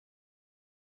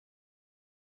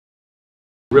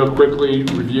Real quickly,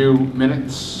 review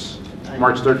minutes,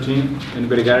 March 13th.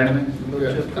 Anybody got anything?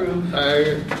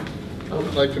 I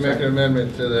would like to make an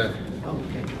amendment to the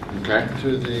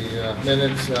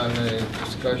minutes on the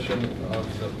discussion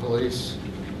of the police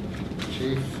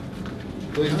chief,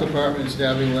 police department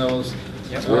staffing levels.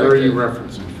 Yep. Where are you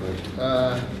referencing, Fred?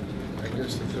 I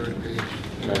guess the third page.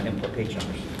 Okay. And put page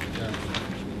numbers. Yeah.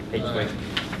 Page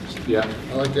weight. Yeah.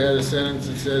 I'd like to add a sentence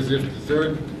that says if the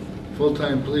third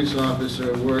full-time police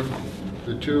officer worked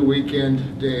the 2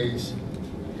 weekend days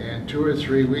and 2 or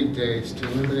 3 weekdays to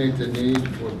eliminate the need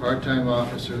for part-time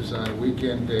officers on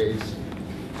weekend days,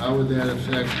 how would that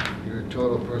affect your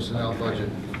total personnel budget?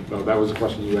 Well, that was the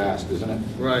question you asked, isn't it?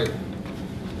 Right.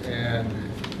 And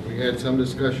we had some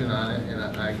discussion on it, and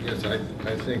I guess I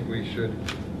think we should,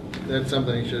 that's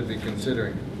something you should be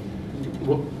considering.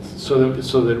 Well, so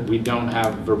that we don't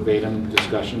have verbatim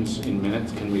discussions in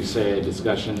minutes, can we say a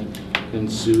discussion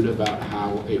ensued about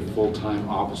how a full-time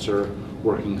officer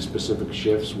working specific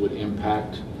shifts would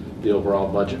impact the overall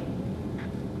budget?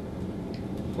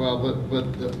 Well,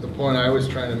 but the point I was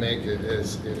trying to make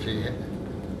is if he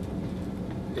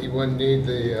wouldn't need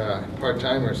the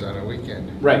part-timers on a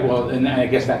weekend. Right, well, and I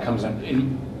guess that comes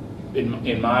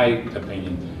in my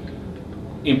opinion,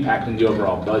 impacting the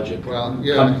overall budget. Well,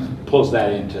 yeah. Pulls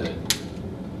that into,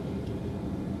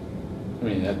 I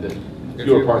mean, the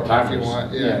fewer part-timers.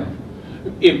 Yeah.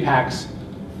 Impacts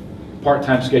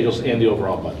part-time schedules and the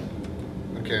overall budget.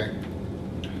 Okay.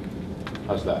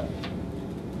 How's that?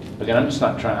 Again, I'm just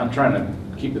not trying, I'm trying to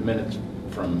keep the minutes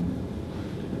from.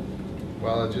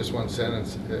 Well, it's just one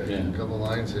sentence, Yeah. a couple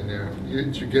lines in there.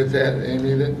 Did you get that,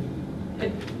 Amy?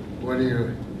 What do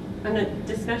you? On a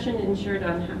discussion ensured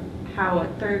on how a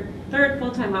third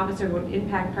full-time officer would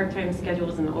impact part-time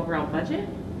schedules in the overall budget?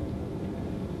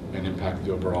 And impact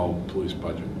the overall police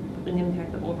budget. And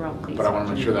impact the overall police But I want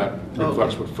to make sure that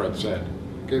reflects what Fred said.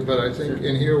 Okay, but I think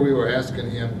in here we were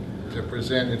asking him to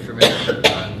present information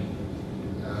on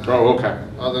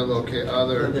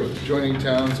other joining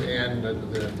towns and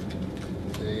the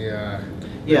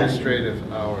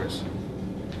administrative hours.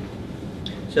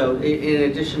 So in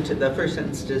addition to, the first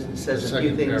sentence says The a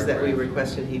few things that we paragraph.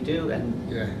 requested he do, and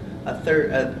Yeah.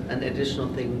 an additional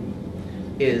thing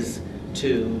is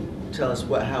to tell us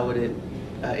how would it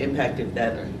impact if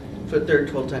that third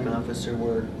full-time officer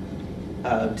were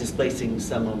displacing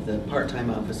some of the part-time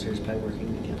officers by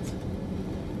working weekends.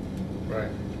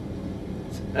 Right.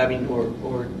 I mean,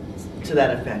 or to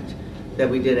that effect, that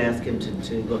we did ask him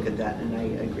to look at that, and I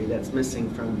agree that's missing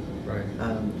from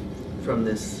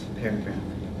this paragraph.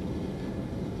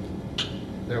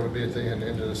 That would be a thing at the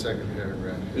end of the second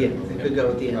paragraph. Yeah, it could go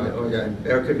at the end,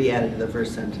 or it could be added to the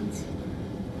first sentence,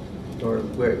 or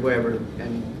wherever,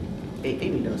 and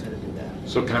Amy knows how to do that.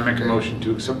 So can I make a motion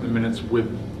to accept the minutes with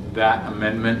that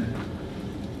amendment,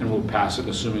 and we'll pass it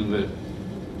assuming that,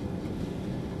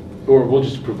 or we'll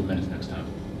just approve the minutes next time.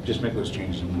 Just make those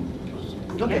changes and we'll just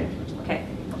approve them Okay. next time. Okay.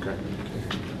 Okay.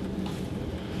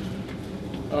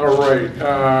 All right.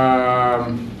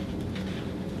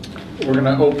 We're going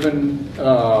to open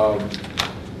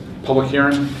public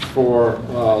hearing for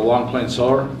Long Plain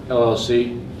Solar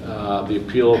LLC, the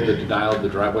appeal of the denial of the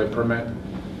driveway permit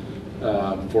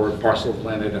for a parcel of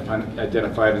land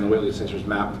identified in the Whately Selectboard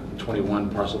map 21,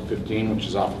 parcel 15, which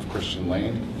is off of Christian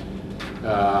Lane.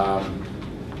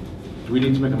 Do we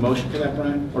need to make a motion for that,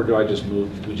 Brian? Or do I just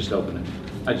move, we just open it?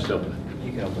 I just open it.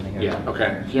 You can open the hearing. Yeah,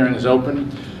 okay. Hearing is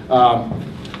open.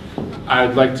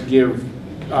 I'd like to give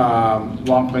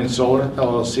Long Plain Solar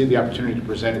LLC the opportunity to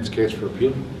present its case for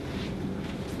appeal.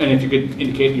 And if you could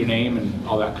indicate your name and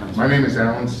all that kind of stuff. My name is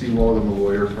Alan Seawald. I'm a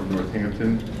lawyer from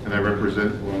Northampton, and I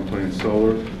represent Long Plain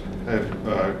Solar. I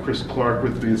have Chris Clark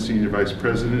with me as Senior Vice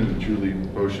President, and Julie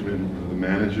Boschman, the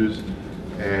managers.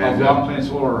 And, Of Long Plain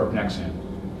Solar or of Nexan?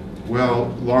 Well,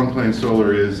 Long Plain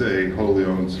Solar is a wholly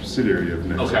owned subsidiary of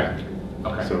Nexan. Okay.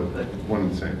 Okay. So one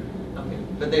and the same. Okay,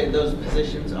 but those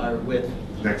positions are with,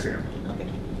 Nexan. okay.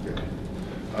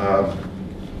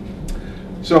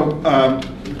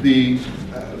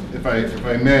 If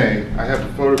I may, I have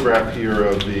a photograph here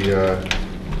of the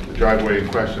driveway in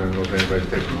question. I don't know if anybody's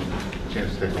taken a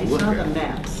chance to take a I look saw at the it.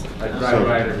 maps. I drive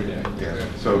by it every day. Yeah.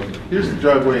 So here's the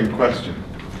driveway in question.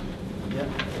 Yep.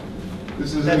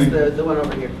 This is That's the one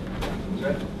over here.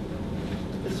 Right?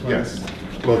 This one? Yes.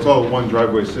 Well, it's all one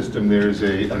driveway system. There's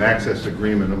an access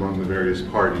agreement among the various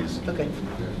parties. Okay.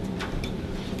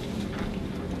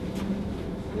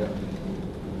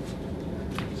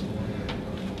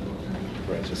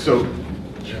 So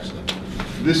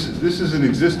this is an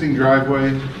existing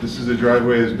driveway. This is a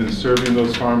driveway that's been serving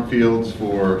those farm fields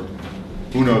for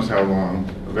who knows how long,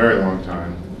 a very long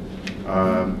time.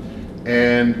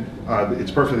 And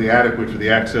it's perfectly adequate for the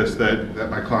access that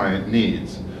my client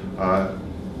needs.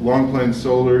 Long Plains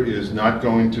Solar is not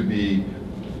going to be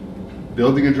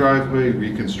building a driveway,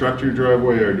 reconstructing a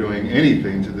driveway, or doing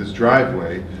anything to this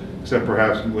driveway, except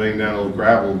perhaps laying down a little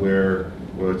gravel where,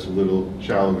 well, it's a little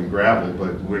shallow in gravel,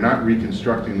 but we're not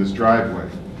reconstructing this driveway.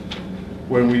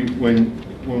 When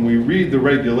we read the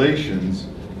regulations,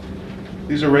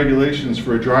 these are regulations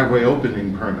for a driveway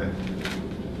opening permit.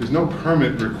 There's no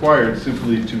permit required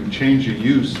simply to change a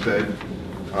use that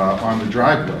on the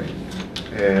driveway.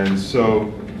 And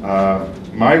so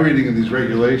my reading of these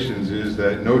regulations is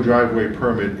that no driveway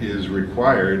permit is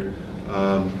required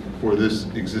for this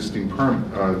existing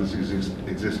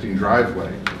existing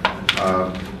driveway.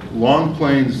 Long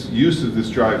Plains' use of this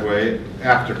driveway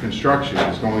after construction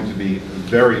is going to be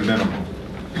very minimal.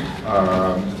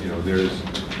 There's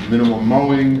minimal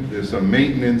mowing, there's some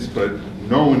maintenance, but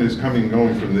no one is coming and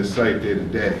going from this site day to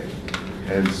day.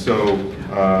 And so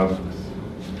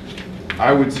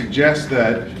I would suggest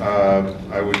that,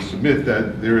 I would submit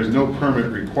that there is no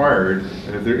permit required,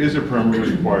 and if there is a permit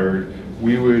required,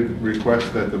 we would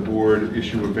request that the board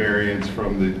issue a variance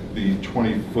from the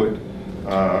 20-foot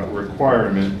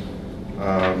requirement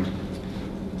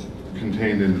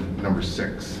contained in number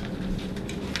 6.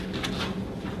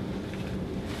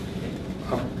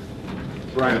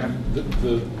 Brian, the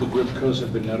Gribcos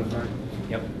have been notified?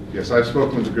 Yep. Yes, I've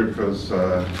spoken with the Gribco's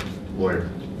lawyer.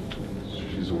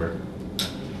 She's aware.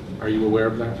 Are you aware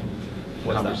of that?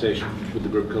 What's that? Conversation with the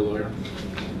Gribco lawyer?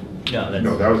 No, that's.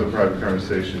 No, that was a private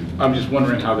conversation. I'm just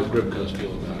wondering how the Gribcos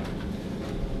feel about it.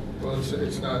 Well,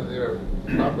 it's not their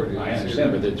property. I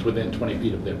understand, but it's within 20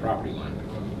 feet of their property line.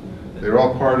 They're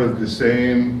all part of the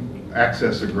same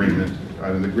access agreement,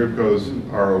 and the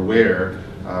Gribcos are aware.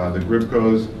 The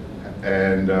Gribcos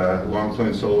and Long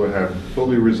Plains Solar have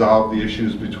fully resolved the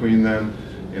issues between them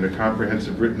in a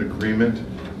comprehensive written agreement.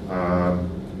 I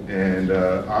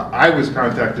was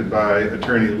contacted by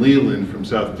Attorney Leland from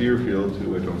South Deerfield,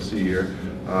 who I don't see here,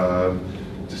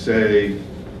 to say,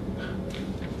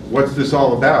 what's this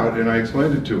all about? And I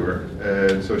explained it to her.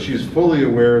 And so she's fully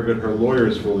aware of it. Her lawyer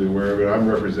is fully aware of it. I'm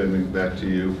representing that to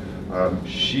you.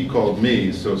 She called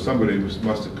me, so somebody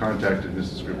must have contacted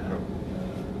Mrs. Gribco.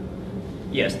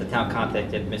 Yes, the town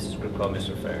contacted Mrs. Grubko,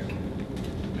 Mr. Ferrick,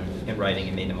 in writing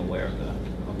and made them aware of the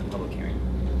public hearing.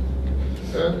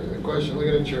 A question,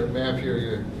 looking at your map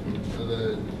here,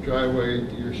 the driveway,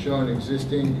 you're showing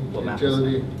existing What map is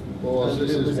utility poles.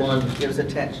 This is It was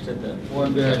attached to the.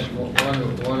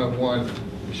 1-1 of 1.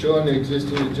 You're showing the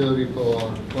existing utility pole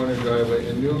on the corner driveway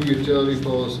and new utility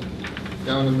poles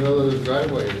down the middle of the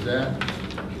driveway. Is that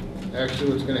actually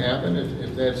what's going to happen?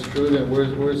 If that's true, then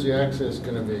where's the access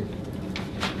going to be?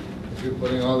 If you're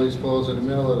putting all these poles in the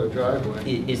middle of the driveway.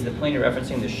 Is the plan you're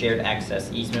referencing the shared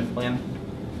access easement plan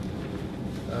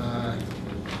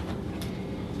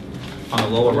on the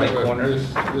lower right Whatever, corner?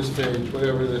 This page,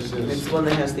 whatever this is. It's the one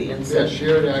that has the Yeah, insert.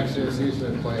 shared access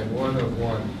easement plan, 1 of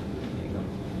 1.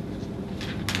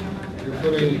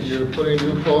 You're putting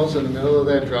new poles in the middle of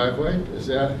that driveway? Is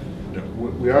that We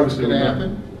what's obviously going to would not-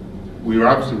 happen? We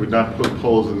obviously would not put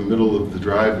poles in the middle of the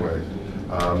driveway.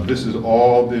 This has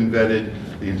all been vetted.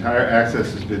 The entire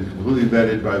access has been completely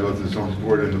vetted by both the zoning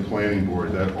board and the planning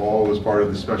board. That all was part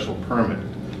of the special permit.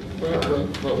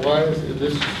 But why is it,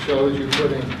 this shows you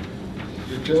putting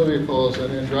utility poles in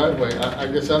a driveway? I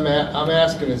guess I'm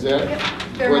asking, is that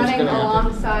They're what's running going to happen?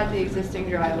 alongside the existing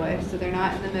driveway, so they're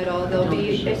not in the middle. They'll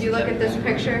be, if you look at this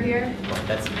picture here,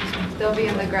 That's the easement. they'll be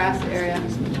in the grass area.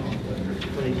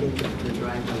 But I think that the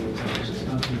driveway is actually,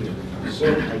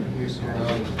 So, like, here's the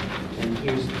driveway, and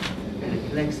here's, and it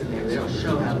connects in there. They don't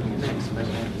show how it connects, but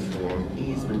that's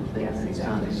easement there, that's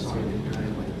not a standard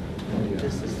driveway.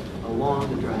 This is along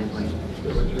the driveway.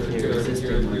 but Their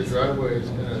existing your driveway is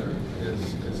gonna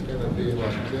be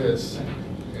like this,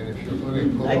 and if you're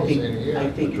putting I poles think, in here. I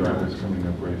The think, driveway's coming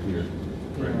up right here.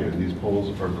 Right here. These poles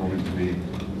are going to be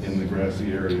in the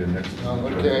grassy area next to the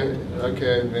driveway.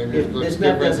 Okay, maybe it looks this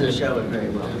map different doesn't than- show it very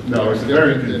well. No, it's a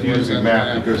very different than what's confusing on the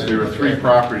map because there are 3 Okay.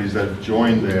 properties that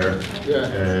join there. Yeah.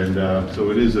 And so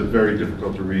it is a very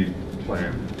difficult to read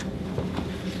plan.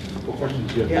 What questions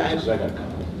do you have? Yeah, I- Because I got a couple.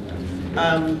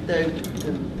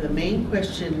 The main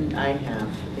question I have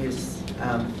is,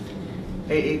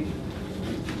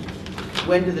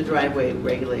 when do the driveway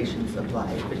regulations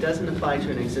apply? If it doesn't apply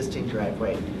to an existing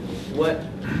driveway, what,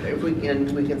 if we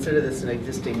consider this an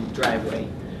existing driveway,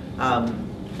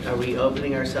 are we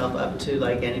opening ourselves up to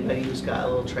like anybody who's got a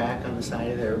little track on the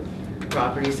side of their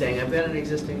property saying, I've got an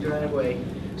existing driveway,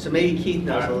 So maybe Keith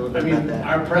knows a little bit I mean, about that.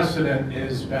 our precedent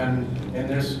has been, and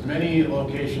there's many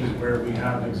locations where we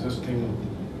have existing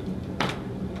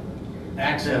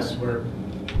access where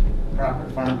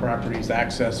farm properties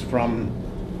access from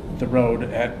the road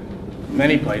at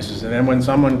many places. And then when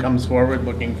someone comes forward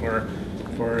looking for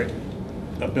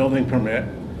a building permit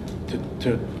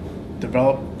to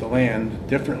develop the land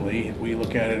differently, we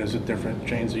look at it as a different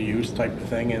change of use type of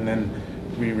thing, and then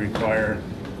we require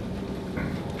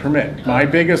permit. My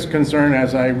biggest concern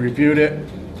as I reviewed it,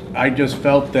 I just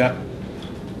felt that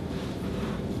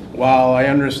while I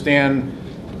understand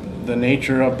the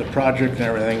nature of the project and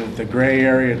everything, the gray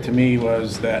area to me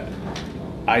was that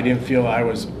I didn't feel I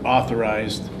was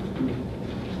authorized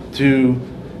to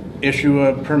issue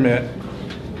a permit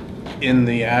in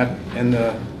the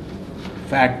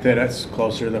fact that it's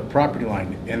closer to the property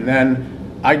line. And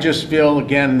then I just feel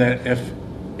again that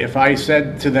if I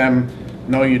said to them,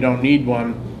 no, you don't need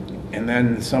one, and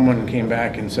then someone came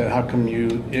back and said, how come you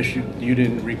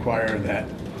didn't require that?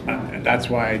 That's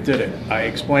why I did it. I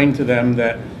explained to them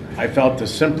that I felt the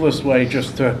simplest way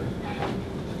just to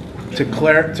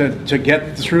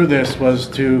get through this was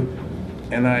to,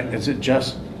 and is it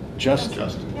just,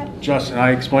 and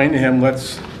I explained to him,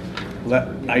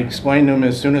 I explained to him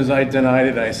as soon as I denied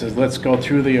it, I said, let's go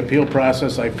through the appeal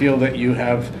process. I feel that you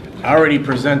have already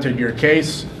presented your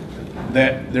case,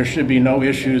 that there should be no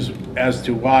issues as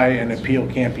to why an appeal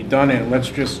can't be done, and let's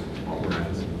just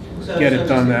get it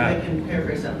done that. I can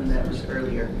paraphrase something that was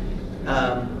earlier.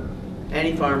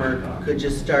 Any farmer could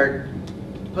just start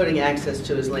putting access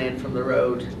to his land from the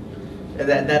road.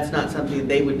 That's not something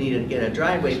they would need to get a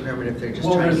driveway permit if they're just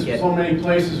Well, trying to there's get. so many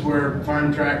places where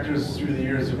farm tractors through the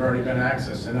years have already been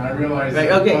accessed, and I realize Right,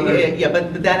 that okay, yeah,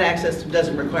 but that access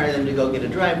doesn't require them to go get a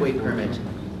driveway permit.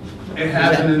 it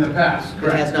hasn't in the past,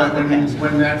 correct? has not But in the past.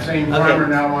 when that same Okay. farmer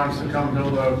now wants to come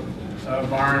build a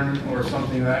barn or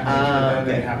something of that nature, then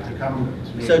they okay. have to come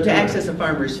to me. So do to it. access a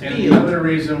farmer's And field. the other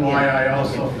reason why Yeah, I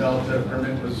also okay. felt the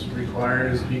permit was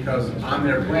required is because on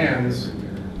their plans,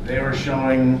 they were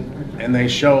showing, and they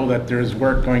show that there's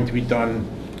work going to be done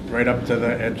right up to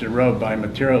the edge of the road by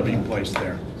material being placed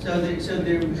there. So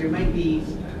there might be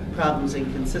problems in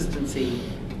consistency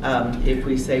if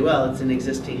we say, well, it's an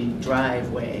existing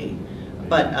driveway,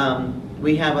 but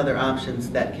we have other options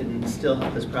that can still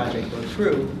help this project go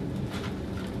through.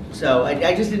 So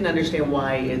I just didn't understand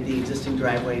why the existing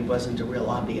driveway wasn't a real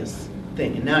obvious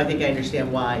thing. And now I think I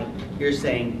understand why you're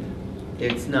saying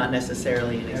it's not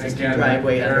necessarily an existing again,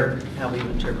 driveway their under how we've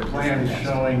interpreted this. Plan in the past.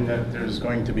 showing that there's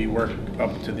going to be work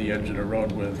up to the edge of the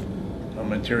road with a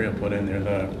material put in there,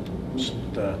 the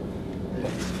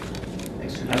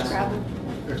Extra Gravel.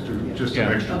 Just Yeah.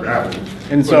 some extra gravel.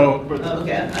 and so But- Oh,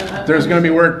 okay. there's going to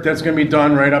be work that's going to be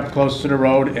done right up close to the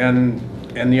road, and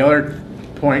the other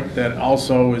point that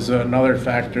also is another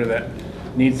factor that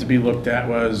needs to be looked at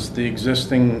was the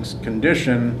existing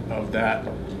condition of that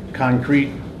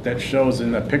concrete that shows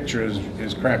in the pictures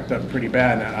is cracked up pretty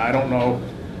bad, and I don't know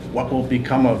what will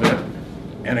become of it.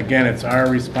 And again, it's our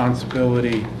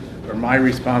responsibility, or my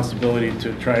responsibility,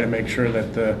 to try to make sure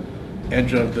that the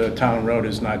edge of the town road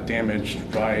is not damaged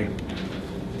by,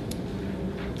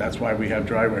 that's why we have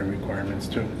driveway requirements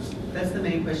too. That's the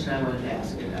main question I wanted to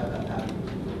ask you about.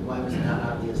 Why was it not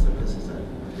obvious that this is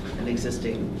an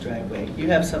existing driveway? You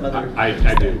have some other.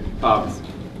 I do.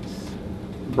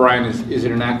 Brian, is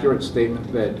it an accurate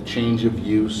statement that change of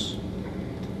use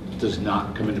does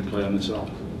not come into play on this at all?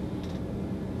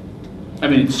 I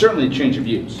mean, it's certainly a change of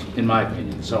use, in my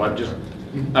opinion, so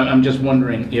I'm just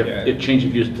wondering if change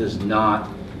of use does not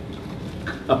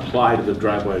apply to the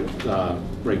driveway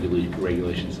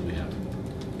regulations that we have.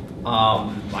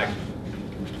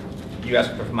 You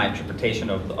asked for my interpretation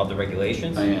of the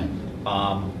regulations? I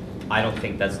am. I don't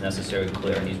think that's necessarily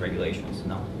clear in these regulations,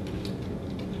 no.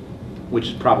 Which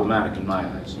is problematic in my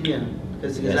eyes. Yeah,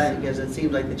 because it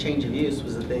seemed like the change of use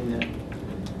was the thing that,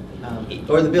 It-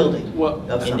 or the building Well,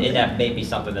 of something. And that may be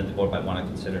something that the board might want to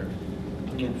consider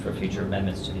Yeah. for future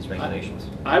amendments to these regulations.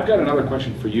 I've got another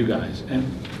question for you guys,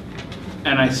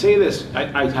 and I say this,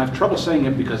 I have trouble saying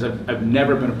it because I've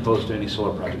never been opposed to any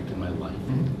solar project in my life.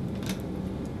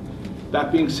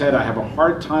 That being said, I have a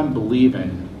hard time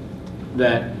believing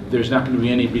that there's not going to be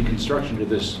any reconstruction to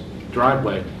this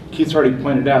driveway. Keith's already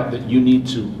pointed out that you need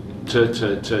to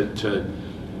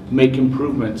make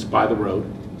improvements by the road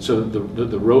so that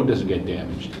the road doesn't get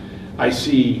damaged. I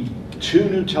see 2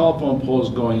 new telephone poles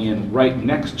going in right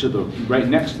next to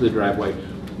the driveway,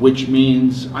 which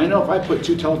means I know if I put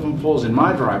 2 telephone poles in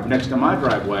my next to my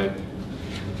driveway,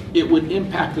 it would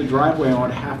impact the driveway. I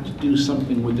would have to do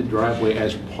something with the driveway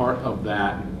as part of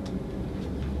that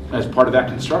as part of that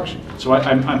construction. So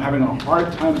I'm having a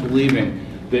hard time believing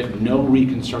that no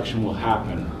reconstruction will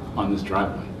happen on this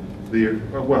driveway.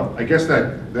 Well, I guess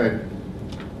that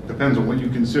depends on what you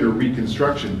consider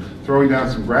reconstruction. Throwing down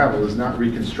some gravel is not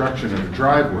reconstruction of a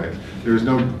driveway. There's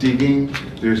no digging,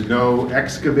 there's no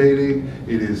excavating.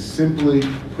 It is simply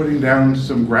putting down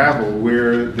some gravel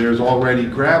where there's already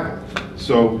gravel.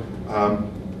 So,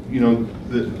 you know,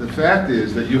 the fact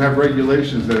is that you have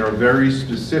regulations that are very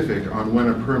specific on when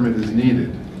a permit is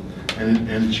needed.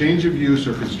 And change of use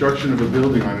or construction of a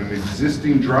building on an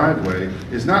existing driveway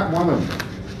is not one of them.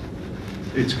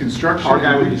 It's construction. Our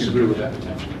guy would disagree with that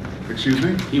potentially. Excuse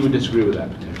me? He would disagree with that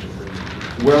potentially.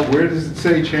 Well, where does it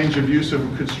say change of use of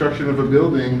construction of a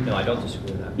building? No, I don't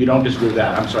disagree with that. You don't disagree with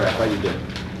that? I'm sorry, I thought you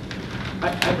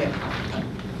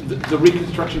did. The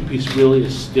reconstruction piece really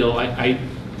is still,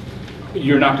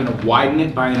 you're not going to widen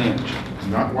it by an inch. It's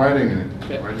not widening it.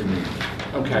 Okay. Widening it.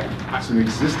 Okay. It's an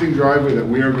existing driveway that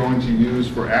we are going to use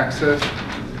for access.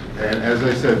 And as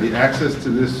I said, the access to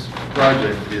this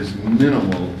project is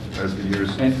minimal as the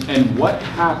years. And what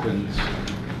happens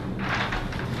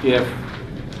if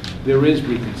there is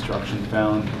reconstruction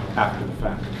found after the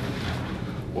fact?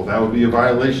 Well, that would be a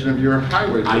violation of your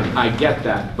highway permit. I get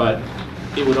that, but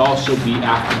it would also be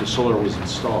after the solar was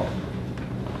installed.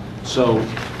 So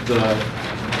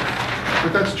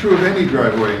But that's true of any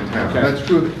driveway in town. Okay. That's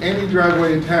true of any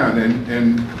driveway in town.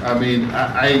 And I mean,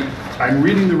 I'm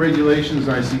reading the regulations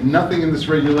and I see nothing in this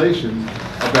regulation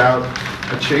about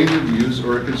a change of use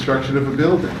or a construction of a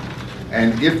building.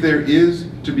 And if there is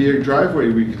to be a driveway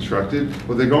reconstructed,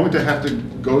 well, they're going to have to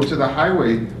go to the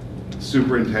highway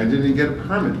superintendent and get a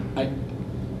permit.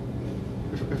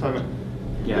 If I may,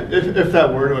 Yeah. if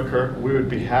that were to occur, we would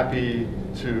be happy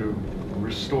to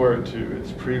restore it to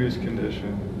its previous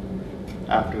condition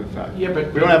after the fact. Yeah,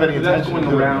 but we don't have any that's intention going of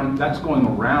doing around. it. That's going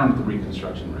around the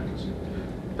reconstruction regs.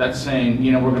 That's saying,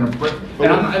 you know, we're going to put.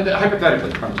 And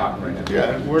hypothetically, I'm talking right now.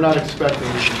 Yeah, we're not expecting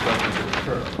reconstruction to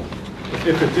occur.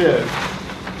 If it did,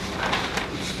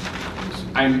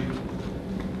 I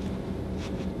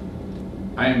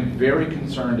am very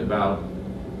concerned about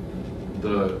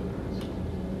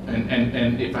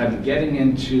and if I'm getting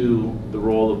into the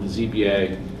role of the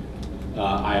ZBA,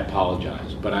 I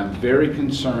apologize, but I'm very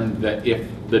concerned that if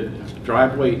the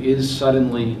driveway is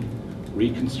suddenly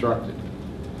reconstructed,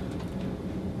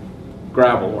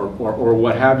 gravel or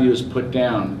what have you is put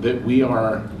down, that we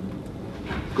are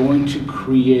going to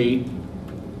create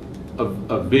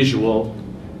a visual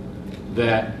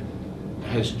that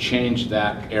has changed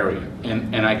that area.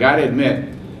 And I gotta admit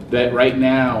that right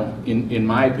now, in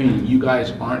my opinion, you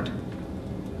guys aren't,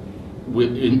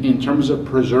 in terms of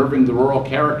preserving the rural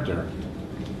character,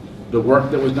 the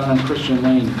work that was done on Christian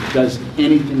Lane does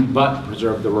anything but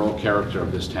preserve the rural character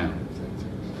of this town.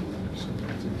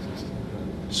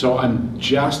 So I'm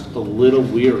just a little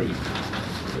weary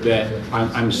that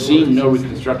I'm seeing no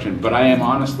reconstruction, but I am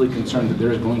honestly concerned that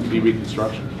there is going to be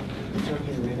reconstruction.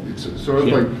 It's sort of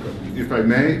like, if I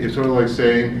may, it's sort of like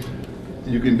saying,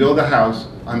 you can build a house,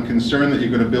 I'm concerned that you're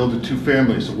going to build a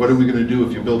two-family, so what are we going to do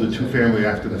if you build a two-family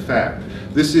after the fact?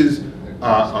 This is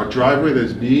a driveway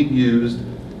that's being used,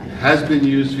 has been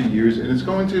used for years, and it's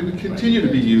going to continue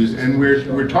to be used, and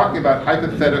we're talking about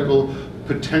hypothetical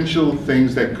potential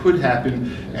things that could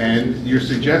happen, and you're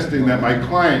suggesting that my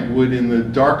client would, in the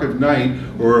dark of night,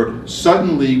 or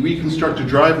suddenly reconstruct a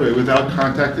driveway without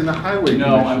contacting the highway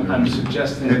No, commissioner. I'm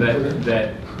suggesting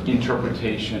that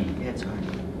interpretation Yeah, it's hard.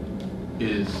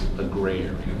 is a gray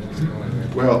area.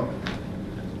 Well,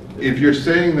 if you're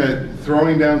saying that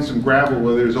throwing down some gravel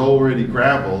where there's already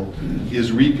gravel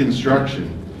is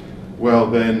reconstruction, well,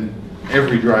 then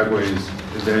every driveway is.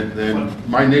 Then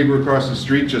my neighbor across the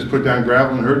street just put down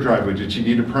gravel in her driveway. Did she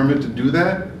need a permit to do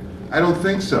that? I don't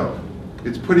think so.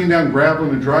 It's putting down gravel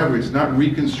in a driveway. It's not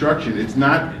reconstruction. It's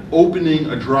not opening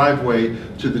a driveway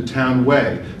to the town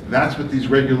way. That's what these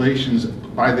regulations,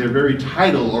 by their very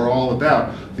title, are all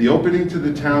about. The opening to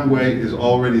the town way is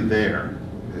already there.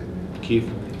 Keith?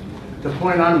 The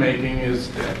point I'm making is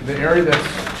that the area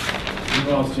that's, you've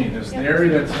all seen this, the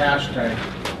area that's hashtag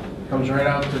comes right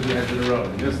out to the edge of the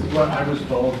road. This is what I was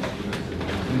told.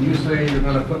 When you say you're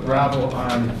going to put gravel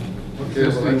on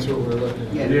Yes, that's what we're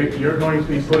looking at. you're going to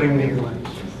be putting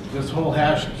this whole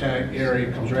hashtag area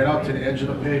comes right out to the edge of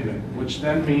the pavement, which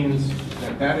then means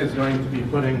that that is going to be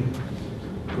putting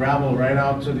gravel right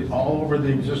out to all over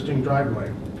the existing driveway.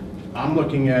 I'm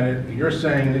looking at it, you're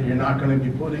saying that you're not going to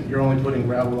be you're only putting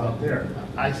gravel out there.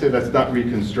 I say that's not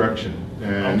reconstruction.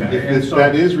 And Okay, if and so-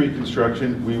 that is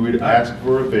reconstruction, we would ask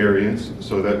for a variance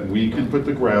so that we could put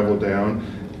the gravel down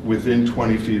within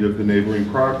 20 feet of the neighboring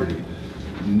property.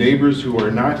 neighbors who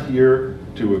are not here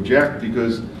to object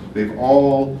because they've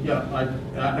all,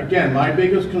 Yeah, again, my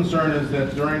biggest concern is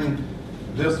that during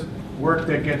this work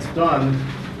that gets done,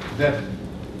 that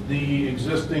the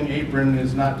existing apron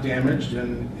is not damaged,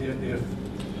 and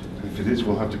if it is,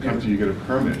 we'll have to come to you to get a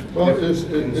permit. Well, is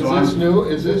and this so I'm- new,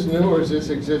 is this new or is this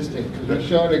existing? Because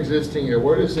you're showing existing here,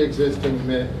 where does the existing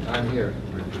meant on here?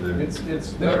 it's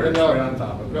No, there, it's no, right on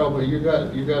top of it. No, but you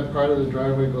got part of the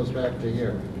driveway goes back to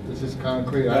here. This is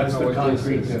concrete, I That's don't know the what this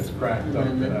concrete is. that's cracked And up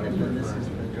then, that I was and then this is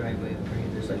referring the driveway up here,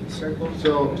 there's like a circle.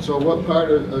 So what part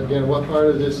of, again, what part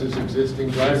of this is existing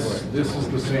to. driveway? This is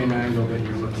the same angle that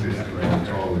you're looking at Existing, right it's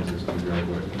there. all existing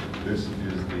driveway. This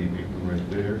is the apron right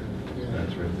there, Yeah.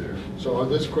 that's right there. So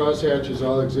this crosshatch is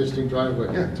all existing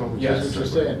driveway? Yeah, it's all Yes. That's existing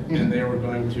what you're driveway. saying? And they were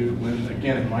going to, when,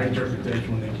 again, in my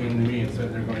interpretation, when they came to me and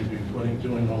said they're going to be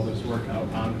doing all this work out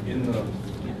in the,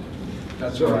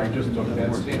 that's where I just took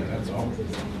that stand, that's all.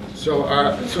 So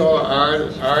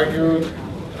are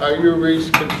you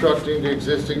reconstructing the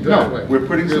existing driveway? No, we're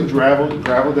putting some gravel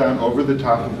down over the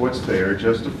top of what's there,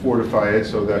 just to fortify it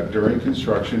so that during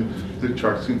construction, the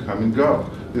trucks can come and go.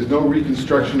 There's no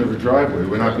reconstruction of a driveway.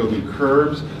 We're not building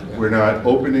curbs, we're not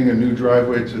opening a new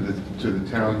driveway to the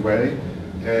town way.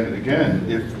 And again,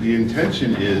 if the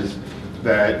intention is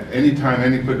that anytime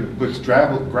anybody puts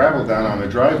gravel down on a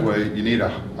driveway, you need a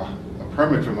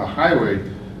permit from the highway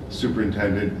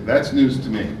superintendent, that's news to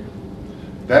me.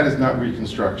 That is not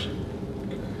reconstruction.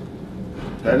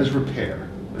 That is repair.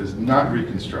 That is not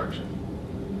reconstruction.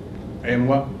 And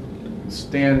what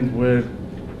stand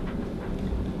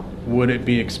would it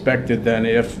be expected then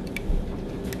if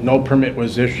no permit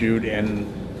was issued and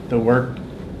the work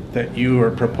that you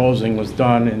are proposing was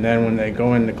done, and then when they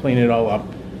go in to clean it all up,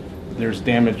 there's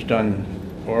damage done,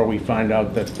 or we find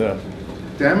out that the,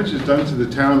 Damage is done to the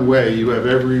town way, you have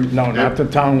every... no, not the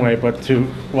townway, but to,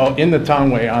 well, in the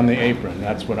townway on the apron,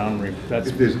 that's what that's,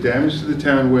 If there's damage to the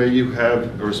town way, you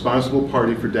have a responsible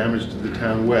party for damage to the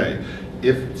town way.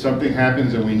 If something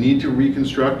happens and we need to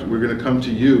reconstruct, we're gonna come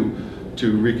to you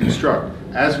to reconstruct.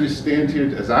 As we stand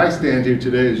here, as I stand here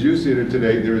today, as you sit here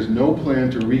today, there is no plan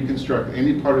to reconstruct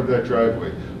any part of that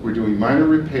driveway. We're doing minor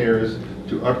repairs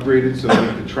to upgrade it so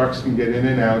that the trucks can get in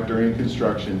and out during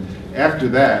construction. After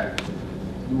that,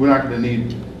 we're not gonna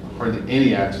need hardly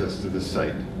any access to this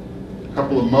site. A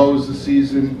couple of mows this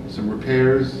season, some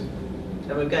repairs.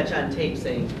 And we've got you on tape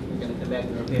saying you're gonna come back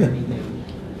and repair anything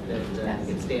that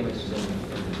gets damaged.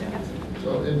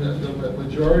 So in the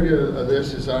majority of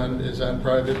this is on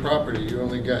private property. You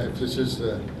only got, if this is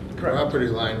the Correct. property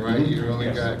line, right, you only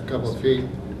Yes. got a couple feet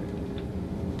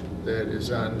that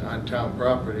is on town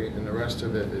property, and the rest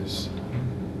of it is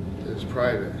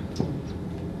private.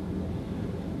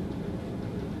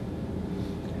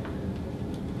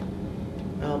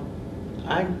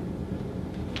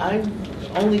 I'm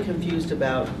only confused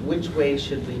about which way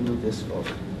should we move this forward.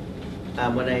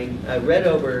 When I read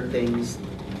over things,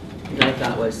 what I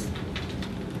thought was,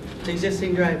 it's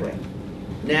existing driveway.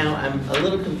 Now, I'm a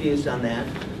little confused on that,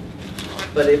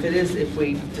 but if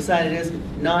we decide it is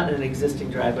not an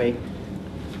existing driveway,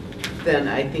 then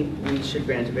I think we should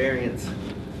grant a variance.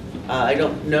 I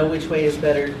don't know which way is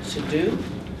better to do,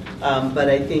 but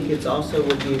I think it's also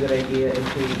would be a good idea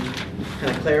if we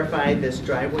kind of clarify this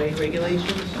driveway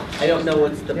regulations. I don't know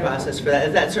what's the process for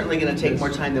that. That's certainly going to take more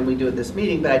time than we do at this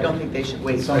meeting, but I don't think they should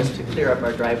wait for us to clear up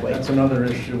our driveway that's another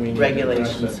issue we need to address.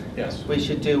 regulations. Yes. We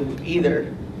should do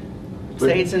either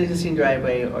say it's an existing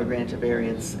driveway or grant a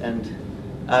variance, and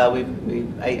We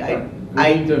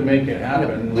need to make it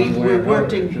happen. We've one way or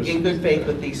worked another, in just- good faith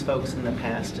with these folks in the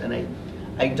past, and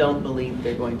I don't believe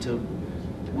they're going to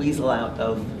weasel out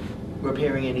of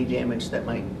repairing any damage that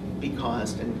might be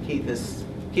caused, and Keith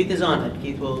is on it.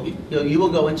 Keith will, you will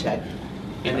go and check,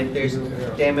 and if there's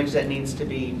damage that needs to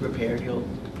be repaired,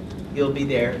 you'll be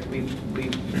there.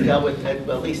 We've dealt with,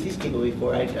 well, at least these people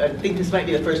before. I think this might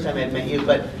be the first time I've met you,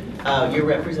 but you're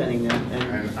representing them, and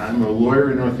And I'm a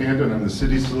lawyer in Northampton, I'm the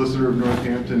city solicitor of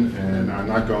Northampton, and I'm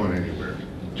not going anywhere.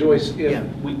 Joyce, Yeah.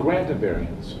 if we grant a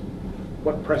variance,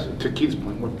 what precedent, to Keith's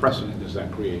point, what precedent does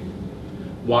that create?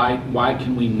 Why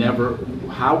can we never,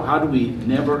 how do we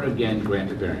never again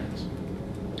grant a variance?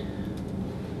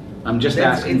 I'm just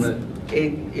asking the,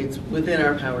 it's within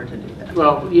our power to do that.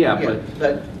 well, yeah, Yeah,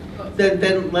 but but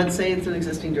then let's say it's an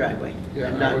existing driveway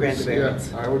and not grant a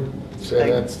variance. I would say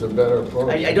that's the better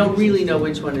approach. I don't really know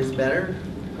which one is better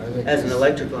I think as an this-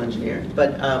 electrical engineer,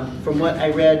 but from what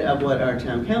I read of what our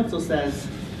town council says,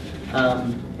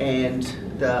 and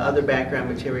the other background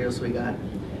materials we got,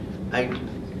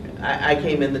 I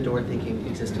came in the door thinking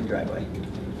existing driveway.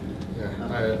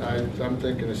 Yeah, I'm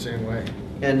thinking the same way.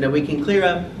 And we can clear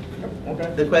up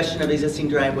Okay. the question of existing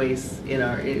driveways in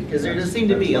our, because there does seem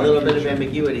to be a little bit of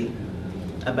ambiguity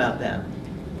about that.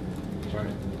 Right.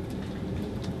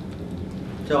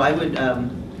 So I would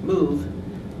move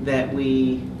that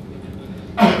we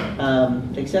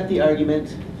accept the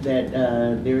argument that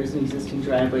there is an existing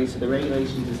driveway, so the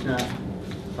regulation does not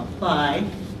apply,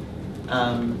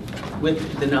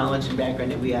 with the knowledge and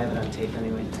background that we have it on tape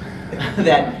anyway.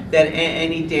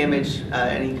 Any damage,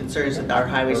 any concerns that our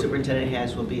highway superintendent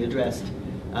has will be addressed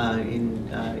in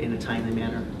a timely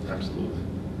manner. Absolutely.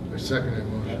 I second that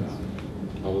motion.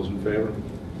 All those in favor?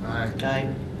 Aye.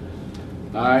 Aye.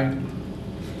 Aye.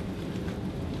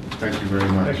 Thank you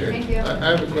very much. Thank you.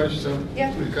 I have a question, some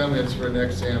Yeah. comments for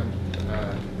next Sam.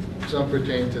 Some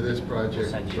pertain to this We'll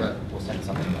project, send you, but we'll send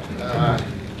something back.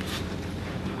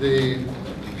 the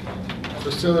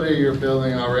facility you're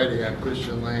building already on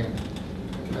Christian Lane,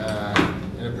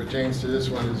 and it pertains to this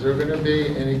one, is there gonna be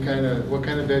any kind of, what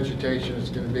kind of vegetation is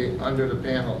gonna be under the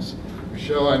panels? You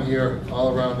show on here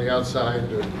all around the outside,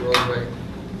 the roadway,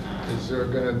 is there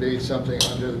gonna be something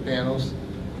under the panels,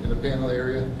 in the panel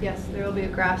area? Yes, there will be a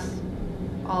grass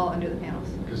all under the panels.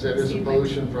 Because that is a Seedlings.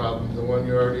 pollution problem. The one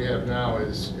you already have now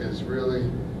is really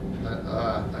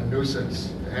a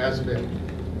nuisance. It has been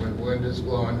when wind is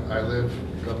blowing. I live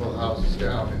a couple of houses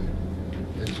down,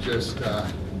 and it's just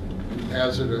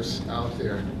hazardous out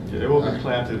there. Yeah, it will be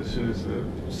planted as soon as the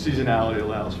seasonality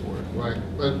allows for it. Right,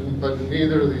 but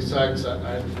neither of these sites,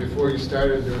 before you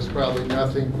started, there was probably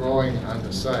nothing growing on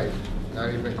the site,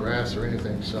 not even grass or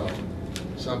anything, so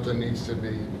something needs to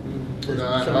be put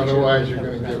on, otherwise you're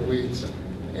gonna get weeds.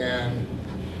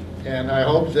 And I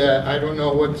hope that, I don't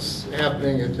know what's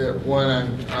happening at that one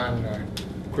on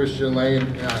Christian Lane,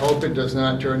 and I hope it does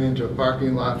not turn into a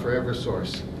parking lot for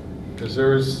Eversource. Because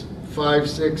there's 5,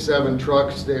 6, 7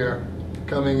 trucks there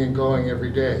coming and going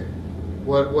every day.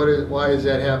 Why is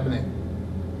that happening?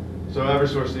 So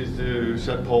Eversource needs to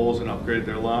set poles and upgrade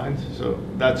their lines, so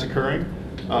that's occurring.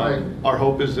 Right. Our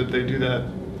hope is that they do that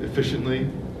efficiently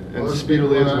and Well, it's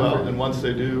speedily been as going on well, for- and once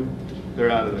they do,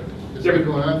 they're out of there. It's been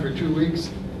going on for 2 weeks?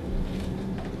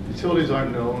 Utilities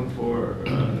aren't known for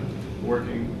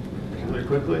working particularly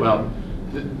quickly. Well,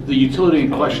 the utility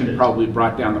in question probably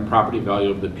brought down the property value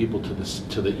of the people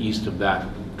to the east of that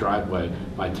driveway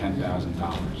by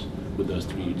 $10,000 with those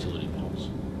 3 utility poles,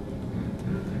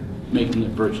 making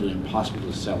it virtually impossible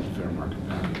to sell at fair market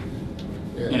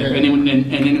value. And if anyone,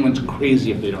 and anyone's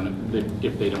crazy if they don't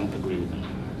agree with me.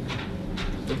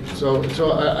 So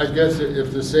I guess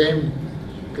if the same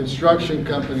construction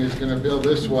company is gonna build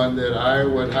this one, that I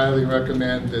would highly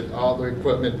recommend that all the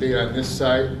equipment be on this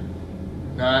site,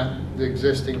 not the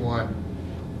existing one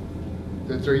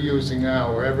that they're using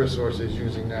now, or Eversource is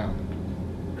using now.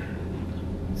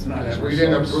 It's not Because we Eversource.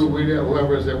 didn't approve,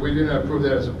 whoever is that, we didn't approve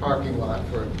that as a parking lot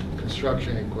for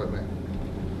construction equipment.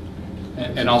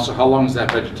 And also, how long is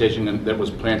that vegetation that was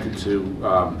planted to,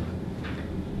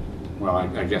 well,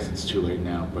 I guess it's too late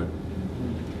now, but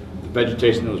the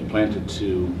vegetation that was planted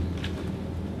to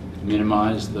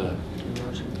minimize the,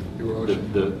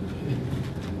 Erosion.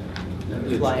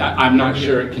 I'm not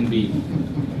sure it can be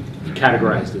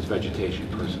categorized as vegetation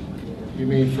personally. You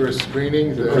mean for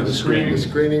screening? For the screening. The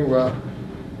screening, well,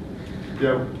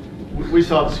 Yeah, we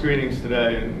saw the screenings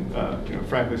today, and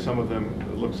frankly, some of them,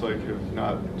 it looks like have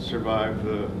not survived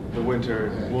the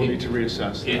winter. We'll need to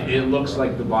reassess that. It looks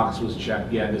like the box was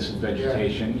checked, yeah, this is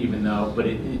vegetation, even though, but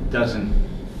it doesn't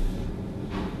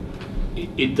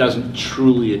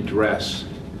truly address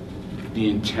the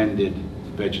intended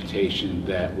vegetation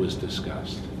that was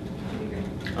discussed.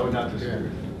 I would not disagree.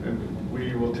 And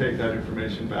we will take that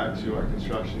information back to our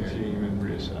construction team and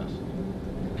reassess.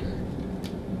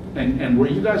 And were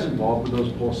you guys involved with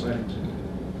those pole sightings?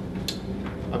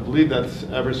 I believe that's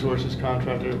Eversource's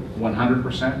contractor.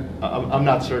 100%? I'm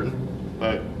not certain,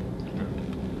 but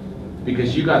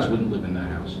Because you guys wouldn't live in that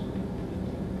house.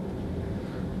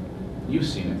 You've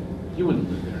seen it. You wouldn't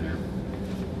live there now.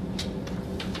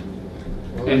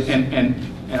 well,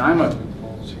 And I'm a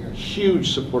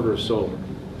huge supporter of solar.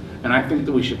 And I think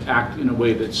that we should act in a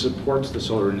way that supports the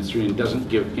solar industry and doesn't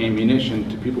give ammunition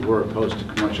to people who are opposed to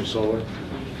commercial solar.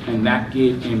 And that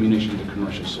gave ammunition to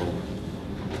commercial solar.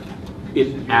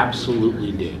 It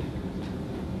absolutely did.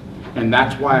 And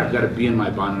that's why I've got to be in my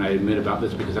bond, and I admit about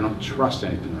this because I don't trust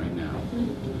anything right now.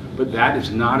 But that is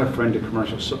not a friend to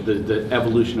commercial, the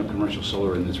evolution of commercial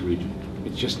solar in this region.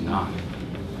 It's just not.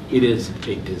 It is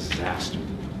a disaster.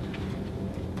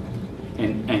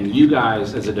 And you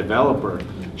guys, as a developer,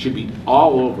 should be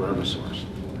all over Eversource.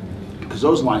 Because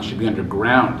those lines should be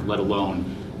underground, let alone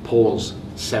poles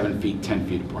 7 feet, 10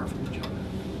 feet apart from each other.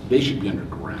 They should be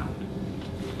underground.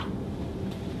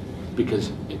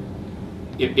 because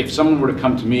if someone were to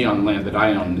come to me on land that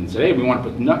I own and say, hey, we want to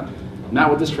put, not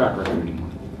with this track record anymore.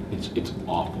 It's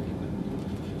awful.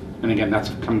 And again, that's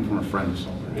coming from a friend.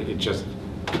 It just,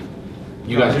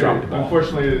 you guys dropped the ball.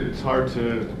 Unfortunately, it's hard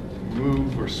to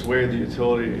move or sway the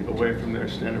utility away from their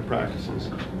standard practices.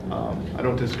 I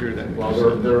don't disagree with that. Well,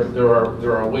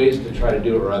 there are ways to try to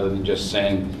do it rather than just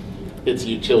saying it's a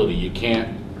utility. You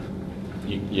can't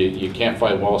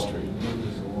fight Wall Street.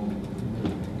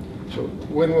 So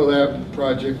when will that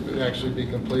project actually be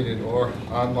completed, or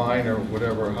online, or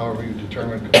whatever, however you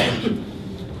determine completion?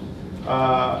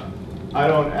 I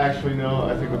don't actually know.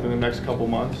 I think within the next couple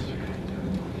months.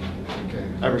 Okay.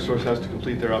 Eversource has to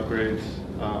complete their upgrades.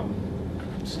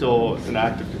 Still an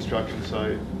active construction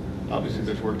site. Obviously,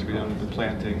 there's work to be done with the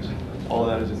plantings. All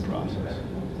that is in process.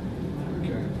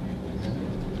 Okay.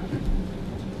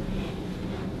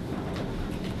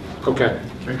 Okay.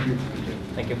 Thank you.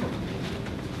 Thank you.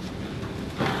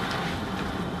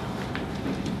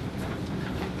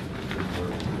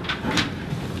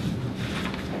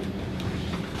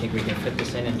 Think we can fit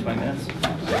this in 20 minutes?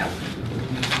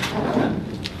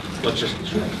 Let's just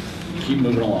keep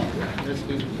moving along.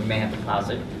 We may have to pause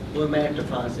it. We may have to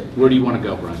pause it. Where do you want to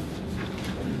go, Brian?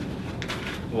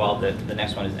 Well, the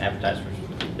next one is advertised for,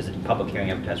 is it public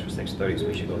hearing advertised for 6:30, so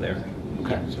we should go there.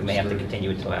 Okay. We may have to continue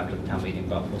it till after the town meeting,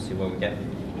 but we'll see where we get.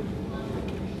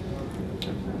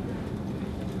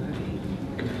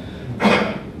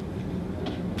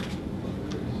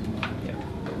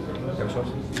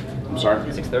 I'm sorry?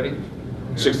 6:30?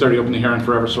 6:30, open the hearing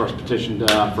for Eversource petition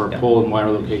for Yeah. pole and wire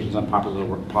locations on Poplar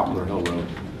Hill Road.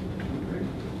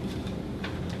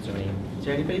 Is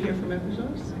there anybody here from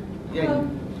Eversource? Yeah. Hello.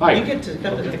 Hi. You get to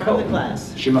come to the front of the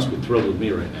class. She must be thrilled with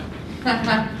me right now.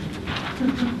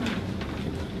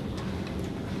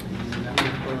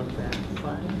 Pull up that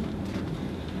file.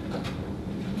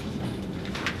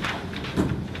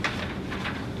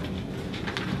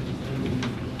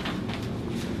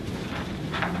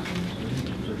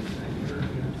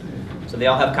 So they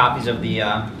all have copies of the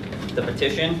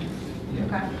petition,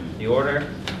 Okay. the order.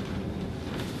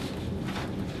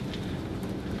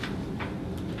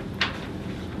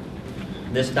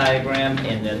 This diagram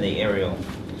and then the aerial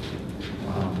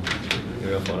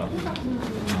photo.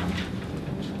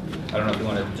 I don't know if you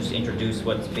want to just introduce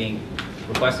what's being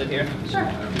requested here? Sure.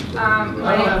 I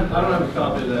don't have a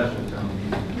copy of that.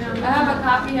 I have a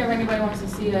copy here if anybody wants to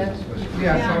see it.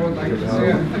 Yes, I would like to see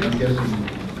it. I'm guessing.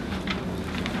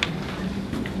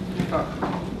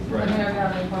 Let me know if you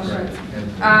have any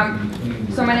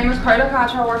questions. So my name is Carla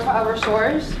Castro, I work for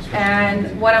Eversource,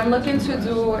 and what I'm looking to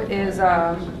do is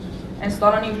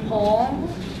install a new pole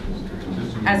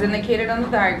as indicated on the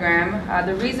diagram.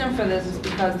 The reason for this is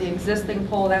because the existing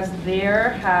pole that's there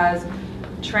has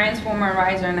transformer and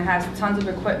riser and it has tons of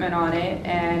equipment on it,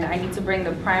 and I need to bring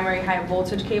the primary high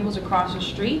voltage cables across the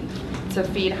street to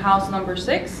feed house number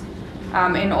 6.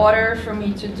 In order for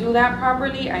me to do that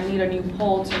properly, I need a new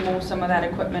pole to move some of that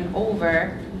equipment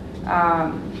over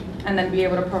and then be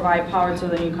able to provide power to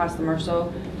the new customer.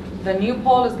 So the new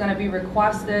pole is going to be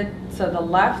requested to the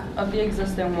left of the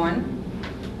existing one,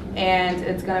 and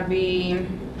it's going to be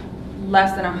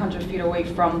less than 100 feet away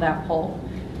from that pole.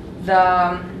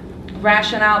 The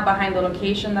rationale behind the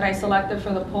location that I selected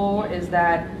for the pole is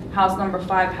that house number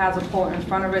 5 has a pole in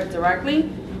front of it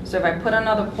directly. So if I put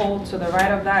another pole to the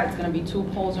right of that, it's going to be 2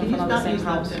 poles in front of the same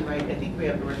house. Left and right. I think we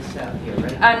have north and south here,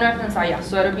 right? North and south, yeah.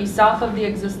 So it'll be south of the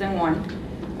existing one.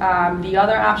 The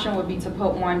other option would be to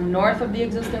put one north of the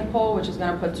existing pole, which is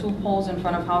going to put 2 poles in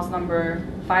front of house number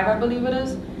 5, I believe it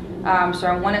is. So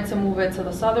I wanted to move it to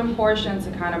the southern portion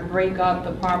to kind of break up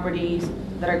the properties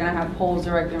that are going to have poles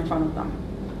directly in front of them.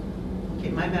 Okay,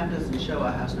 my map doesn't show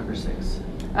a house number 6.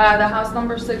 The house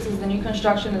number 6 is the new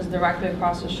construction, is directly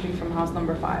across the street from house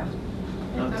number 5.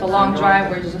 It's a long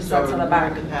driveway, it's just set to the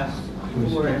back. So north of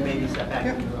house 4 and maybe set back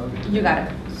from the road. You got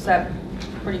it, set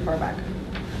pretty far back.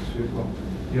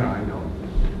 Yeah, I know.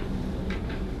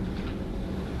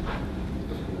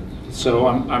 So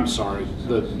I'm sorry,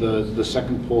 the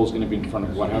second pole is going to be in front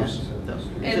of what house?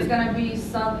 It's gonna be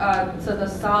to the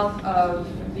south of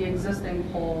the existing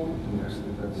pole,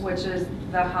 which is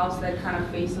the house that kind of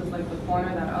faces like the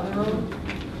corner, that other road.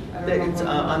 I don't It's remember.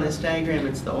 on this diagram,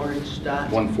 it's the orange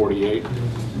dot. 148?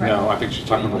 No, I think she's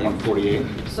talking about 148.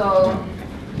 So,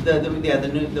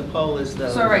 The pole is the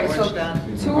so right, so orange dot.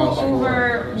 2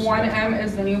 over 1M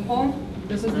is the new pole.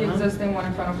 This is the Uh-huh. existing one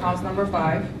in front of house number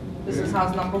 5. This is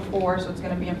house number 4, so it's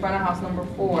gonna be in front of house number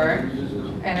 4,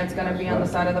 and it's gonna be on the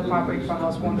side of the property for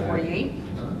house 148.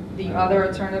 The other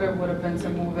alternative would have been to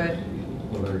move it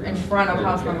in front of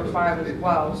house number 5 as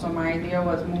well. So my idea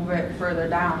was move it further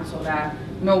down so that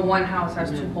no one house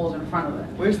has 2 poles in front of it.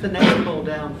 Where's the next pole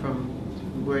down from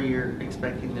where you're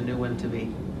expecting the new one to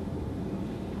be?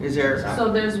 Is there?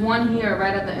 So there's one here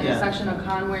right at the Yeah. intersection of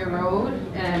Conway Road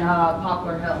and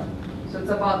Poplar Hill. So it's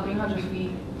about 300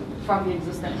 feet from the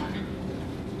existing one.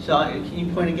 So can you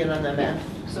point again on that map?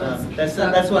 So it's-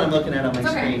 That's what I'm looking at on my It's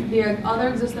okay. screen. The other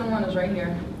existing one is right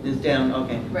here. Is down,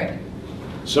 okay. Right.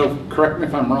 So correct me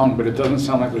if I'm wrong, but it doesn't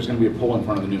sound like there's going to be a pole in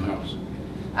front of the new house.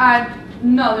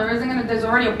 No, there isn't gonna, there's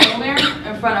already a pole there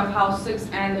in front of house 6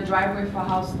 and the driveway for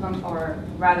house or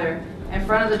rather, in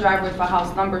front of the driveway for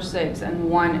house number 6 and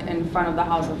one in front of the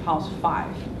house of house 5.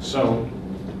 So,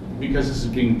 because this is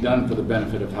being done for the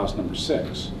benefit of house number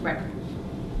 6, Right.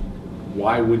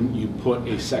 why wouldn't you put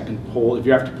a second pole, if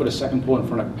you have to put a second pole in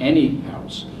front of any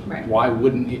house, Right. why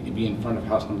wouldn't it be in front of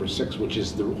house number 6, which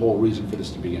is the whole reason for this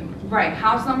to begin with? Right,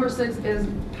 house number 6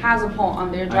 has a pole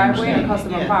on their driveway and understand.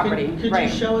 customer Yeah, property. Could you Right.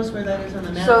 show us where that is on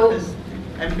the map? So- Because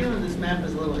I'm feeling this map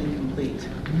is a little incomplete.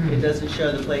 It doesn't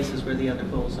show the places where the other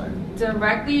poles are.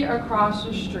 Directly across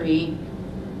the street,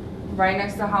 right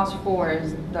next to house 4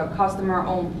 is the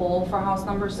customer-owned pole for house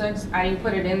number 6. I didn't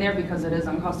put it in there because it is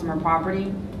on customer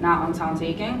property, not on town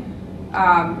taking.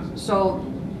 So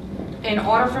in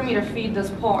order for me to feed this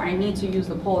pole, I need to use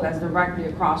the pole that's directly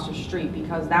across the street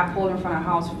because that pole in front of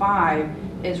house 5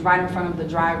 is right in front of the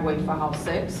driveway for house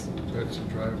 6. That's the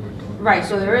driveway going. Right,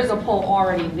 so there is a pole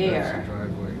already That's there. the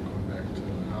driveway going back to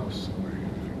the house somewhere here,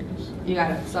 I think it's. You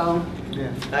got it, so Yeah.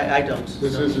 I don't.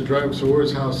 This is the driveway, so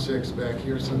where's house 6 back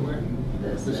here somewhere?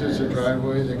 this This is the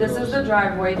driveway that goes. This is the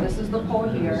driveway, this is the pole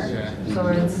here. Yeah. So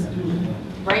it's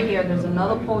right here, there's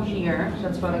another pole here,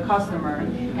 that's for the customer,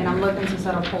 and I'm looking to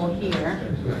set a pole here.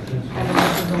 And then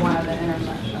this is the one at the So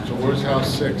intersection. where's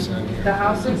house 6 on here? The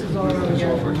house 6 is over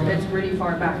here, it's pretty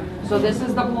far back. So this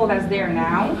is the pole that's there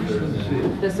now.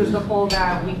 This is the pole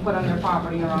that we put on their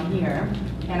property around here.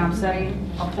 And I'm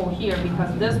setting a pole here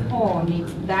because this pole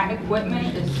needs, that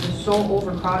equipment is just so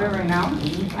overcrowded right now.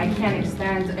 I can't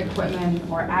extend equipment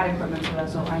or add equipment to that,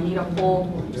 so I need a pole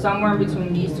somewhere in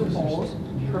between these 2 poles,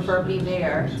 preferably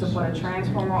there, to put a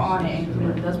transformer on it and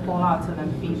clean this pole out to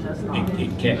then feed this line.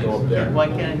 It can't go up there. Why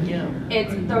can't you?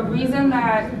 It's the reason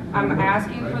that I'm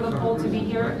asking for the pole to be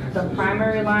here, the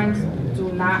primary lines do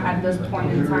not at this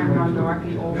point in time run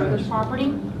directly over this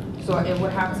property. So it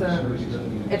would have to,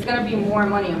 it's gonna be more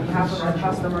money on behalf of our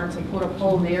customer to put a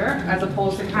pole there as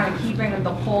opposed to kind of keeping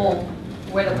the pole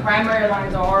where the primary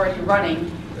lines are already running,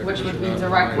 which would be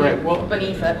directly Right, well,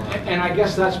 beneath it. And I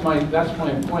guess that's my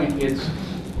point, it's,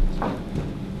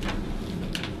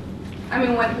 I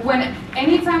mean,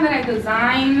 anytime that I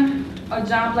design a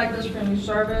job like this for new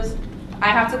service, I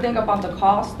have to think about the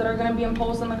costs that are gonna be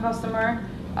imposed on the customer,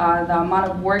 the amount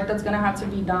of work that's gonna have to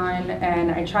be done,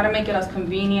 and I try to make it as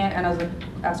convenient and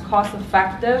as cost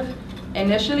effective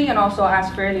initially and also as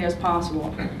fairly as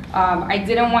possible. I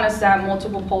didn't wanna set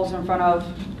multiple poles in front of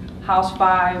house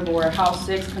 5 or house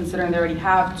 6, considering they already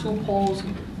have 2 poles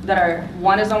that are,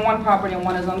 one is on one property and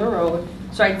one is on the road.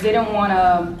 So I didn't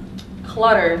wanna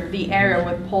clutter the area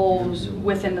with poles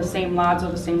within the same lots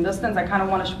or the same distance. I kind of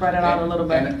want to spread it out a little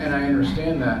bit. And I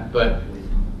understand that, but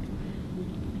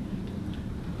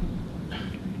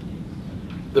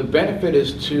the benefit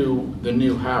is to the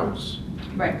new house.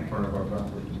 Right.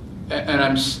 And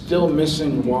I'm still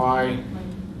missing why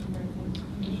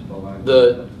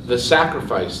the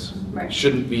sacrifice Right.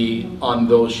 shouldn't be on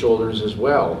those shoulders as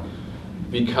well.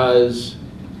 Because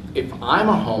if I'm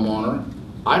a homeowner,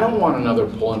 I don't want another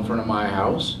pole in front of my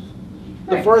house.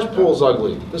 The Right. first pole's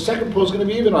ugly. The second pole's gonna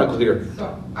be even uglier. So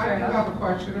I have a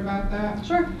question about that.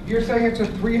 Sure. You're saying it's a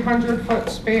 300-foot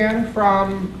span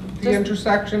from the Just-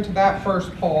 intersection to that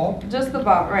first pole? Just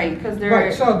about right, because Right,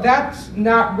 there, so that's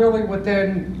not really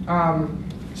within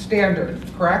standard,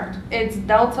 correct? it's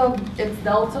delta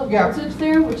Yeah. voltage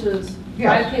there, which is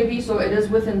Yes. 5 kV, so it is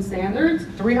within standards.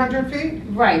 300 feet?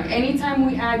 Right. Anytime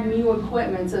we add new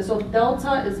equipment, so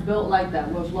Delta is built like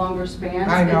that with longer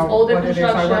spans. I It's know older what it is, I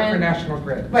work for construction. National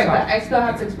Grid. Right, so- but I still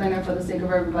have to explain it for the sake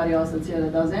of everybody else that's here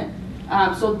that doesn't.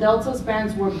 So Delta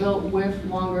spans were built with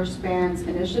longer spans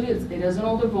initially. It is an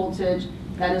older voltage.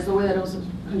 That is the way that it was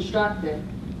constructed.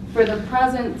 For the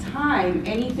present time,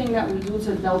 anything that we do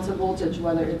to Delta voltage,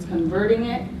 whether it's converting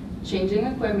it, changing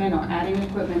equipment, or adding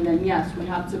equipment, then yes, we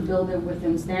have to build it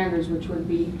within standards, which would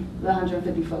be the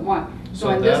 150-foot one. So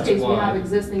in this case, we have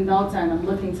existing Delta, and I'm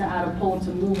looking to add a pole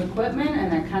to move equipment,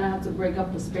 and I kind of have to break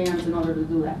up the spans in order to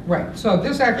do that. Right, so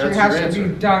this actually That's your has to be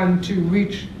answer. done to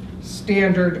reach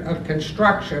standard of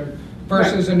construction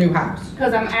versus a new house.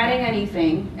 Because I'm adding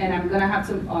anything, and I'm gonna have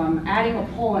to, adding a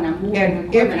pole and I'm moving And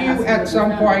equipment. if it has you to be at some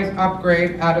within point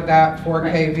upgrade out of that 4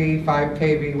 Right. kV, 5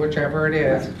 kV, whichever it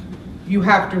is, Right. you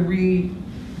have to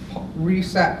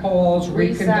reset poles,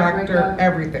 Reset, reconductor, breakup.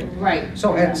 everything. Right.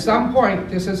 So at some point,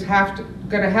 this is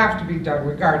gonna have to be done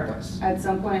regardless. At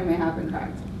some point, it may happen,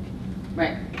 correct.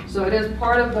 Right, so it is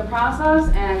part of the process,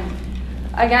 and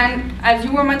again, as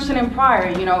you were mentioning prior,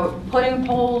 you know, putting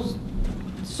poles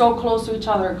so close to each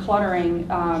other, cluttering,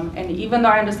 and even though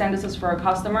I understand this is for a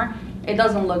customer, it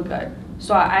doesn't look good.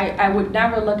 So I would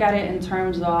never look at it in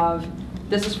terms of,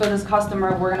 this is for this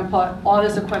customer, we're gonna put all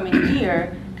this equipment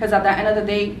here, because at the end of the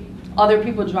day, other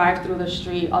people drive through the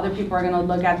street, other people are gonna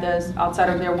look at this outside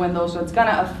of their window, so it's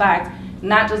gonna affect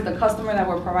not just the customer that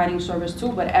we're providing service to,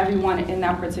 but everyone in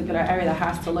that particular area that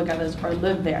has to look at this or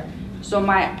live there. So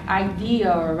my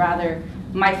idea, or rather,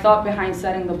 my thought behind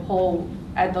setting the pole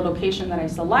at the location that I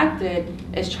selected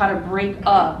is try to break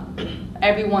up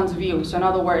everyone's view. So in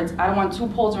other words, I don't want 2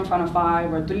 poles in front of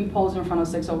 5 or 3 poles in front of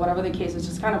 6 or whatever the case is,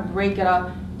 just kind of break it up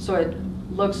so it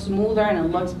looks smoother and it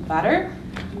looks better.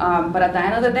 But at the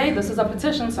end of the day, this is a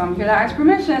petition, so I'm here to ask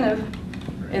permission. If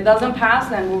it doesn't pass,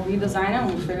 then we'll redesign it and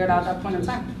we'll figure it out at that point in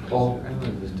time.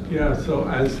 Yeah, so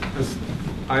as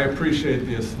I appreciate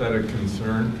the aesthetic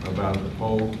concern about the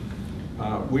pole.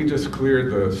 We just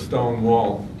cleared the stone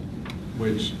wall,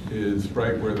 which is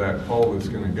right where that pole is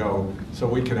going to go, so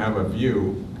we can have a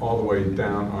view all the way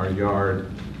down our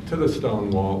yard to the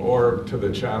stone wall or to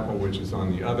the chapel, which is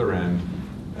on the other end.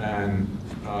 And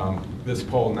this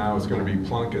pole now is going to be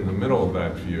plunk in the middle of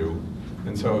that view.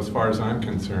 And so as far as I'm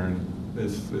concerned,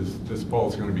 this pole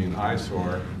is going to be an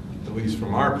eyesore, at least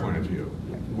from our point of view.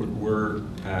 We're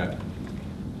at,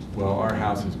 well, our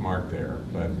house is marked there,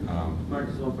 but Mark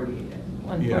is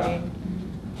 148. yeah.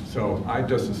 So I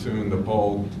just assume the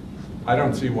pole, I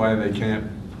don't see why they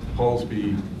can't, poles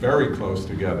be very close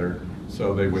together,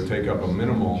 so they would take up a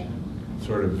minimal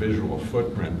sort of visual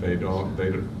footprint.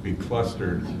 They'd be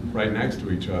clustered right next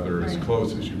to each other, as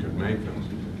close as you could make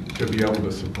them, to be able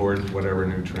to support whatever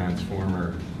new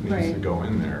transformer needs to go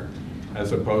in there,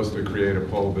 as opposed to create a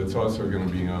pole that's also going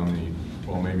to be on the,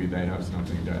 well, maybe they have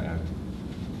something to add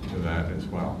to that as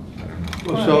well. I don't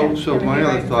know. Well, so my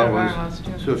other thought was,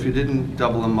 so if you didn't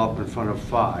double them up in front of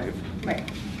 5, Right.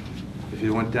 if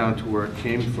you went down to where it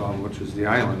came from, which was the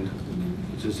island,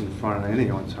 which is in front of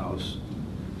anyone's house,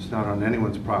 it's not on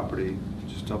anyone's property,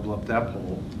 just double up that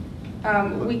pole.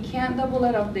 We can't double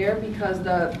it up there because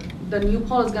the new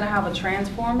pole is gonna have a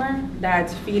transformer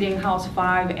that's feeding house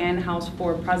 5 and house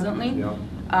 4 presently.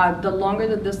 Yep. The longer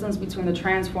the distance between the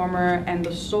transformer and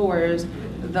the source,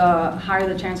 the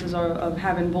higher the chances are of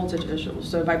having voltage issues.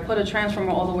 So if I put a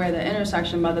transformer all the way at the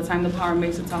intersection, by the time the power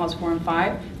makes it to house 4 and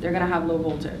 5, they're gonna have low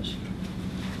voltage.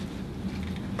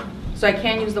 So I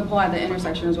can't use the pole at the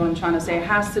intersection is what I'm trying to say. It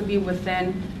has to be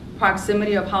within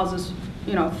proximity of houses,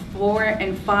 4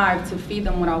 and 5 to feed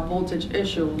them without voltage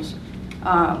issues.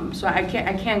 So I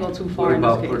can't go too far What in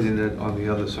this about case. putting it on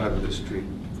the other side of the street?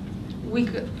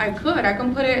 I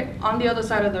can put it on the other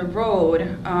side of the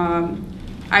road.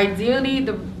 Ideally,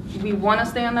 we want to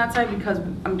stay on that side because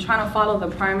I'm trying to follow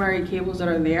the primary cables that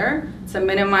are there to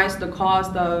minimize the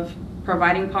cost of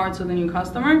providing power to the new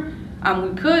customer.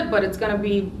 We could, but it's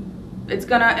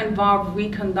gonna involve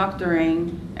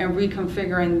reconductoring and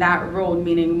reconfiguring that road,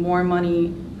 meaning more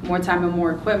money, more time, and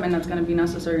more equipment that's gonna be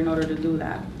necessary in order to do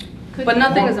that. But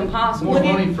nothing is impossible. More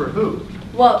money for who?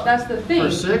 Well, that's the thing.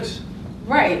 For 6?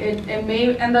 Right, it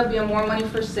may end up being more money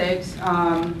for 6.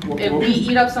 If we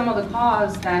eat up some of the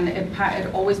costs, then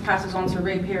it always passes on to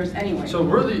ratepayers anyway. So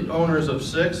we're the owners of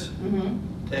 6,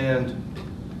 and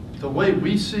the way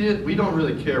we see it, we don't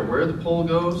really care where the pole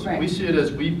goes. Right. We see it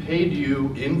as we paid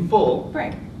you in full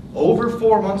Right. over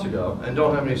 4 months ago and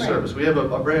don't have any Right. service. We have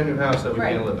a brand new house that we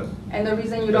Right. can't live in. And the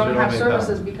reason you Because don't we don't have make power.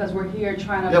 services because we're here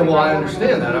trying to Yeah, figure well, out I what we're gonna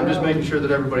understand that. do. I'm just making sure that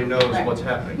everybody knows Right. what's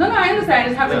happening. No, I understand, I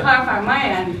just have to Yeah. clarify on my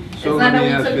end. It's So not let that me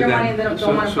we ask took you your then, money and they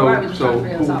don't want to provide, we're just trying to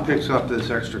figure this who out. picks up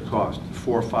this extra cost?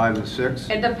 4, 5, and 6?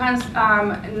 It depends,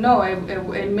 no,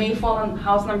 it may fall on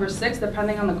house number 6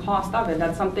 depending on the cost of it.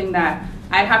 That's something that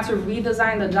I'd have to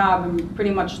redesign the job and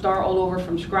pretty much start all over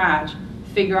from scratch,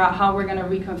 figure out how we're gonna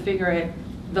reconfigure it,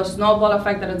 the snowball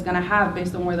effect that it's gonna have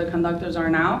based on where the conductors are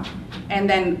now, and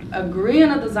then agree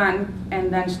on a design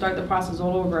and then start the process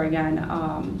all over again.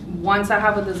 Once I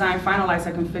have a design finalized,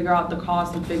 I can figure out the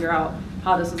cost and figure out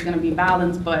how this is gonna be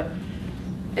balanced, but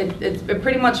it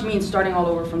pretty much means starting all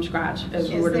over from scratch. If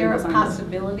we were Is to there a redesign this.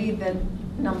 possibility that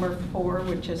number 4,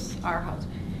 which is our house,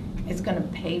 is going to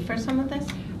pay for some of this?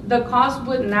 The cost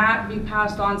would not be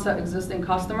passed on to existing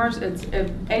customers. It's,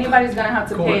 if anybody's gonna have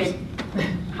to pay it,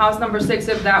 house number 6,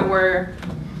 if that were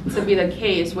to be the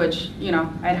case, which, you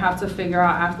know, I'd have to figure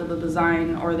out after the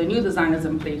design or the new design is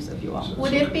in place, if you will.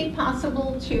 Would it be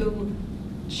possible to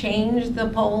change the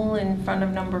pole in front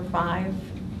of number 5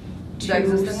 The to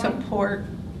existing one? support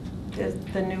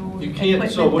the new You can't,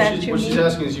 so equipment that you what she's need?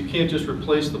 asking is you can't just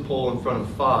replace the pole in front of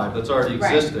 5 that's already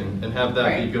Right. existing and have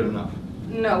that be Right. good enough.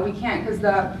 No, we can't, because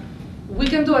we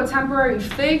can do a temporary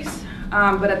fix,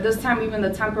 but at this time, even the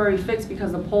temporary fix,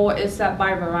 because the pole is set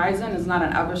by Verizon, is not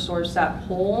an Eversource set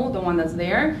pole, the one that's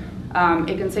there.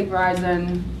 It can take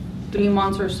Verizon 3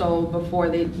 months or so before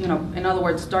they, you know, in other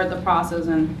words, start the process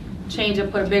and change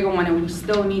it, put a bigger one, and we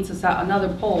still need to set another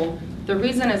pole. The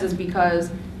reason is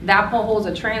because that pole holds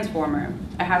a transformer.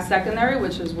 It has secondary,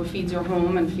 which is what feeds your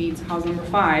home and feeds house number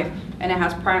 5, and it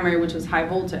has primary, which is high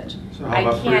voltage. So how I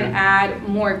about can't putting- add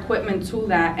more equipment to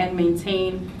that and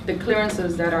maintain the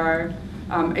clearances that are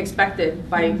expected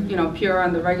by, you know, pure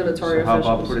and the regulatory So how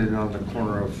about officials. putting it on the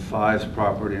corner of 5's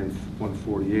property and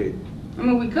 148? I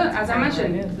mean, we could, as I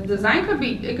mentioned, the design could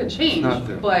be, it could change, not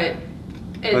there. but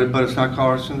But it's not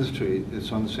crossing the street,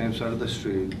 it's on the same side of the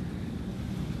street.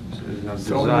 So it's not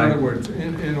So in designed- other words,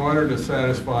 in order to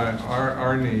satisfy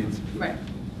our needs, right.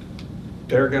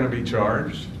 they're gonna be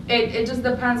charged? It just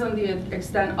depends on the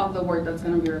extent of the work that's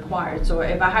gonna be required. So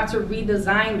if I have to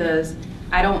redesign this,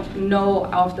 I don't know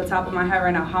off the top of my head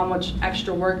right now how much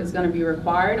extra work is gonna be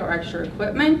required or extra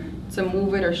equipment to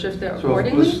move it or shift it So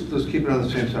accordingly. let's keep it on the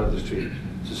same side of the street.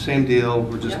 It's the same deal,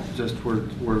 we're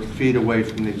we're feet away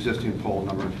from the existing pole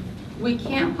number. We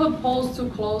can't put poles too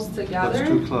close together. That's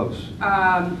too close.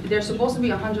 They're supposed to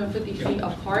be 150 feet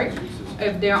apart.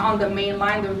 If they're on the main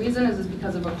line, the reason is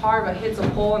because if a car hits a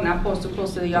pole and that pole's too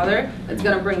close to the other, it's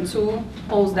gonna bring 2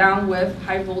 poles down with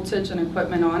high voltage and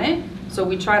equipment on it. So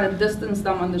we try to distance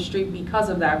them on the street because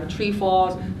of that. If a tree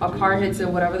falls, a car hits it,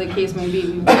 whatever the case may be,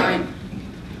 we want,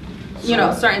 you know,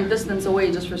 a certain distance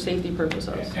away just for safety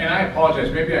purposes. And I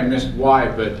apologize, maybe I missed why,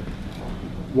 but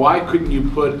why couldn't you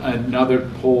put another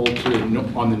pole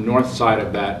on the north side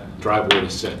of that driveway to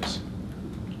 6?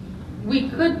 We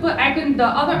could put, the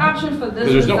other option for this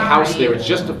Because there's no house design- there, it's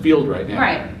just a field right now.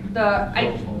 Right,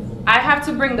 I have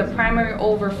to bring the primary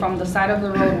over from the side of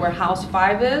the road where house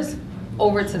 5 is,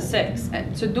 over to 6.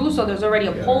 And to do so, there's already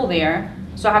a pole there,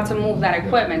 so I have to move that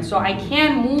equipment. So I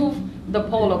can move the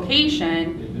pole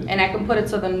location, and I can put it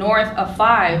to the north of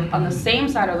 5 on the same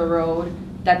side of the road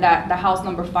that the house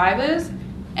number 5 is,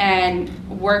 and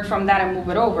work from that and move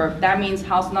it over. That means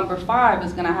house number 5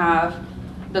 is gonna have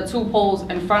the 2 poles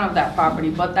in front of that property,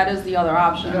 but that is the other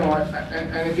option. No,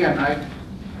 and again,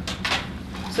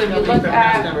 So if you look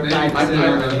at,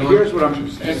 here's what I'm,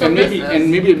 and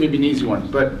maybe it may be an easy one,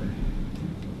 but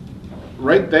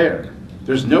right there,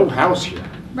 there's no house here.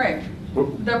 right,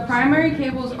 the primary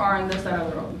cables are on this side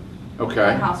of the road. Okay.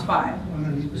 At house 5.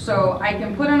 So I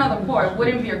can put another pole, it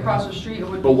wouldn't be across the street, it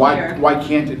would But be why here.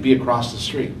 can't it be across the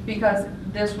street? Because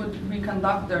this would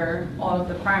reconductor all of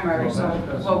the primary, so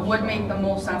what would make the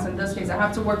most sense in this case, I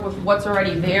have to work with what's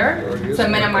already there to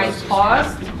minimize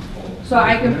cost. So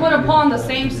I can put a pole on the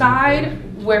same side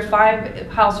where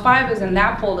house 5 is, and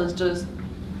that pole is just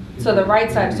to the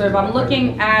right side. So if I'm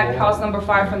looking at house number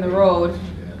 5 from the road,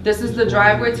 this is the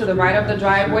driveway, to the right of the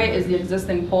driveway is the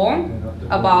existing pole.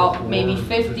 About maybe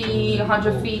 50,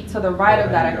 100 feet to the right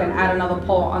of that, I can add another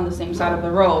pole on the same side of the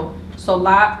road. So the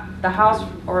lot for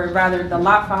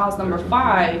house number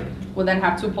 5 will then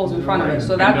have 2 poles in front of it.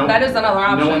 So that is another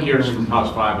option. No one here is from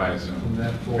house 5, I assume.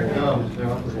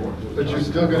 But you're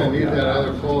still gonna need that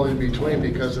other pole in between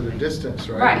because of the distance,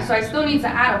 right? Right, so I still need to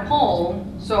add a pole,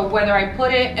 so whether I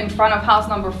put it in front of house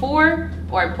number 4,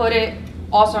 or I put it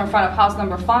also in front of house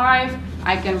number 5,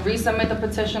 I can resubmit the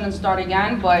petition and start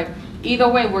again, but either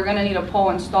way, we're gonna need a pole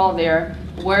installed there.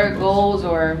 Where it goes,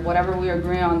 or whatever we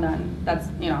agree on, then, that's,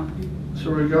 you know.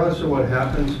 So regardless of what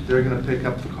happens, they're gonna pick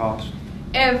up the cost.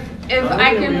 If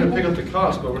I We're gonna pick can, up the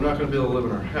cost, but we're not gonna be able to live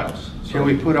in our house. Can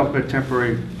we put up a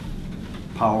temporary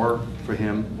power for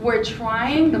him? we're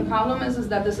trying, the problem is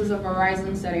that this is a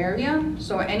Verizon set area,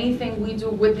 so anything we do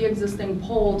with the existing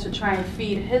pole to try and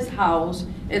feed his house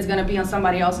is gonna be on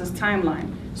somebody else's timeline.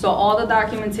 So all the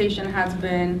documentation has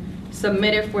been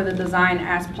submitted for the design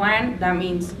as planned. That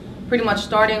means pretty much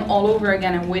starting all over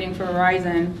again and waiting for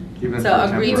Verizon Even for to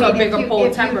agree to a temporary. bigger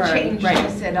pole temporary. If you change Right.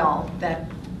 this at all, then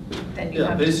you Yeah,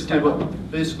 have to start over.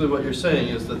 basically what you're saying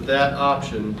is that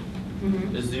option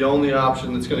Mhm. is the only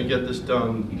option that's gonna get this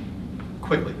done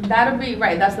quickly. That'll be,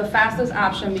 right, that's the fastest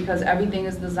option because everything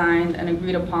is designed and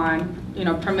agreed upon, you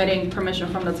know, permission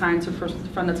from the town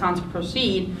to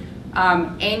proceed.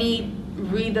 Any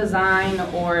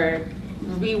redesign or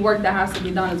rework that has to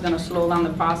be done is gonna slow down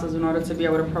the process in order to be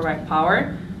able to provide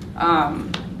power.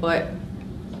 But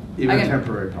Even again,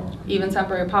 temporary power. even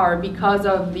temporary power, because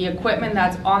of the equipment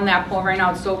that's on that pole right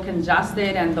now, it's so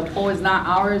congested, and the pole is not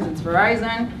ours, it's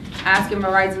Verizon. Asking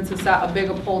Verizon to set a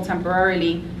bigger pole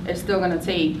temporarily is still gonna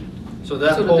take So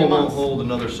that 2 to 3 pole won't months. hold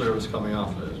another service coming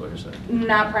off of it, is what you're saying?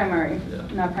 Not primary, Yeah.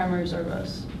 not primary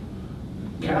service.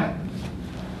 Can I?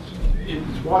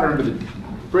 It's water under the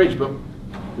bridge, but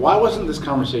why wasn't this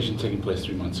conversation taking place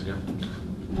 3 months ago?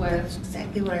 That's With,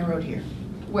 exactly what I wrote here.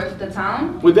 with the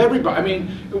town? With everybody, I mean,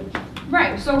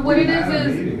 Right, so what it is,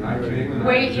 Wait,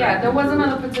 wait, yeah, there was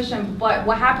another petition, but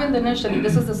what happened initially,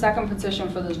 this is the second petition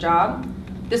for this job.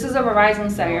 This is a Verizon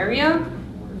set area.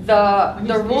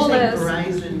 The rule is.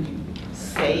 Verizon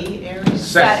say area?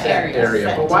 Set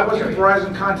area. But why wasn't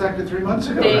Verizon contacted 3 months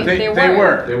ago? They They were.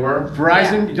 were. They were?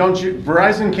 Verizon, don't you,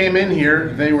 Verizon came in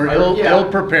here, they were Yeah.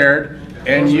 ill-prepared,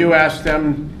 and you asked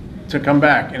them to come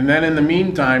back. And then in the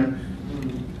meantime,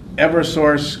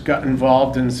 Eversource got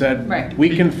involved and said, Right.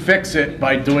 we can fix it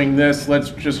by doing this, let's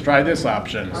just try this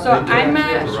option. So I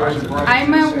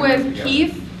met with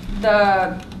Keith,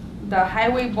 the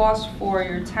highway boss for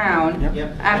your town,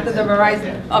 Yep. after the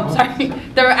Verizon,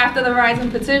 after the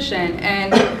Verizon petition,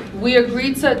 and we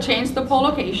agreed to change the pole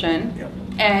location.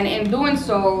 And in doing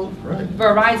so,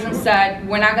 Verizon said,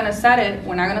 we're not gonna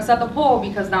set the pole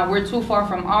because now we're too far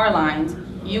from our lines.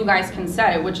 You guys can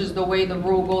set it, which is the way the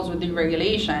rule goes with the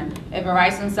regulation. If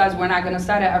Verizon says we're not gonna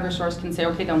set it, Eversource can say,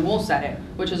 okay, then we'll set it,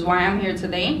 which is why I'm here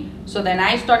today. So then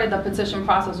I started the petition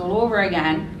process all over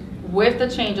again with the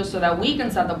changes so that we can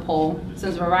set the pole,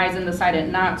 since Verizon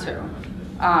decided not to.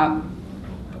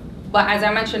 But as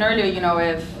I mentioned earlier, you know,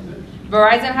 if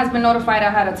Verizon has been notified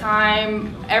ahead of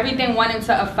time, everything went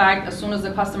into effect as soon as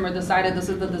the customer decided this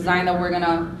is the design that we're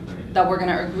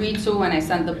gonna agree to, and I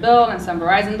sent the bill and sent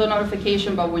Verizon the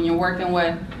notification. But when you're working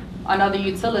with another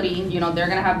utility, you know, they're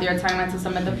gonna have their timeline to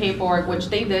submit the paperwork, which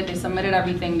they did. They submitted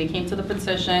everything. They came to the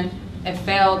petition. It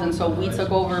failed, and so we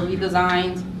took over,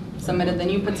 redesigned, submitted the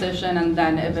new petition, and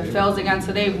then if it fails again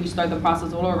today, we start the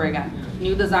process all over again.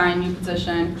 New design, new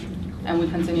petition, and we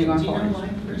continue going forward. Do you know why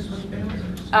the first one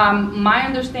failed? My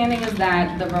understanding is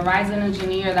that the Verizon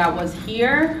engineer that was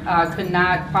here could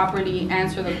not properly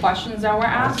answer the questions that were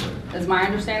asked, is my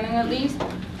understanding at least.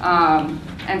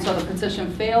 And so the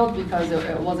petition failed because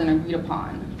it wasn't agreed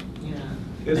upon. Yeah.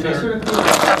 Is And I there- sort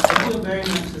of feel very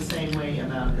much the same way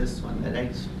about this one, that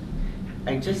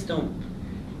I just don't,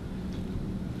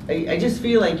 I just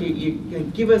feel like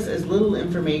you give us as little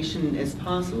information as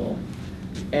possible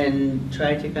and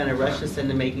try to kind of rush us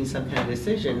into making some kind of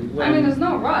decision. I mean, there's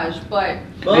no rush, but.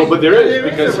 No, but there is,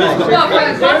 because a rush. he's the- Well, for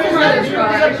the customer, There's there's a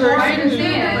rush. person I who-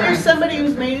 understand. There's somebody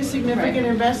who's made a significant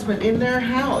Right. investment in their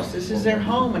house. This is their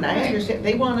home, and I Right. understand,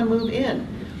 they want to move in.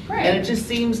 Right. And it just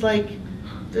seems like,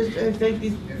 I think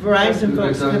these Verizon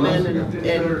folks come in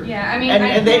and. Yeah, I mean,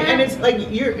 And can't- it's like,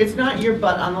 it's not your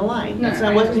butt on the line. No, It's I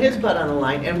not, wasn't his understand. butt on the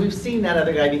line, and we've seen that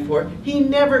other guy before. He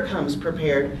never comes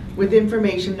prepared with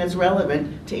information that's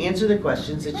relevant to answer the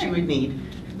questions that you would need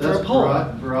for That's a poll.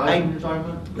 Verizon you're talking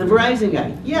about? The Verizon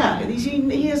guy, yeah,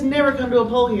 he has never come to a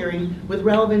poll hearing with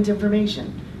relevant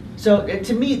information. So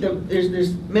to me,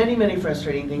 there's many, many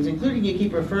frustrating things, including you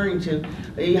keep referring to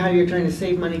how you're trying to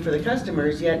save money for the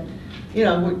customers, yet, you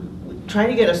know, we're trying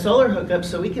to get a solar hookup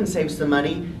so we can save some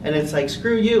money, and it's like,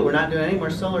 screw you, we're not doing any more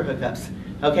solar hookups,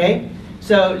 okay?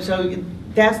 So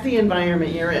that's the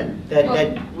environment you're in, that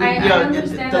Well, we, I you know,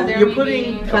 understand that there you're may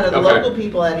putting be- kind of the Okay. local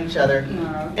people at each other. No.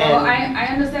 And- Well, I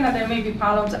understand that there may be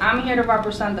problems. I'm here to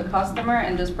represent the customer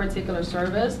in this particular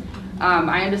service.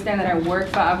 I understand that I work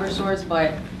for Eversource,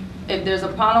 but if there's a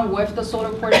problem with the solar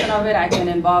portion of it, I can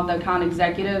involve the account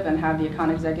executive and have the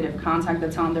account executive contact the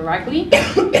town directly.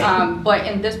 But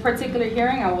in this particular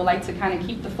hearing, I would like to kind of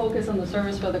keep the focus on the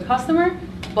service for the customer.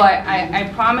 But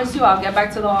I promise you, I'll get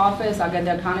back to the office, I'll get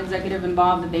the account executive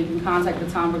involved, and they can contact the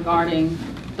town regarding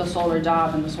the solar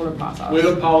job and the solar process. With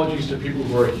apologies to people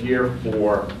who are here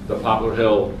for the Poplar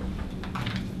Hill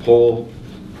poll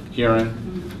hearing,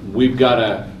 we've got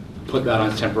to put that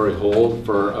on temporary hold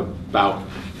for about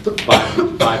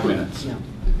 5 minutes.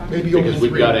 Maybe only Because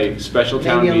we've 3. got a special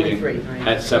town Maybe only meeting 3, right.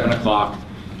 at 7 o'clock,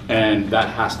 and that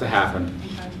has to happen.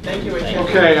 Thank you, Richard.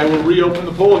 Okay, I will reopen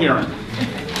the poll hearing.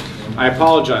 I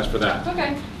apologize for that.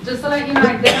 Okay, just to let you know,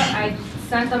 I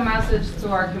sent a message to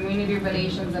our community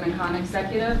relations and account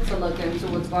executive to look into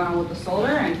what's going on with the solar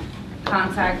and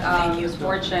contact Ms.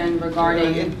 Fortune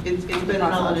regarding. It's been in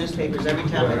all the newspapers, every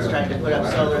time it's trying to put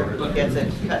up solar, gets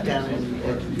it cut down,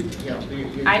 and, you know,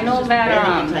 you're I know just that,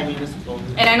 very anti-municipal.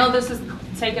 And I know this is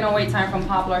taking away time from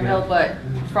Poplar Hill, but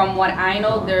from what I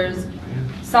know, there's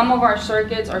Some of our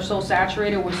circuits are so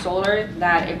saturated with solar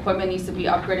that equipment needs to be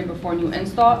upgraded before new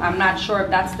install. I'm not sure if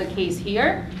that's the case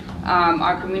here.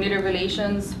 Our community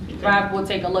relations rep will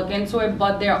take a look into it,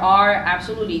 but there are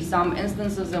absolutely some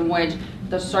instances in which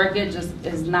the circuit just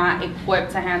is not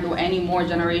equipped to handle any more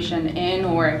generation in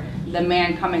or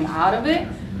demand coming out of it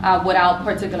without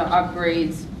particular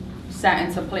upgrades set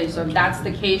into place. So if that's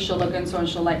the case, she'll look into it and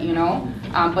she'll let you know.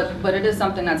 But it is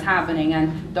something that's happening,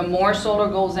 and the more solar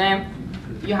goes in,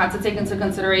 you have to take into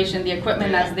consideration the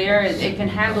equipment that's there. It can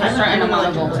handle a certain amount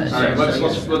of voltage. All right,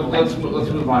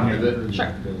 let's move on here.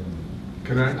 Sure.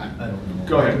 Can I?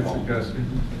 Go ahead.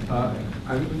 Suggestion.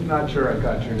 I'm not sure I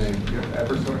got your name. You're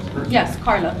Eversource person? Yes,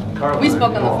 Carla. Carla. We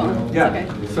spoke on the phone. It's Yeah,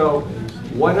 okay. so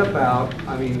what about,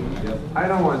 I mean, I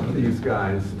don't want these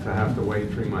guys to have to wait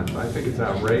 3 months. I think it's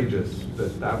outrageous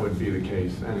that that would be the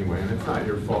case anyway, and it's not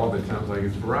your fault. It sounds like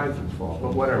it's Verizon's fault,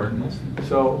 but whatever.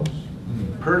 So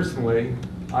personally,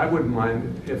 I wouldn't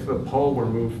mind if the pole were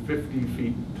moved 50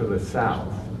 feet to the south.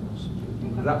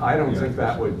 I don't think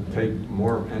that would take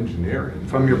more engineering.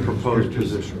 From your proposed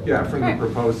position. Yeah, from the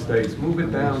proposed stakes. Move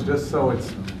it down just so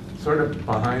it's sort of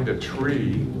behind a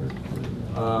tree,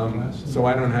 so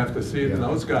I don't have to see it, and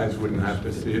those guys wouldn't have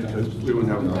to see it, because we would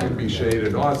have to be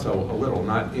shaded also a little,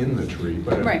 not in the tree,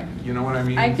 but Right. you know what I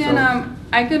mean?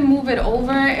 I can move it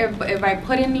over if I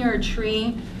put it near a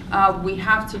tree. We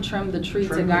have to trim the tree to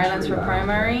Trim the guidelines tree for out.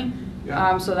 primary.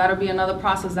 Yeah. So that'll be another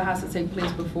process that has to take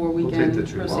place before we We'll can take the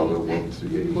tree. Well,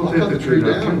 proceed. we'll We'll take the tree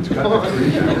down. cut the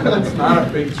tree down. It's not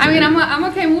a big tree. I mean, I'm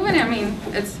okay moving it. I mean,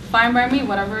 it's fine by me,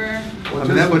 whatever. I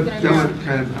mean, that would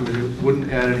kind of, I mean, it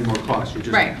wouldn't add any more cost, you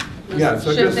just. Right. Yeah,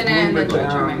 so just Shifting it and move it then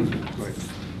down. trimming.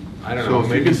 I don't So know, if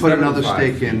you maybe can put another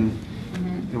 75. stake in,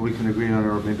 and we can agree on it,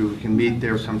 or maybe we can meet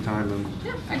there sometime and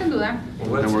Yeah, I can do that.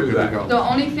 Well, let's then we're do good to that. go. The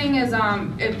only thing is,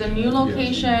 if the new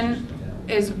location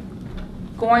is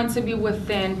going to be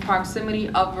within proximity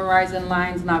of Verizon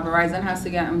lines, now Verizon has to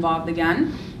get involved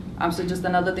again. So just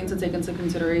another thing to take into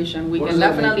consideration. We What can does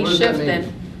that mean? definitely What does that shift it.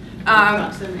 mean?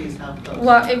 Proximity is how close.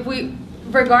 Well, if we,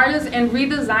 regardless, in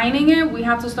redesigning it, we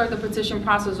have to start the petition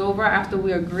process over after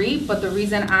we agree. But the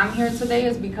reason I'm here today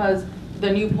is because the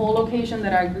new pole location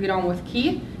that I agreed on with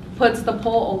Keith puts the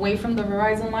pole away from the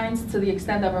Verizon lines to the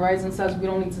extent that Verizon says we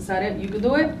don't need to set it, you could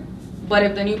do it. But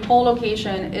if the new pole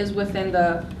location is within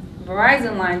the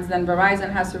Verizon lines, then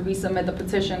Verizon has to resubmit the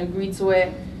petition, agree to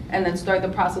it, and then start the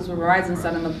process with Verizon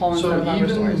setting the pole instead So of even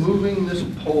Eversource. moving this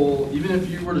pole, even if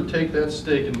you were to take that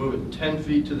stake and move it 10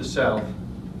 feet to the south,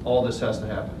 all this has to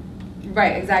happen?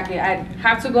 Right, exactly. I'd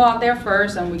have to go out there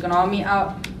first, and we can all meet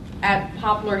out at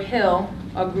Poplar Hill,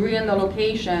 agree on the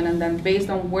location, and then based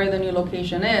on where the new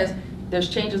location is, there's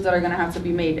changes that are gonna have to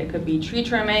be made. It could be tree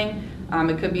trimming,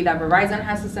 it could be that Verizon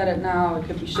has to set it now, it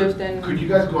could be shifting. Could you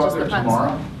guys go out Just there depends.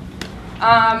 tomorrow?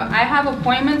 I have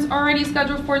appointments already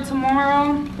scheduled for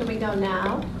tomorrow. Can we go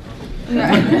now?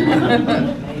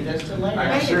 Hey, there's still light. I'm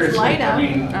Right, it's serious, light out. I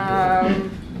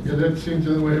mean, Yeah, that seems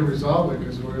the way to resolve it,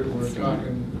 because we're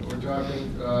talking,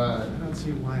 I don't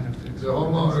see why to fix the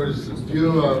homeowner's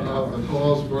view of the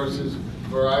poles versus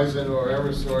Verizon or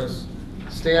Eversource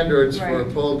standards for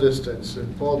Right. pole distance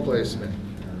and pole placement.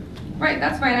 Right,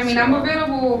 that's fine. I mean, I'm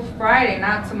available Friday,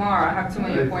 not tomorrow. I have too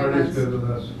many appointments.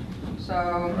 So,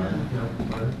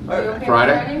 are you okay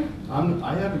Friday?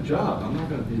 I have a job, I'm not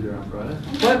gonna be there on Friday.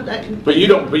 But But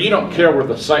you don't care where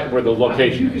the site, where the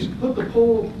location You is. can put the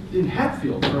pole in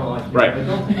Hatfield for all I care. Right, I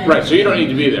don't- right, so you don't need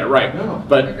to be there, right? No.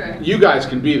 But Okay. you guys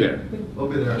can be there. I'll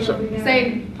be there. So-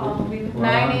 say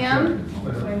 9 a.m.?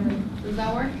 Does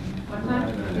that work?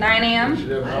 9 We a.m.? should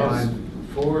have house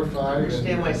 4 or 5.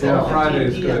 Understand why Yeah, 7:15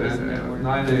 Friday's PM good, isn't gonna work. and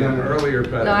 9 a.m. earlier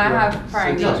better. No, I have prior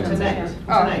No, engagements. tonight,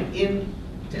 Oh. tonight,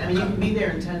 I mean, you can be there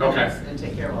in 10 Okay. minutes and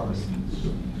take care of all this,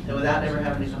 and without ever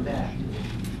having to come back.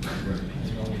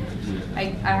 I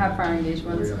have prior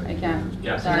engagements. I can't.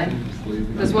 Yeah. Sorry.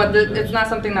 It's not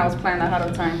something that was planned ahead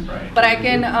of time. Right. But I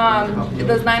can,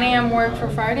 does 9 a.m. work for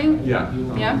Friday? Yeah.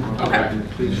 Yeah? Okay.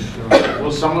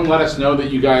 Will someone let us know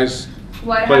that you guys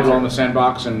Well, I'd played have well to- in the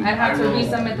sandbox and? I'd have to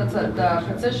resubmit the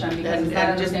petition because it's not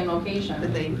in the Just- same location.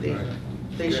 But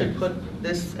they should put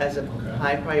this as a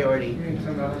high priority.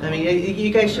 I mean,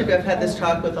 you guys should have had this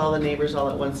talk with all the neighbors all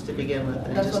at once to begin with.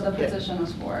 and That's just what the get- petition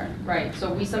is for, right?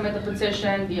 So we submit the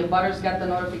petition, the abutters get the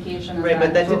notification. and Right,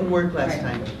 but that then- didn't work last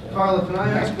Right. time. Carla, can I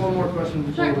ask one more question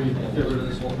before Sure. we get rid of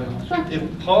this whole thing? Sure. If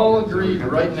Paul agreed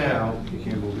right now You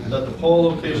can't move in. that the pole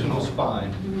location was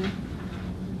fine, Mhm.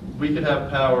 we could have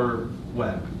power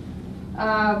when?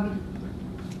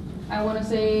 I want to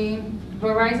say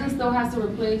Verizon still has to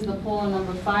replace the pole on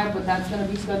number 5, but that's going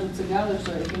to be scheduled together,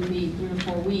 so it can be 3 or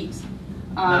 4 weeks.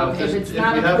 Now, If if it's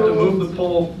not we have to move the approved,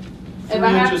 pole If 3 I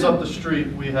have inches to- up the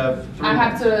street, we have 3 I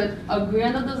have months. to agree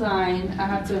on the design, I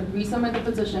have to resubmit the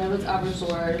petition if it's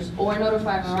Eversource, or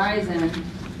notify Verizon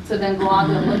to then go out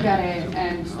there and look at it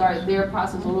and start their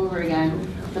process all over again.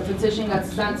 The petition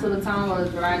gets sent to the town, whether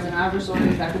it's Verizon or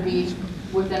Eversource, that could be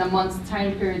within a month's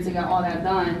time period to get all that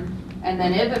done. And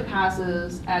then if it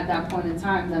passes at that point in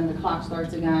time, then the clock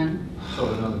starts again, So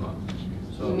another month.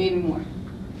 So, maybe more.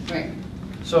 Right.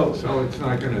 so, So it's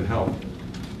not gonna help.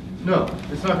 no,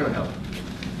 it's not gonna help.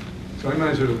 So I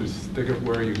might as well just stick it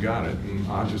where you got it, and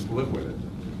I'll just live with it.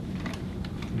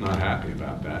 I'm not happy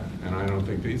about that, and I don't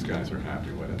think these guys are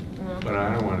happy with it. But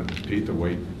I don't want Pete to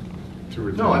wait 2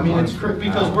 or 3 No, I mean, months it's for it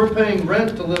because now. we're paying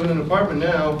rent to live in an apartment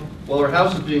now while our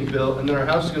house is being built, and then our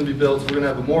house is gonna be built, so we're gonna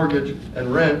have a mortgage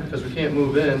and rent because we can't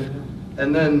move in,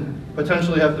 and then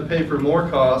potentially have to pay for more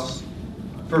costs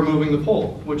for moving the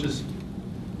pole, which is,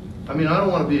 I mean, I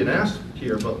don't wanna be an ass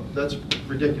here, but that's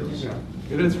ridiculous. Yeah,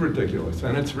 it is ridiculous,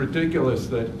 and it's ridiculous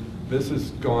that this has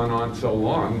gone on so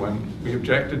long when we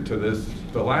objected to this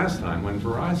the last time when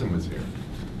Verizon was here.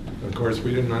 Of course,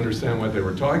 we didn't understand what they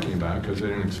were talking about because they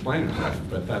didn't explain it right,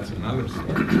 but that's another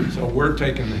story. So we're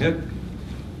taking the hit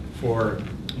for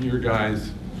you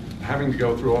guys having to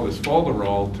go through all this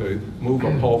folderol to move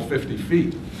a pole 50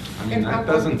 feet. I mean, And that how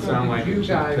doesn't long sound ago like did it you should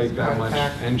guys take that much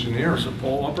contact- engineering. Is the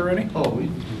pole up already? Oh,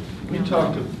 we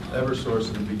talked to Eversource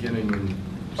in the beginning in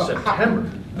But how- September.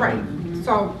 Right,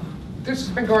 so this has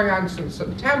been going on since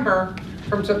September.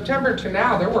 From September to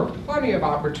now, there were plenty of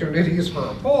opportunities for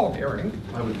a poll hearing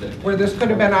I would think. where this could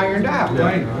have been ironed out.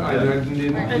 Right, I didn't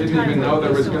even know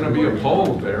there was gonna be a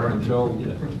pole there until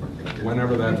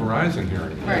whenever that Verizon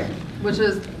hearing was. Right, which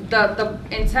is, the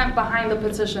intent behind the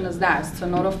petition is that, is to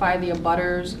notify the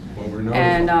abutters Well, we're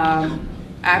and notified.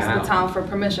 ask Now. the town for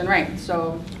permission, right?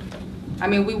 So, I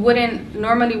mean,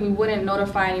 normally we wouldn't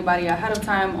notify anybody ahead of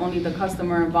time, only the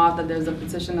customer involved that there's a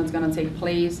petition that's gonna take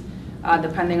place,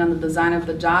 depending on the design of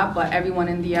the job, but everyone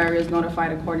in the area is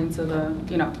notified according to the,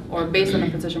 or based on the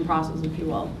petition process, if you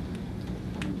will.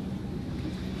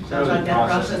 Sounds like that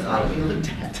process ought to be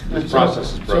looked at. This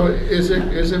process is So broken.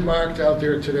 is it marked out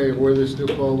there today where this new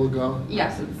pole will go?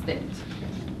 Yes, it's staked.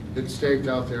 It's staked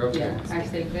out there, okay. Yeah, I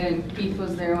staked it, and Keith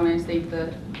was there when I staked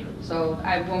it. So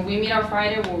when we meet on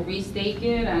Friday, we'll restake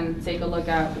it and take a look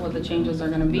at what the changes are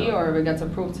gonna be, or if it gets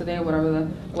approved today,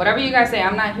 whatever you guys say.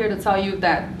 I'm not here to tell you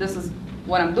that this is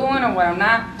what I'm doing or what I'm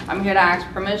not. I'm here to ask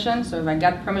permission, so if I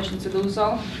get permission to do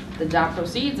so, the job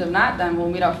proceeds. If not, then we'll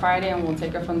meet on Friday and we'll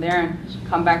take it from there and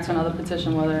come back to another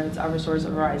petition, whether it's Eversource or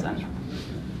Verizon.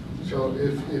 So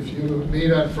if you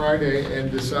meet on Friday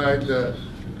and decide the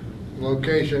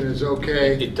location is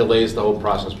okay, It delays the whole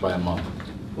process by a month.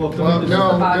 Well, well,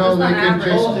 no, they can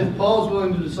just, If Paul's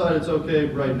willing to decide it's okay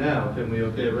right now, can we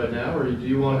okay it right now, or do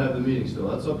you want to have the meeting still?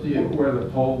 That's up to you. Where the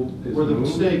pole is Where the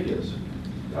moved? mistake is.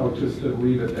 Oh, just to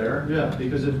leave it there? Yeah,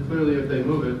 because if they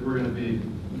move it, we're gonna be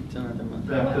It's another month.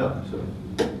 backed up,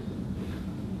 so.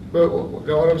 but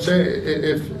what I'm saying,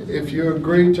 if you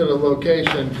agree to the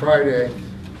location Friday,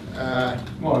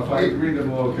 Well, if I agree to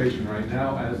the location right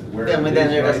now as where it is Then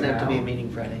there doesn't right have to be a now,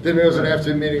 meeting Friday. then there doesn't have to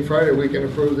be a meeting Friday, we can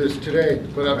approve this today.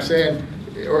 But I'm saying,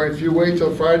 or if you wait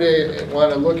till Friday and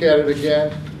want to look at it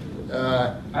again,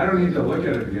 I don't need to look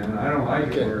at it again. I don't like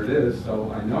Okay. it where it is,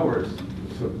 so I know where it's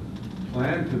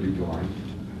planned to be going.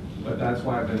 But that's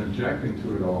why I've been objecting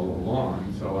to it all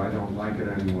along, so I don't like it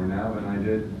any more now than I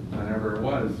did whenever it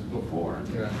was before.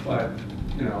 Yeah. But,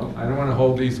 I don't want to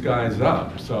hold these guys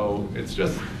up, so it's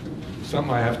just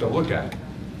something I have to look at.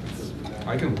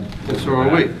 I can live with So are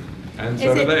that. we. And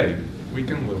so Is do it- they. We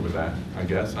can live with that, I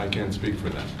guess. I can't speak for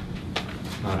them.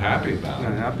 Not happy about I'm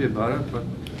not it. happy about it, but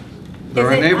they're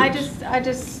our Is it-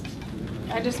 neighbors.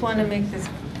 I just want to make this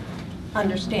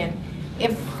understand.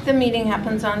 If the meeting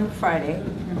happens on Friday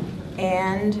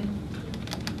and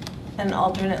an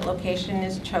alternate location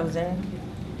is chosen,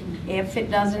 if it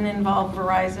doesn't involve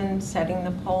Verizon setting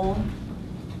the pole,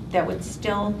 that would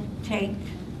still take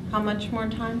how much more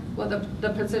time? Well, the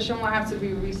petition will have to be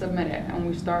resubmitted, and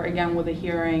we start again with a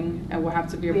hearing, and will have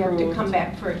to be We have approved. to come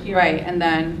back for a hearing. Right, and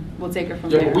then we'll take it from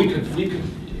Yeah, there. but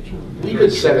we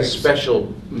could set a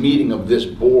special meeting of this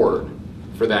board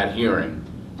for that hearing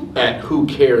at who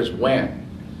cares when,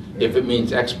 if it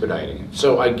means expediting it.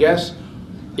 So I guess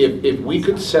if we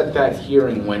could set that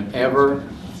hearing whenever,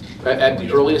 at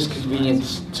the earliest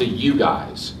convenience to you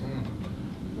guys,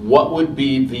 what would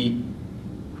be the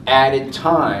added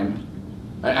time,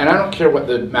 and I don't care what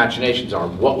the machinations are,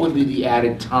 what would be the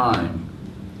added time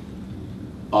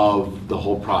of the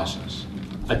whole process?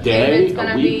 A day, If it's a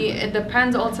gonna be, week? it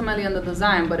depends ultimately on the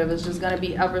design, but if it's just gonna be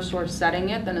Eversource setting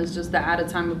it, then it's just the added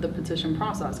time of the petition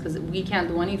process, because we can't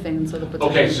do anything until the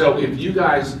petition. Okay, so if you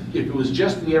guys, if it was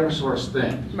just the Eversource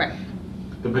thing, Right.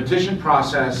 the petition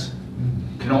process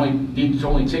needs to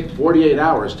only take 48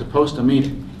 hours to post a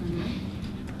meeting.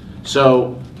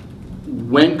 So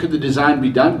when could the design be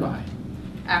done by?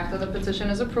 After the petition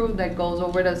is approved, that goes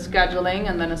over to scheduling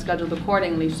and then it's scheduled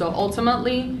accordingly. So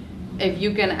ultimately, if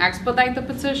you can expedite the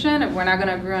petition, if we're not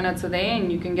gonna agree on it today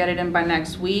and you can get it in by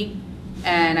next week,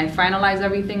 and I finalize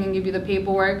everything and give you the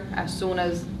paperwork as soon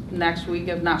as next week,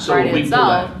 if not So a Friday week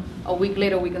itself, delay. a week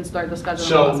later, we can start the scheduling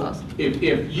So process.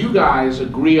 if you guys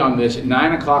agree on this at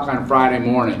 9 o'clock on Friday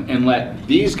morning and let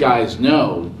these guys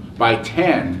know by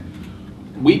 10,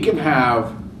 we can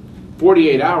have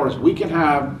 48 hours, we can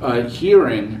have a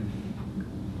hearing,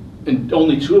 and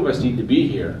only 2 of us need to be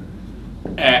here,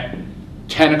 at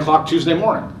 10 o'clock Tuesday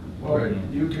morning. Well,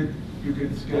 you could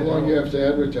How long you have to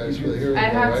advertise for the hearing? I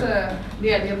though, have right? to,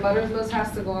 yeah, the abutters list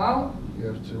has to go out. You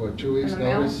have to, what, 2 weeks In the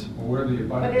mail? notice? Where do you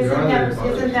buy? But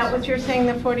isn't that what you're saying,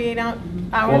 the 48 Well,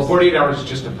 hours? 48 hours is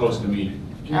just to post the meeting.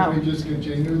 Can't we just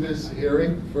continue this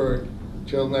hearing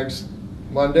till next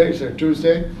Monday or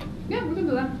Tuesday? Yeah, we can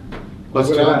do that. Let's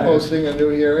do Without that. posting a new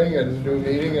hearing and a new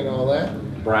meeting and all that?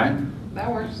 Brian? That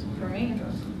works for me.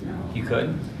 You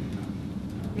could?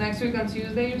 Next week on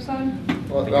Tuesday, you said?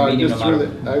 Well, But no, you're I meeting just no threw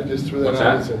matter- that, I just threw that What's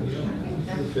out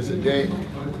that? as a date.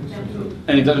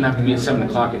 And it doesn't have to be at 7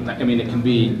 o'clock at night, I mean, it can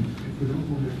be,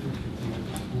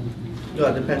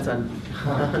 Well, it depends on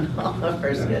all of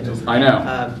our schedules. I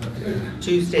know.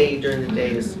 Tuesday during the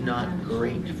day is not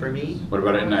great for me. What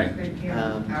about at night?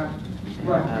 I'll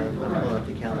pull up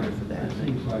the calendar for that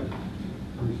night.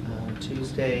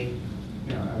 Tuesday,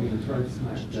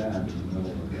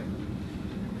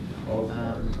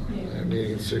 That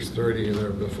meeting at 6:30 either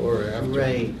before or after.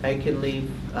 right, I can leave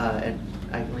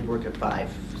work at 5,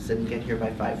 so I can get here by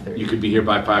 5:30. You could be here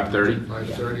by 5:30?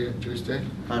 5:30 on Tuesday?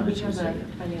 On Tuesday.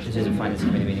 This is a finance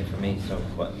committee meeting for me, so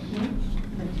what?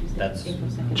 That's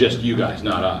Just you guys,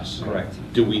 not us. correct.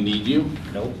 Do we need you?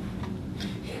 Nope.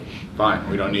 Fine,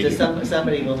 we don't need Just you.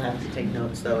 somebody will have to take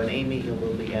notes though, and Amy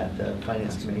will be at the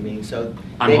finance committee meeting, so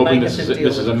I'm they hoping might this have is, to deal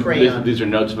this is, with a- crayon. these are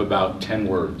notes of about 10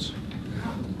 words.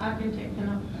 I've been taking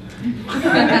up.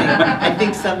 I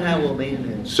think somehow we'll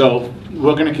manage. So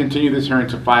we're gonna continue this hearing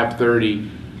to 5:30.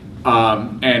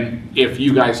 And if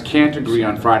you guys can't agree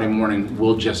on Friday morning,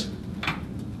 we're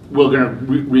gonna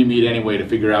re-meet anyway to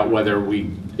figure out whether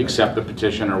we accept the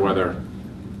petition or whether,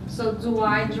 So do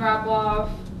I drop off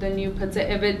the new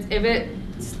petition, if it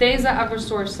stays at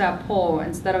Eversource set poll,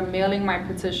 instead of mailing my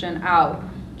petition out,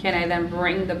 can I then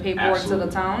bring the paperwork to the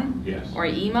Absolutely. town? Yes. Or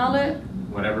email it?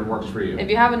 whatever works for you. If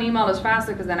you have an email, it's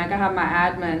faster, because then I can have my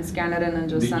admin scan it in and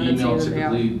just The send it to email you the day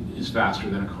of. typically is faster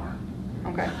than a car.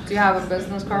 Okay, do you have a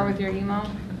business card with your email?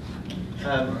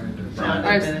 Town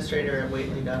administrator at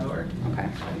Whately.org. Okay.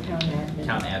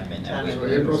 Town admin. So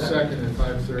April 2nd at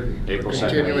 5:30. April 2nd at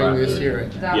Continuing this 5:30. hearing.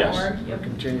 That Yes. work? We're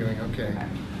continuing, okay.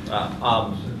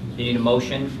 You need a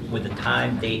motion with the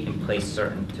time, date, and place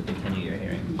certain to continue your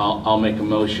hearing. I'll make a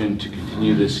motion to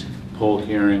continue this poll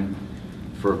hearing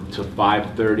to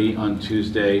 5:30 on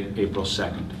Tuesday, April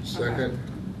 2nd. Second.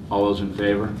 All those in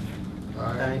favor?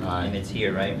 Aye. And it's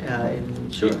here, right?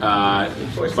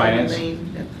 Finance?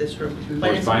 At this room.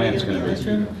 Where's finance Committee gonna in this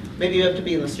room? Maybe you have to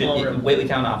be in the small room. Whately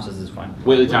Town offices is fine.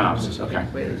 Whately Town offices, okay.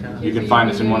 Whately Town. You can find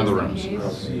us in one of the rooms. I'll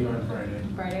see you on Friday.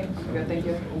 Friday? Good, thank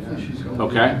you.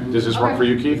 Okay, does this work for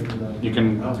you, Keith? You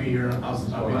can, I'll be here, I'll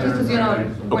be there. Just because you know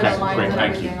where Okay, the lines great, and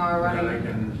thank you. everything are And I running.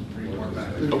 can report back.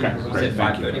 okay, Is great, it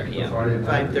thank you. 5:30 p.m.?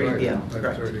 5:30 p.m.,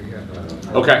 correct. 5:30,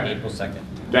 yeah. Okay, April 2nd.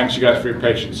 thanks you guys for your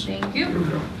patience. Thank you.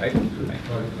 Right?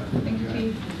 Thank you,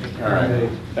 Keith. All right.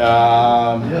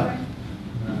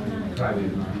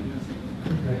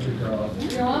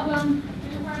 You're welcome.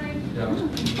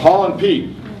 Paul and Pete.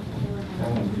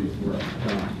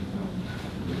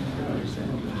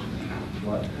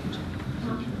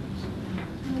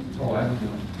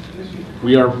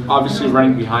 We are obviously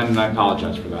running behind, and I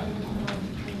apologize for that.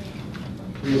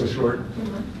 We have a short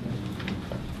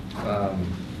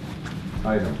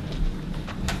item.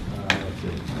 Let's see.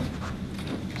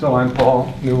 So I'm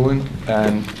Paul Newland,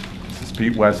 and this is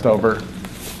Pete Westover.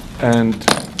 And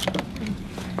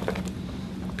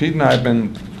Pete and I have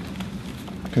been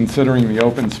considering the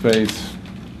open space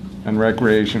and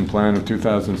recreation plan of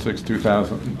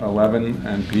 2006-2011,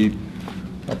 and Pete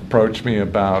approached me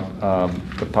about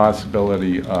the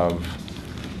possibility of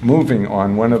moving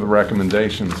on one of the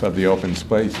recommendations of the open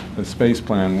space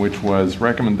plan, which was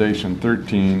recommendation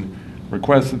 13,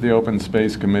 request that the Open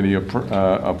Space Committee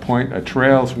appoint a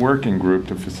Trails Working Group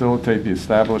to facilitate the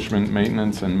establishment,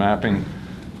 maintenance, and mapping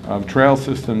of trail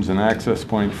systems and access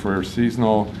points for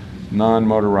seasonal,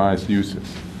 non-motorized uses.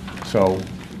 So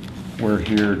we're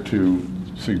here to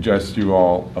suggest you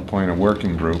all appoint a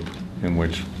working group in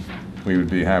which we would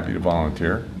be happy to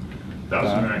volunteer. That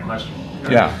was my question.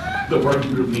 Yeah. The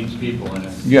working group needs people in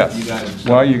it. Yes. You guys.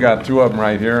 Well, you got two of them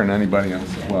right here, and anybody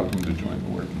else is welcome to join the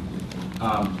working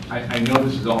group. I know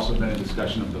this has also been a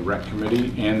discussion of the rec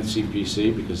committee and the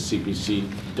CPC, because CPC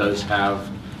does have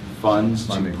funds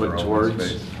to Funding for put open towards,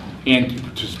 space.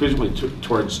 and to specifically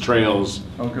towards trails.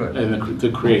 Oh, good. And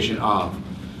the creation of.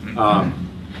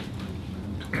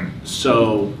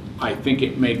 So I think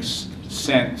it makes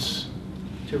sense.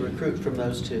 To recruit from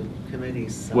those two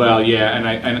committees. so- Well, yeah,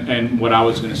 and what I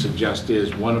was going to suggest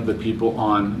is one of the people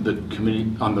on the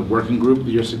committee, on the working group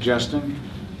that you're suggesting,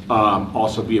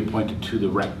 also be appointed to the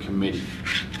rec committee.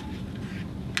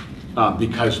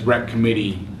 Because rec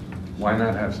committee, Why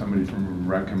not have somebody from the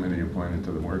rec committee appointed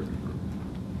to the working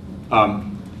group?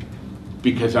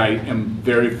 because I am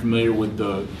very familiar with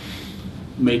the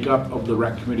makeup of the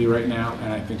rec committee right now,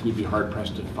 and I think we'd be hard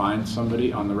pressed to find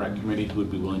somebody on the rec committee who would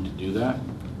be willing to do that.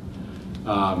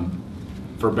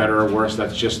 For better or worse,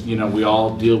 that's just, we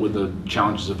all deal with the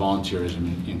challenges of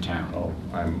volunteerism in town. Oh,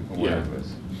 I'm aware of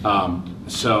this.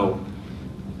 So,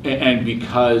 and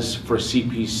because for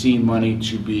CPC money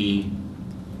to be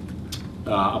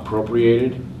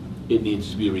appropriated, it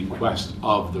needs to be a request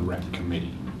of the rec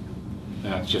committee.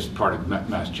 And that's just part of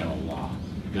Mass General law,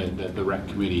 that the rec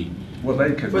committee. Well,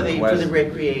 they could For the request.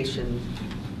 recreation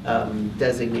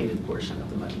designated portion of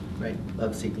the money, right,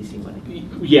 of CPC money.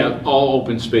 Yeah, all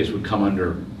open space would come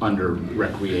under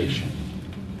recreation.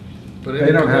 But They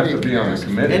any don't have to committee be can on the ask-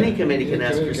 committee. Any committee can Any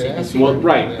ask for committee can ask CPC. Well,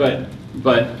 money. right,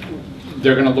 but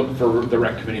they're gonna look for the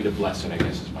rec committee to bless it, I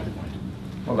guess is my point.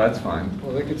 Well, that's fine.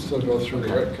 Well, they could still go through the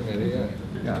rec committee, yeah.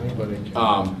 Yeah. Anybody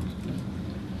can.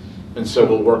 And so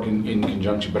we'll work in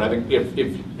conjunction, but I think if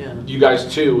Yeah. you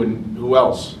guys too, and who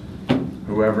else?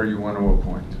 Whoever you want to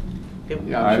appoint. It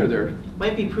Yeah, I'm sure they're,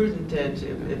 might be prudent to,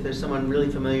 if there's someone really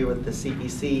familiar with the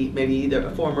CPC, maybe either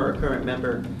a former or current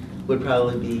member would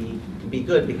probably be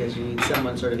good, because you need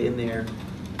someone sort of in there.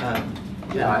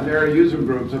 yeah, and there are user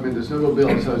groups. I mean, the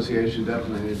Snowmobile Association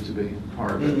definitely needs to be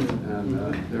part of it. And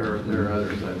there are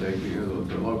others, I think,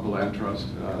 the local land trust,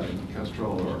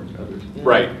 Kestrel or others.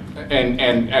 Right, and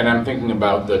I'm thinking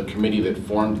about the committee that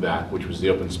formed that, which was the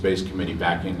Open Space Committee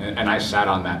back in, and I sat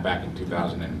on that back in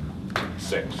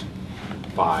 2006,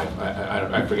 5,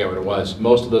 I forget what it was.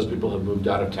 Most of those people have moved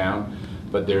out of town,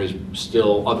 but there is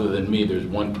still, other than me, there's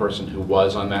one person who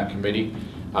was on that committee.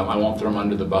 I won't throw him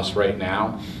under the bus right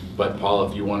now, but Paul,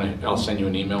 if you want to, I'll send you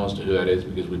an email as to who that is,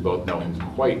 because we both know him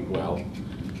quite well,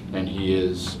 and he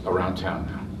is around town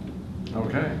now.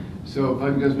 Okay. So if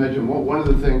I can just mention, one of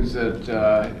the things that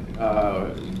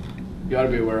you ought to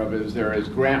be aware of is there is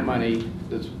grant money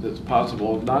that's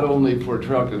possible, not only for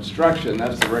trail construction,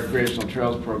 that's the recreational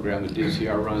trails program that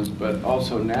DCR runs, but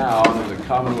also now under the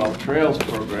Commonwealth Trails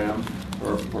program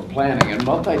for planning. And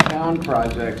multi-town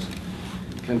projects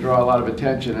can draw a lot of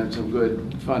attention and some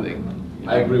good funding.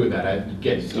 I agree with that. I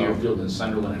get Deerfield and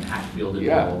Sunderland and Hatfield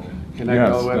involved.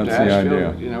 Connect all the way up to Yes, that's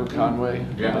the Ashfield, Conway.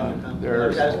 Yeah.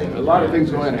 There's a lot of things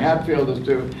going on. Hatfield is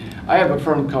too. I have a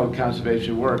firm called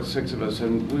Conservation Works, 6 of us,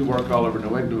 and we work all over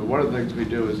New England. One of the things we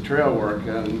do is trail work,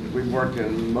 and we've worked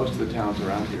in most of the towns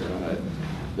around here.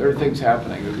 There are things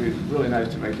happening. It would be really nice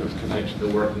to make those connections. The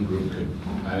working group could,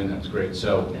 I think that's great,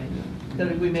 so. Okay.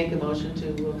 Could we make a motion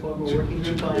to form a working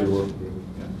group on? The working group,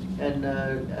 yeah. And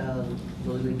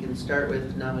well, we can start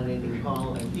with nominating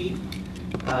Paul and Pete,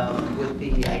 with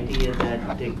the idea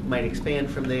that they might expand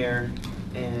from there,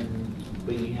 and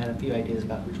we had a few ideas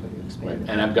about which way to expand.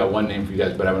 And I've got one name for you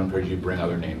guys, but I would encourage you to bring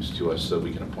other names to us so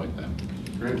we can appoint them.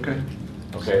 Great. Okay.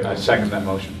 Okay, I second that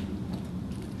motion.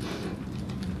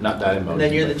 Not that in motion. And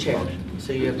then you're the but chair, motion.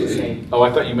 so you have to say. Oh,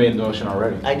 I thought you made the motion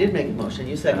already. I did make a motion,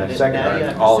 you And seconded I it, second now you it.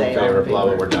 have to All say in favor, blah,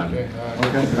 blah, we're done. Okay,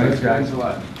 Okay, thanks, guys. Thanks a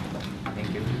lot.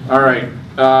 Thank you. All right,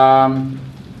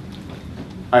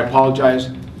 I apologize,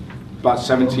 about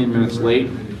 17 minutes late.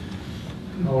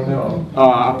 Oh, no.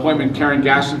 Appointment Karen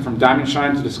Gasson from Diamond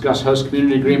Shine to discuss host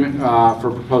community agreement for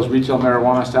proposed retail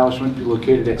marijuana establishment to be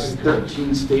located at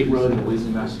 13 State Road in Whately,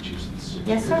 Massachusetts.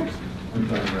 Yes, sir.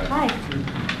 Hi.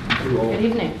 Good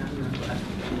evening.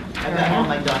 I've got all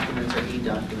my documents are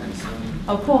e-documents, so.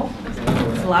 Oh, cool.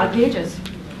 It's a lot of pages.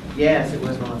 Yes, it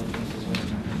was one of the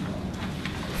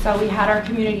things. So we had our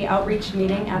community outreach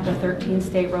meeting at the 13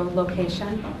 State Road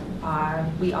location.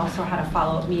 We also had a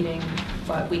follow-up meeting,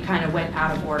 but we kind of went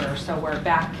out of order. So we're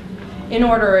back In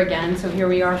order again, so here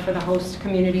we are for the host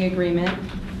community agreement.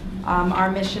 Our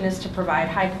mission is to provide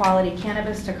high-quality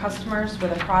cannabis to customers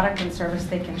with a product and service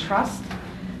they can trust,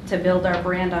 to build our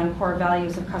brand on core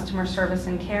values of customer service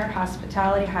and care,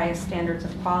 hospitality, highest standards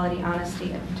of quality,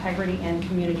 honesty, integrity, and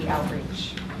community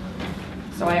outreach.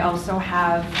 So I also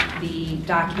have the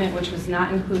document which was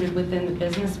not included within the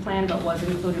business plan but was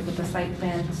included with the site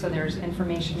plan, so there's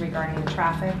information regarding the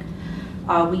traffic.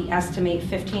 We estimate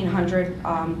 1,500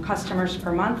 customers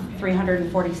per month,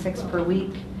 346 per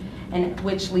week, and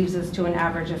which leaves us to an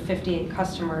average of 58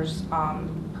 customers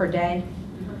per day.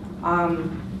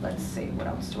 Let's see, what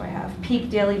else do I have? Peak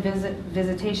daily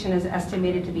visitation is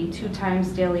estimated to be 2 times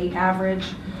daily average,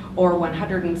 or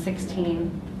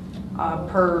 116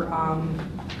 per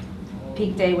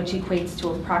peak day, which equates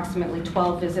to approximately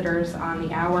 12 visitors on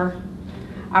the hour.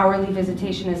 Hourly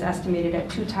visitation is estimated at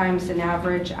 2 times an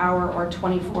average hour, or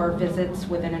 24 visitors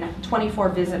within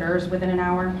an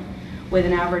hour. With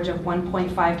an average of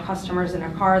 1.5 customers in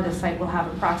a car, the site will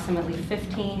have approximately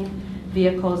 15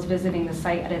 vehicles visiting the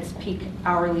site at its peak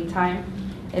hourly time.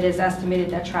 It is estimated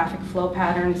that traffic flow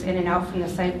patterns in and out from the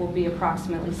site will be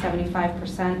approximately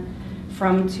 75%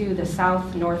 from to the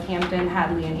south, Northampton,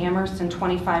 Hadley, and Amherst, and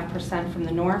 25% from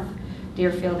the north,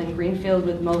 Deerfield and Greenfield,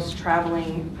 with most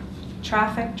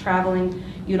traffic traveling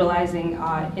utilizing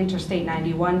Interstate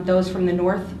 91. Those from the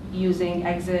north using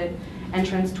exit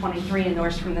entrance 23, and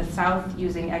those from the south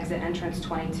using exit entrance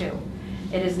 22.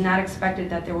 It is not expected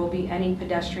that there will be any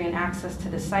pedestrian access to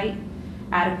the site.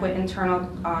 Adequate internal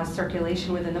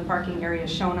circulation within the parking area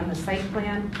shown on the site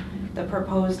plan. The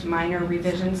proposed minor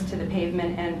revisions to the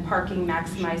pavement and parking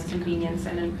maximize convenience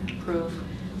and improve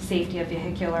safety of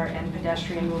vehicular and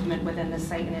pedestrian movement within the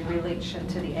site and in relation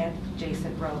to the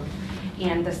adjacent road.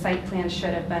 And the site plan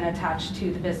should have been attached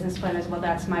to the business plan as well.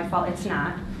 That's my fault, it's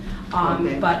not.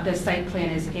 Okay. But the site plan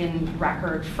is in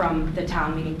record from the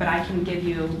town meeting, but I can give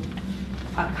you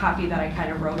a copy that I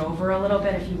kind of wrote over a little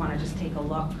bit if you want to just take a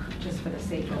look, just for the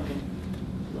sake of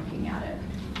looking at it.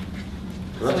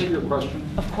 Can I ask you a question?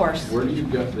 Of course. Where do you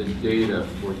get the data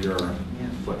for your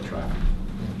foot traffic,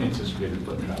 anticipated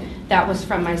foot traffic? That was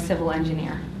from my civil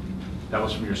engineer. That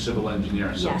was from your civil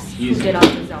engineer? So Yes, he's who did all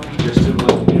the zoning. Your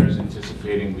civil engineer is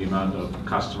anticipating the amount of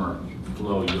customer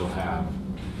flow you'll have?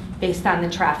 Based on the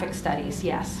traffic studies,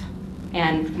 yes,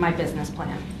 and my business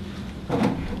plan.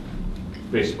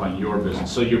 Based upon your business.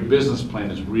 So your business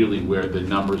plan is really where the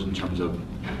numbers in terms of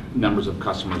numbers of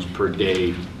customers per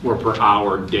day or per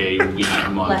hour, day, week,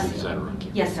 month, et cetera.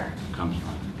 Yes, sir. Comes from.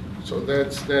 So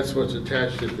that's what's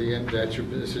attached at the end,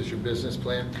 this is your business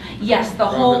plan? Yes, the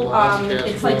Profit, whole, loss, cash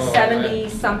it's like flow, all that.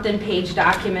 70-something page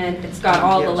document. It's got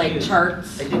all the like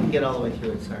charts. I didn't get all the way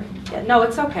through it, sorry. Yeah, no,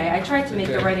 it's okay. I tried to make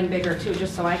the Okay. writing bigger too,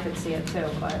 just so I could see it too,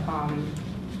 but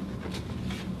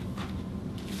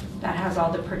that has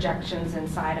all the projections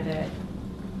inside of it.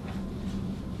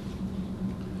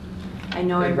 I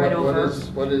know I And read what over.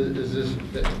 is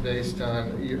this based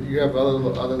on? You have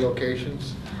other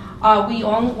locations?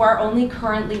 We're only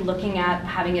currently looking at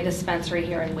having a dispensary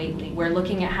here in Whately. We're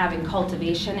looking at having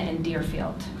cultivation in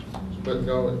Deerfield. But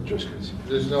no,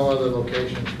 there's no other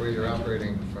locations where you're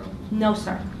operating from? No,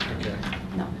 sir. Okay.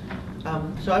 No.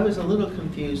 So I was a little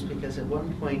confused because at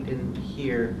one point in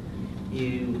here,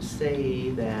 you say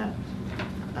that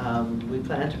we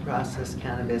plan to process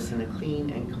cannabis in a clean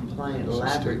and compliant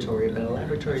laboratory, but a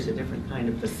laboratory is a different kind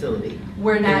of facility.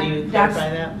 We're not, Can you that's,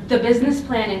 clarify that? the business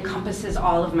plan encompasses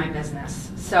all of my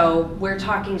business. So we're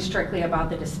talking strictly about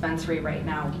the dispensary right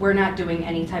now. We're not doing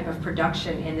any type of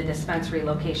production in the dispensary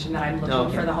location that I'm looking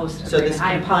Okay. for the host So agreement. this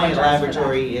I compliant apologize for that.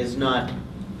 laboratory is not,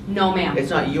 No, ma'am. it's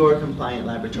not your compliant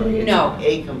laboratory? It's No.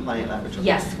 a compliant laboratory?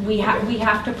 Yes, we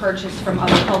have to purchase from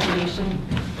other cultivation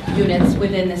units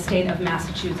within the state of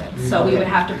Massachusetts. So we would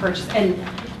have to purchase, and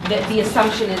the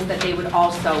assumption is that they would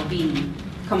also be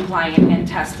compliant and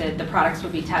tested. The products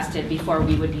would be tested before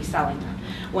we would be selling them.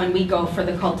 When we go for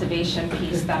the cultivation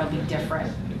piece, that'll be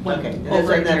different. Okay, and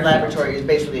Over at that Deerfield. laboratory is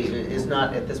basically, is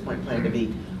not at this point planned to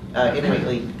be in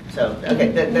Whately, so,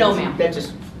 okay, No, ma'am. that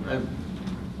just,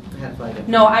 had flagged up.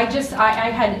 No, I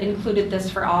had included this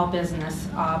for all business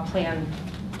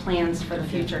plans for the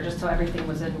future, just so everything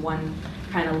was in one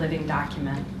kind of living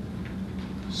document.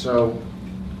 So,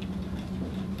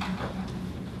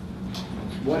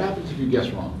 what happens if you guess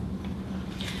wrong?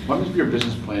 What happens if your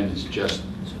business plan is just,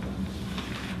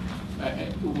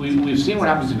 we've seen what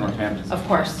happens in Northampton. Of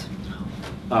course.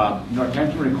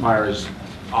 Northampton requires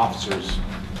officers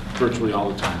virtually all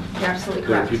the time. You're absolutely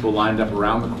There are correct. people lined up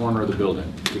around the corner of the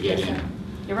building to get Yes, in. sir.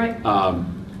 You're right.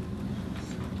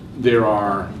 There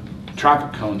are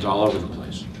traffic cones all over the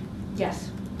place. Yes.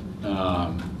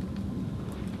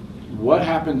 What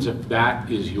happens if that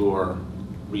is your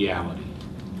reality?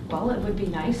 Well, it would be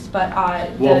nice, but.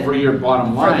 Well, for your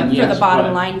bottom line, yes. For the bottom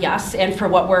but- line, yes, and for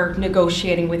what we're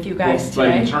negotiating with you guys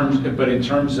today. But in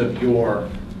terms of your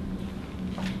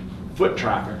foot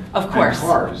traffic. Of course. And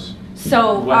cars.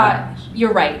 So, what happens?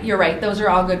 you're right, those are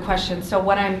all good questions. So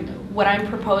what I'm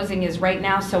proposing is right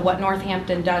now, so what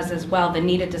Northampton does as well, the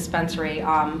Nita dispensary,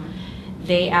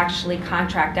 they actually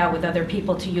contract out with other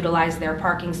people to utilize their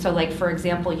parking. So like, for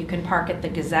example, you can park at the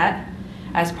Gazette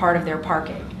as part of their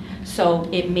parking. So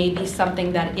it may be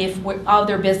something that if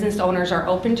other business owners are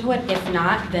open to it, if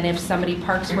not, then if somebody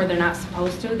parks where they're not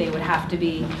supposed to, they would have to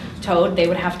be towed. They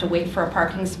would have to wait for a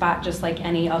parking spot just like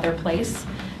any other place.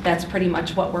 That's pretty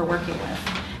much what we're working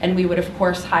with. And we would, of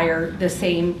course, hire the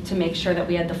same to make sure that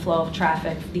we had the flow of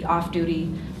traffic, the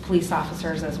off-duty police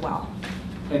officers as well.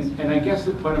 And I guess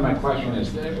the point of my question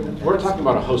is, that we're talking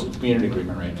about a host community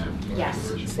agreement right now.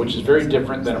 Yes. Which is very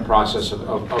different than a process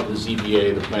of the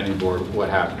ZBA, the planning board, what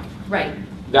have you. Right.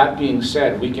 That being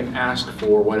said, we can ask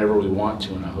for whatever we want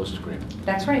to in a host agreement.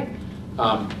 That's right.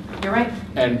 You're right.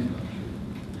 And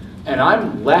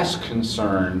I'm less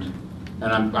concerned,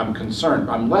 and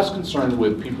I'm less concerned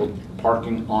with people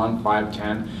parking on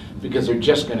 510 because they're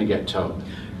just going to get towed.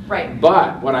 Right.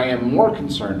 But what I am more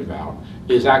concerned about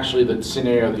is actually the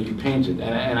scenario that you painted,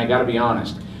 and I got to be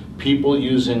honest, people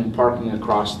using parking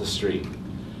across the street.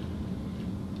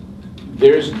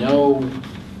 There's no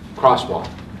crosswalk.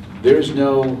 There's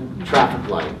no traffic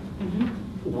light.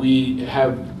 Mm-hmm. We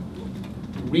have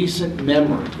recent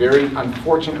memory, very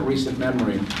unfortunate recent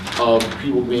memory of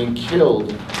people being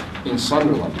killed in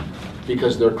Sunderland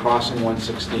because they're crossing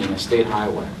 116, a state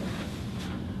highway.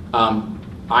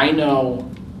 I know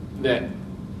that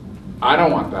I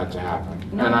don't want that to happen,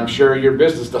 No. and I'm sure your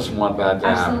business doesn't want that to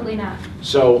happen. Absolutely not.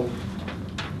 So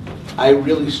I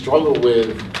really struggle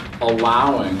with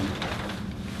allowing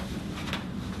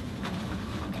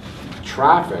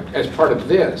traffic as part of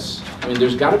this. I mean,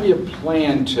 there's got to be a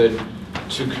plan to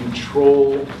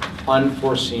control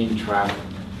unforeseen traffic.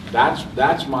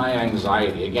 That's my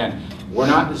anxiety. Again, we're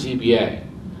not the ZBA,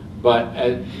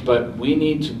 but we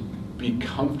need to be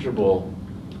comfortable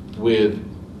with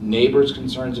neighbors'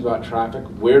 concerns about traffic.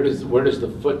 Where does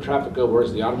the foot traffic go? Where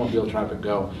does the automobile traffic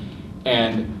go?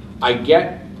 And I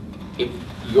get if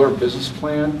your business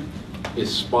plan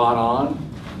is spot on,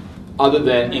 other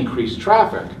than increased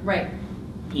traffic. Right.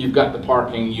 You've got the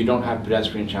parking, you don't have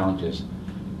pedestrian challenges.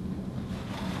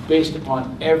 Based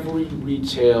upon every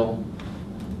retail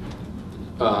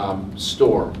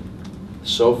store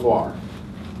so far,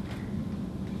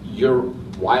 you're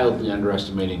wildly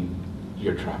underestimating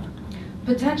your traffic.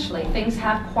 Potentially, things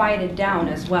have quieted down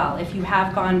as well. If you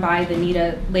have gone by the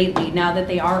Nita lately, now that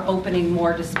they are opening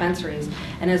more dispensaries,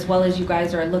 and as well as you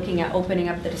guys are looking at opening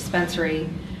up the dispensary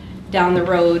down the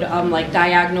road, like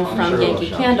diagonal from sure Yankee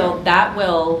Candle, that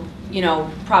will,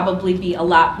 probably be a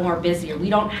lot more busier. We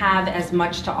don't have as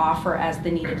much to offer as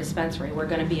the Nita dispensary. We're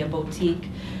going to be a boutique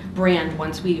brand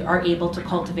once we are able to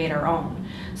cultivate our own.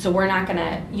 So we're not going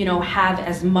to, have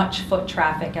as much foot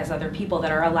traffic as other people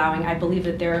that are allowing. I believe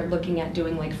that they're looking at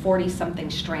doing like 40-something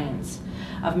strains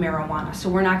of marijuana. So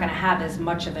we're not going to have as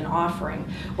much of an offering.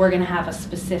 We're going to have a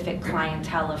specific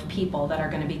clientele of people that are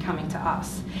going to be coming to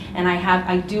us. And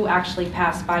I do actually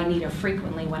pass by Nita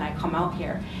frequently when I come out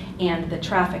here, and the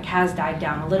traffic has died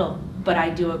down a little, but I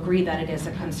do agree that it is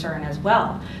a concern as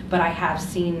well. But I have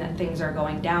seen that things are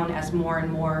going down as more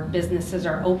and more businesses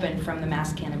are open from the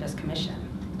Mass Cannabis Commission.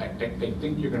 I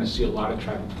think you're going to see a lot of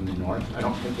traffic from the north. I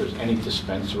don't think there's any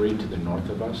dispensary to the north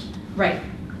of us. Right.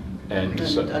 And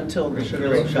so, Until the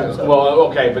grill shuts up. well,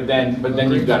 okay, but then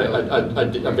you've got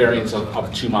a variance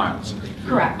of 2 miles.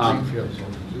 Correct.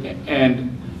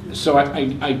 And so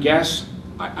I guess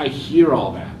I hear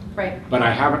all that. Right. But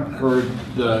I haven't heard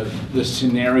the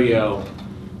scenario,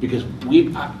 because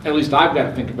at least I've got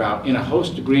to think about, in a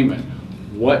host agreement,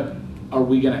 what are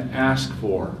we going to ask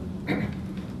for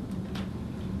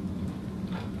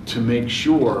to make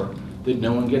sure that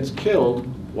no one gets killed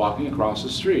walking across the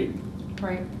street?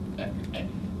 Right.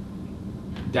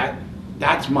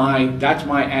 That's my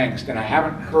angst, and I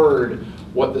haven't heard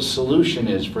what the solution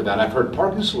is for that. I've heard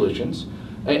parking solutions.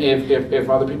 If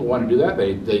other people want to do that,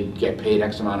 they get paid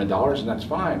X amount of dollars, and that's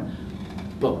fine.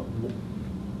 But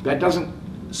that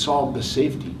doesn't solve the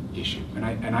safety issue,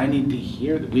 and I need to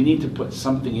hear that. We need to put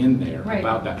something in there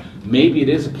about that. Maybe it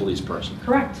is a police person.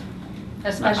 Correct.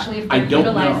 Especially if I they're don't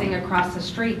utilizing know. Across the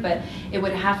street, but it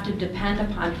would have to depend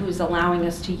upon who's allowing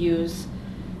us to use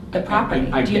the property.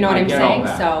 Do you know what I'm get all saying?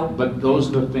 that. So, but those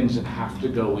are the things that have to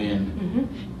go in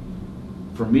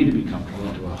for me to be comfortable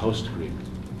into a host agreement.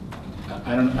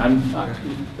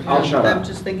 I'll shut up. I'm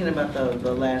just thinking about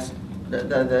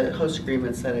the host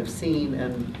agreements that I've seen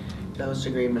and the host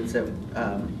agreements that,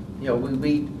 you know,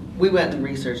 we went and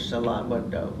researched a lot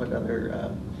what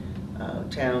other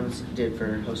towns did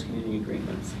for host community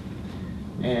agreements.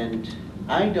 And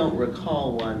I don't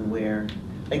recall one where,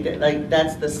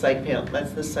 that's the site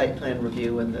plan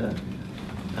review and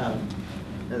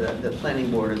the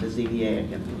planning board or the ZBA,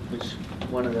 which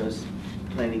one of those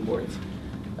planning boards.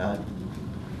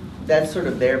 That's sort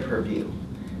of their purview.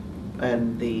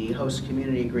 And the host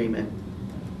community agreement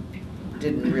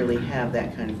didn't really have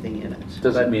that kind of thing in it.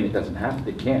 Doesn't mean it doesn't have to,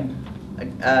 it can't.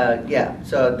 Yeah,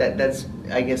 so that's,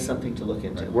 I guess, something to look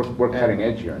into. We're cutting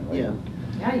edge here. Right? Yeah.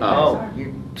 Yeah, you guys are.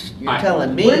 You're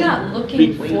telling me. We're not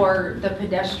looking for the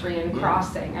pedestrian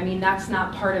crossing. I mean, that's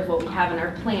not part of what we have in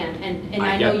our plan, and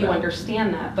I know you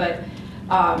understand that, but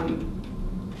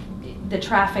the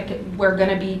traffic, we're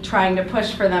gonna be trying to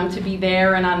push for them to be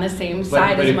there and on the same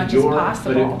side as much as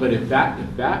possible. But if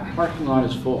that parking lot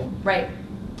is full. Right.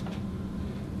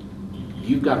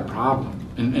 You've got a problem,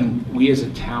 and we as a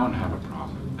town have a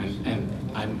problem, and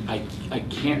I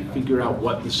can't figure out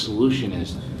what the solution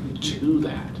is to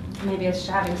that. Maybe it's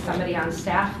having somebody on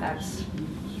staff that's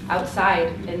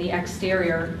outside in the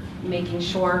exterior, making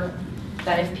sure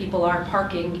that if people are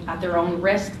parking at their own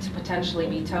risk to potentially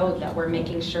be towed, that we're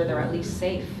making sure they're at least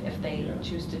safe if they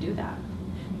choose to do that.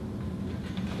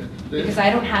 Because I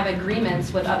don't have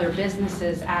agreements with other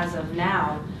businesses as of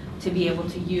now to be able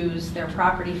to use their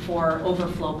property for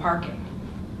overflow parking.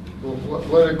 Well,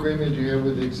 what agreement do you have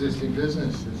with the existing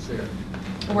business that's there?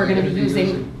 We're going to be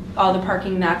using all the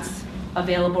parking that's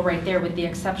available right there, with the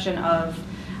exception of,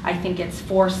 I think it's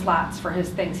 4 slots for his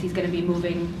things. He's going to be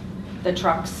moving the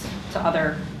trucks to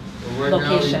other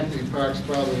locations. Right now, he parks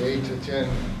probably 8 to 10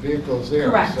 vehicles there.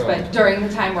 Correct, so. but during the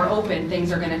time we're open,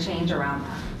 things are going to change around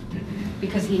that,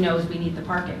 because he knows we need the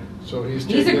parking. So he's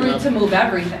agreed to move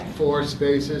everything. 4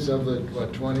 spaces of the,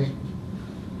 what, 20?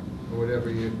 Or whatever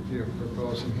you're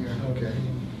proposing here, okay.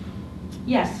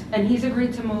 Yes, and he's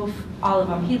agreed to move all of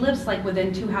them. He lives like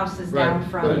within 2 houses down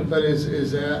from. But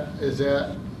is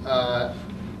that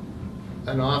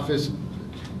an office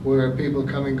where people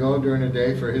come and go during the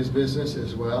day for his business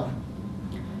as well?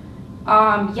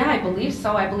 Yeah, I believe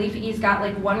so. I believe he's got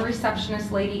like 1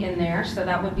 receptionist lady in there, so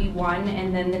that would be 1,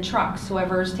 and then the trucks,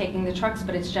 whoever's taking the trucks,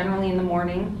 but it's generally in the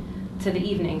morning to the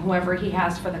evening, whoever he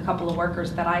has for the couple of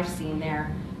workers that I've seen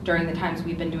there during the times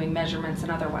we've been doing measurements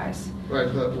and otherwise.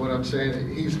 Right, but what I'm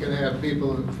saying, he's gonna have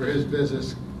people for his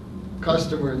business,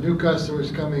 new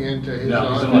customers coming into his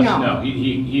office?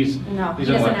 He's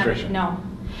an electrician. No.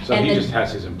 So he just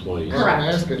has his employees. Correct. I'm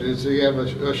asking, does he have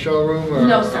a showroom or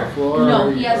No, a sir. floor?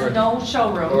 No, he has no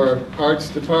showroom. Or a parts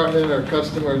department or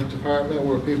customer department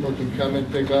where people can come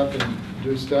and pick up and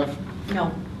do stuff?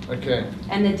 No. Okay.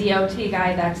 And the DOT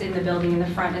guy that's in the building in the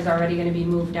front is already going to be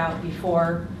moved out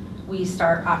before we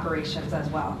start operations as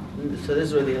well. So this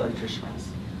is where the electrician is?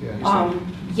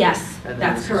 Yes, And then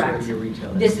that's this is where correct. your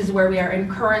retail is? This is where we are, and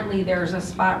currently there's a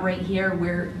spot right here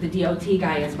where the DOT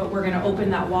guy is, but we're gonna open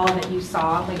that wall that you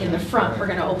saw, like in the front, we're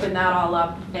gonna open that all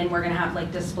up, and we're gonna have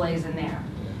like displays in there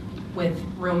with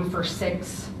room for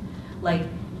 6, like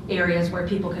areas where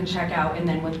people can check out, and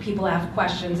then when people have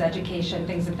questions, education,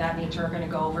 things of that nature, are gonna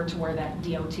go over to where that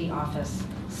DOT office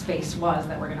space was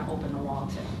that we're gonna open the wall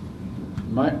to.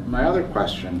 My other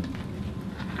question,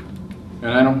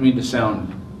 and I don't mean to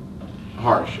sound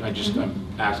harsh, I just, I'm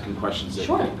asking questions that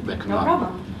come up. No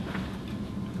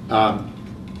problem.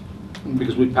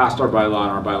 Because we passed our bylaw,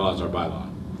 and our bylaw is our bylaw.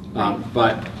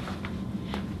 But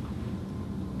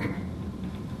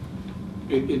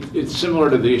it's similar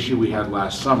to the issue we had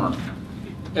last summer.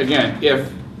 Again,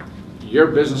 if your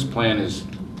business plan is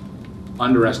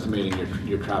underestimating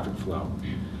your traffic flow,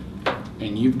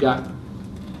 and you've got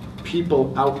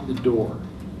people out the door,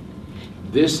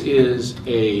 this is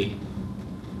a,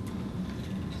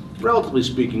 relatively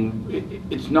speaking,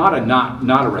 it's not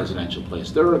a residential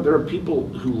place. There are people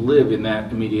who live in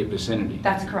that immediate vicinity.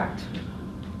 That's correct.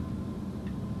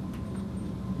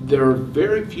 There are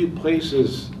very few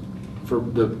places for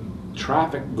the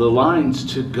traffic, the lines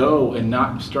to go and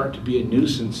not start to be a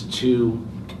nuisance to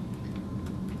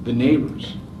the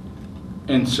neighbors.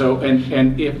 And so,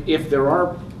 and if there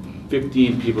are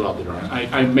 15 people out the door,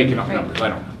 I'm making up numbers, I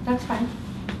don't know. That's fine.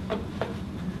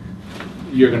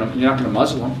 You're not gonna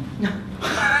muzzle them. No.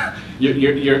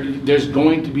 There's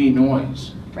going to be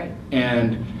noise. Right.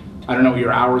 And I don't know what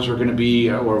your hours are gonna be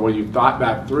or what you've thought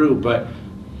back through, but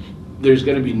there's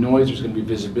gonna be noise, there's gonna be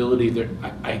visibility.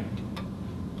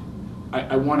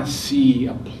 I wanna see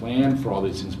a plan for all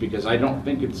these things, because I don't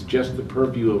think it's just the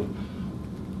purview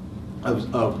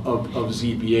of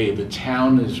ZBA, the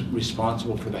town is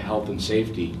responsible for the health and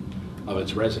safety of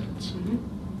its residents.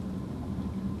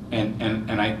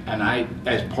 And I,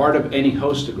 as part of any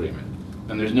host agreement,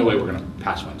 and there's no way we're gonna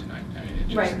pass one tonight. I mean, it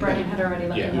just- Right, Brian had already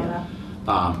let me know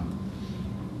that.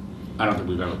 I don't think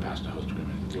we've ever passed a host agreement.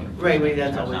 Right,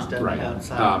 that's always done Right.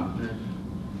 outside.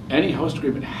 Any host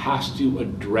agreement has to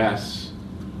address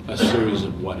a series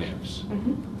of what-ifs.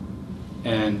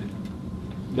 And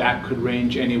that could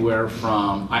range anywhere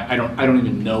from, I don't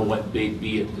even know what they'd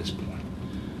be at this point.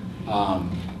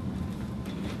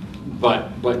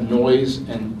 But noise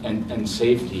and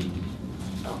safety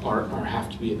have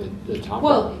to be at the top.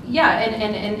 Well, yeah,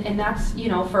 and that's, you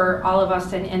know, for all of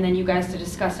us and then you guys to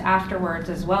discuss afterwards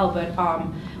as well. But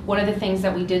one of the things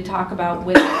that we did talk about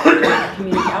with the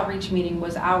community outreach meeting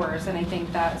was hours. And I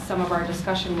think that some of our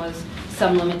discussion was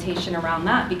some limitation around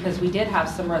that because we did have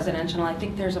some residential. I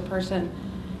think there's a person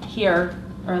here,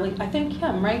 or at least, I think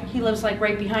him, right? He lives like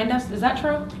right behind us. Is that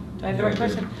true? Do I have the right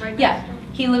person? Yeah.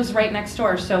 He lives right next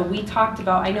door, so we talked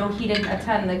about, I know he didn't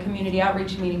attend the community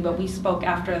outreach meeting, but we spoke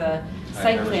after the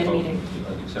site plan meeting.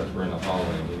 Except for in the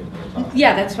following meeting.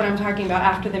 Yeah, that's what I'm talking about.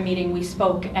 After the meeting, we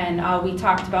spoke and we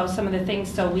talked about some of the things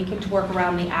so we could work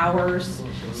around the hours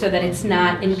so that it's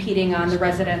not impeding on the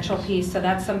residential piece. So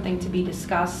that's something to be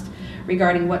discussed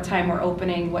regarding what time we're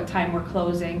opening, what time we're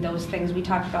closing, those things. We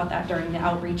talked about that during the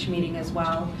outreach meeting as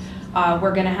well.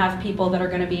 We're going to have people that are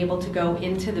going to be able to go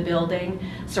into the building,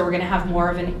 so we're going to have more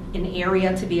of an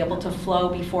area to be able to flow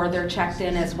before they're checked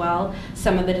in as well.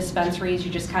 Some of the dispensaries,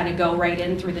 you just kind of go right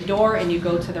in through the door and you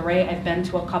go to the right. I've been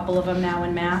to a couple of them now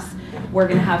in Mass. We're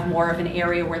going to have more of an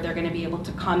area where they're going to be able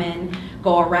to come in,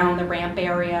 go around the ramp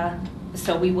area.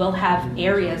 So we will have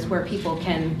areas where people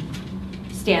can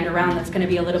stand around that's going to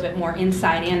be a little bit more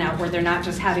inside and out, where they're not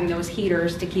just having those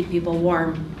heaters to keep people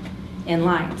warm in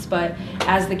lines. But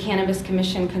as the Cannabis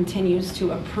Commission continues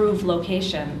to approve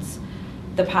locations,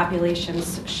 the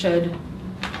populations should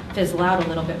fizzle out a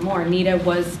little bit more. Nita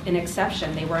was an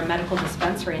exception. They were a medical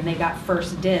dispensary and they got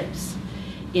first dibs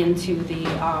into the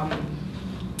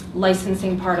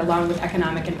licensing part along with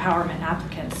economic empowerment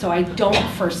applicants. So I don't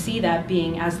foresee that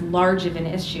being as large of an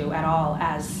issue at all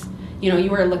as, you know, you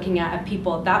were looking at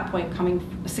people at that point coming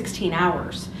 16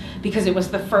 hours because it was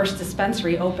the first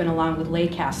dispensary open along with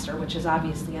Lancaster, which is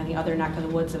obviously on the other neck of the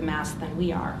woods of Mass than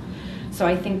we are. So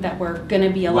I think that we're going to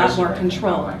be a lot more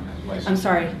control. I'm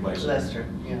sorry. Leicester,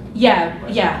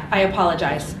 Yeah, I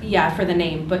apologize. Yeah, for the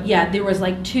name. But yeah, there was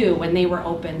like 2 when they were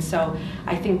open. So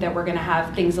I think that we're going to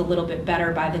have things a little bit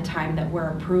better by the time that we're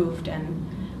approved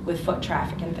and with foot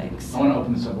traffic and things. I want to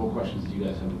open this up. What questions do you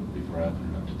guys have before I open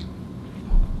it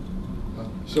up?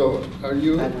 So are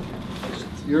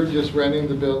you're just renting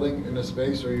the building in a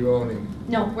space, or are you owning?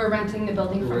 No, we're renting the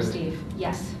building You're from renting. Steve.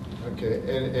 Yes. Okay,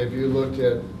 and have you looked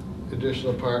at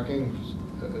additional parking,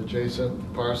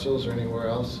 adjacent parcels or anywhere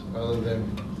else other than,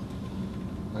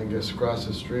 I guess, across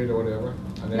the street or whatever?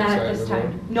 On that Not side at of this the road?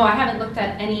 time. No, I haven't looked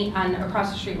at any on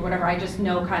across the street or whatever. I just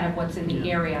know kind of what's in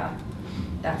the area.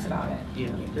 That's about it.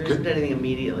 Yeah, there isn't anything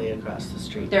immediately across the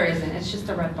street. There isn't. It's just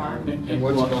a red barn. And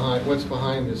what's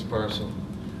behind this parcel?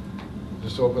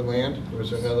 Just open land, or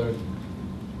is there another?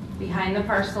 Behind the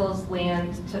parcel's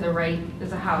land, to the right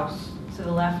is a house. To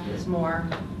the left is more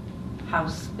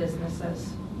house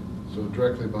businesses. So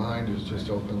directly behind is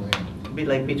just open land? It'd be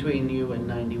like between you and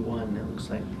 91, it looks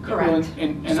like. Correct.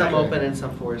 And Some open and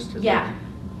some forested. Yeah.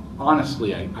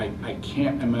 Honestly, I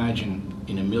can't imagine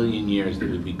in a million years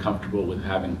that we'd be comfortable with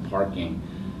having parking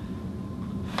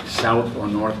south or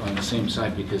north on the same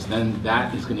side, because then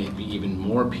that is going to be even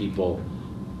more people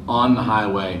on the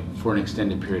highway for an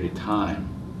extended period of time.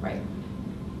 Right.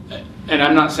 And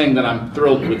I'm not saying that I'm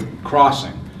thrilled with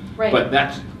crossing, Right. but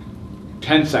that's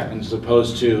 10 seconds as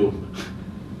opposed to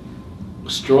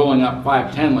strolling up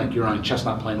 510 like you're on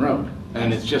Chestnut Plain Road,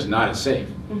 and it's just not as safe.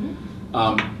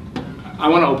 I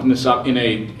want to open this up and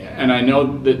I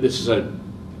know that this is a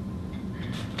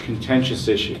contentious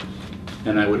issue,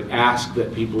 and I would ask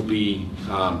that people be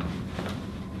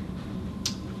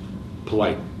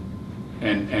polite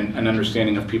and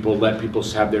understanding of people, let people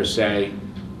have their say,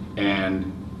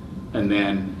 and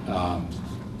then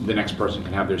the next person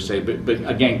can have their say. But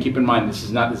again, keep in mind, this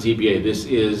is not the ZBA. This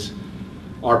is,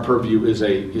 our purview is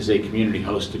a community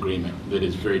host agreement that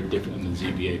is very different than the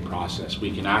ZBA process. We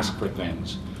can ask for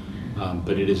things,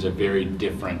 but it is a very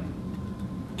different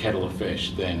kettle of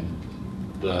fish than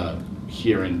the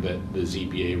hearing that the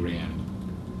ZBA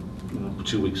ran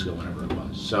 2 weeks ago, whenever it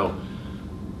was. So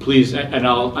please, and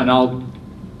I'll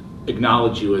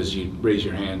acknowledge you as you raise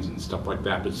your hands and stuff like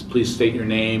that, but please state your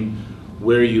name,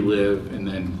 where you live, and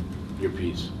then your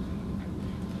piece.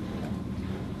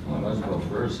 Well, let's go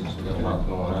first since we got a lot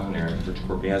going on there. Rich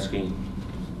Korbianski.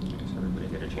 Does everybody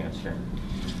get a chance here?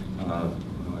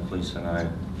 My police and I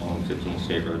own 15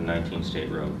 State Road and 19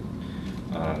 State Road.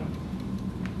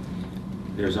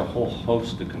 There's a whole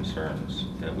host of concerns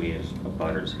that we as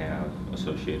abutters have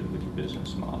associated with your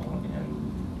business model,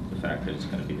 and the fact that it's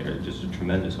going to be there, just a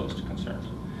tremendous host of concerns.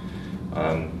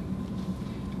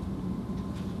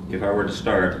 If I were to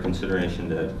start, a consideration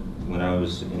that when I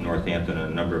was in Northampton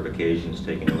on a number of occasions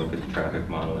taking a look at the traffic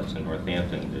model that's in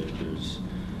Northampton,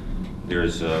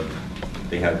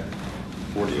 they have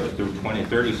 40 or 20,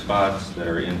 30 spots that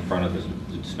are in front of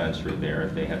the dispensary there.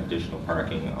 They have additional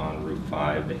parking on Route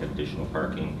 5. They have additional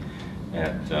parking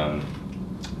at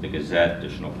the Gazette,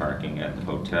 additional parking at the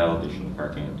hotel, additional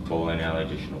parking at the bowling alley,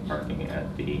 additional parking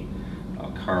at the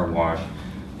car wash.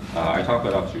 I talked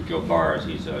with Officer Joe Bars.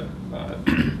 He's a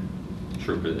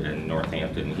trooper in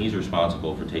Northampton. He's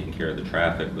responsible for taking care of the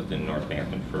traffic within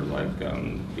Northampton for like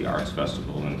the Arts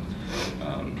Festival and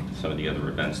some of the other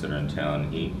events that are in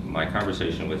town. My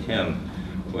conversation with him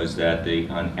was that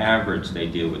on average, they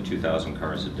deal with 2,000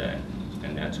 cars a day.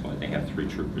 And that's why they have 3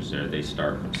 troopers there. They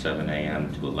start from 7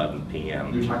 a.m. to 11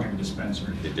 p.m. You're talking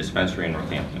dispensary. The dispensary in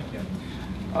Northampton.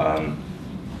 Yeah.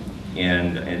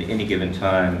 And at any given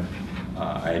time,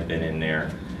 I had been in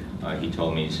there. He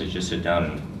told me, he says, just sit down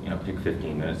and pick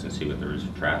 15 minutes and see what there is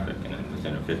for traffic. And then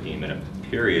within a 15-minute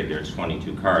period, there's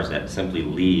 22 cars that simply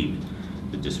leave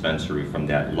the dispensary from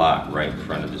that lot right in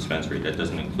front of the dispensary. That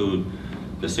doesn't include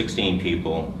the 16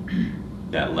 people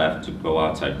that left to go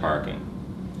outside parking.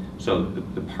 So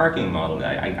the parking model,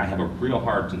 I have a real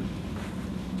hard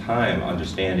time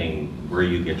understanding where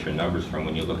you get your numbers from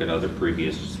when you look at other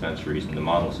previous dispensaries and the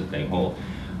models that they hold.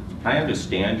 I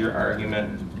understand your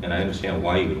argument, and I understand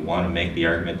why you would want to make the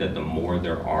argument that the more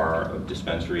there are of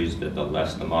dispensaries, that the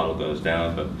less the model goes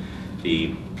down. But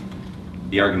the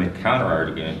argument,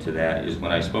 counter-argument to that is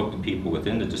when I spoke to people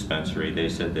within the dispensary, they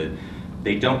said that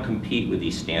they don't compete with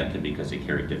East Hampton because they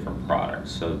carry different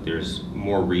products. So there's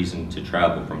more reason to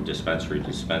travel from dispensary to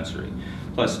dispensary.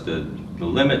 Plus the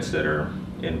limits that are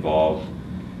involved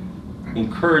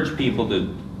encourage people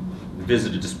to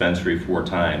visit a dispensary 4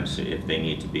 times if they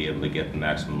need to be able to get the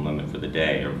maximum limit for the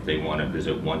day, or if they want to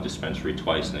visit one dispensary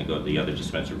twice and then go to the other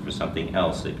dispensary for something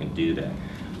else, they can do that.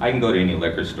 I can go to any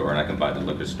liquor store and I can buy the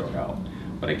liquor store out,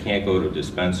 but I can't go to a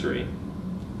dispensary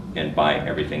and buy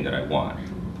everything that I want.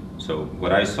 So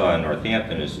what I saw in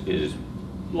Northampton is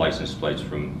license plates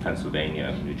from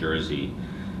Pennsylvania, New Jersey,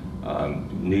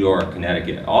 New York,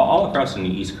 Connecticut, all across on the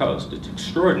East Coast. It's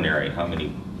extraordinary how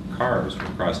many cars from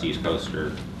across the East Coast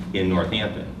are in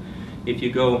Northampton. If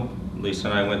you go, Lisa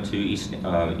and I went to East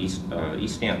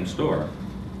Hampton store,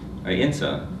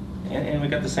 INSA, and we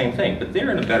got the same thing, but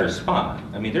they're in a better spot.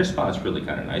 I mean, their spot's really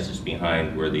kind of nice. It's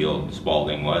behind where the old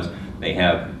Spalding was. They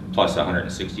have plus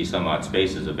 160 some odd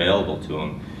spaces available to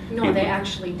them. No, they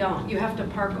actually don't. You have to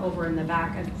park over in the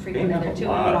back and frequently there too.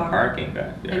 They have a lot of parking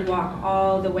back there. And walk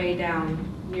all the way down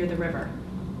near the river.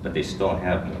 But they still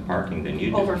have more parking than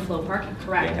you do. Overflow parking,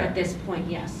 correct. At this point,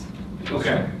 yes.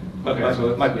 Okay.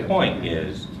 But my point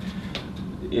is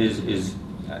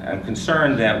I'm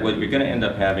concerned that what you're going to end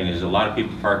up having is a lot of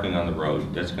people parking on the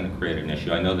road. That's going to create an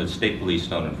issue. I know that state police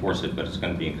don't enforce it, but it's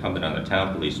going to be incumbent on the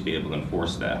town police to be able to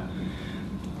enforce that.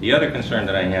 The other concern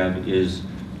that I have is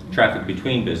traffic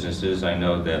between businesses. I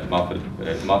know that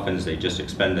Muffins, they just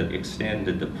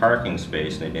extended the parking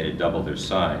space and they made it double their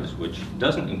size, which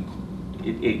doesn't,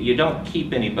 you don't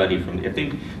keep anybody from,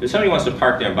 if somebody wants to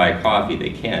park there and buy a coffee,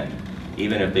 they can,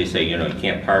 even if they say, you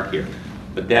can't park here.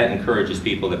 But that encourages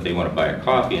people, if they want to buy a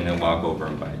coffee and then walk over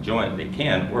and buy a joint, they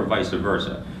can, or vice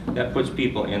versa. That puts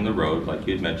people in the road, like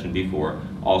you had mentioned before,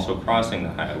 also crossing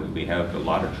the highway. We have a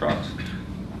lot of trucks.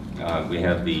 We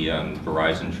have the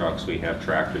Verizon trucks, we have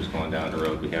tractors going down the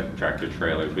road, we have tractor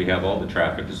trailers, we have all the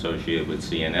traffic associated with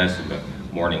CNS, and the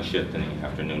morning shift and the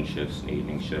afternoon shifts and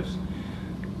evening shifts.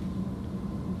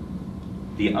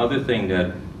 The other thing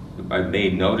that I've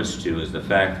made notice to is the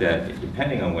fact that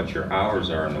depending on what your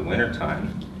hours are in the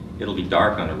wintertime, it'll be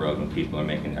dark on the road when people are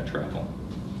making that travel.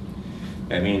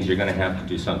 That means you're going to have to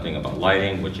do something about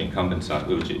lighting, which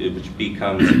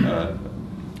becomes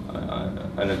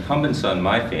an incumbence on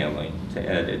my family to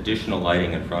add additional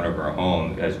lighting in front of our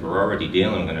home, as we're already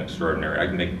dealing with an extraordinary, I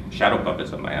can make shadow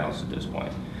puppets of my house at this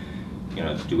point.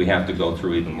 Do we have to go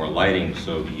through even more lighting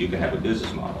so you can have a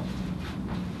business model?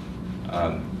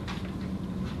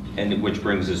 And which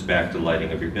brings us back to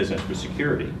lighting of your business for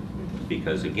security.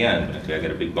 Because again, if I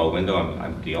got a big bow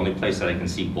window, the only place that I can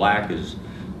see black is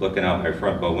looking out my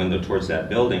front bow window towards that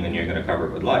building, and you're going to cover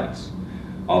it with lights.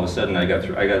 All of a sudden, I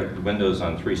got windows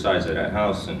on 3 sides of that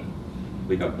house, and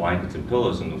We got blankets and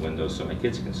pillows in the windows so my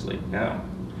kids can sleep now.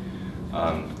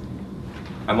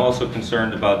 I'm also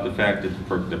concerned about the fact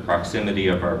that the proximity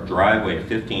of our driveway at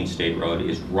 15 State Road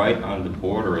is right on the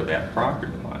border of that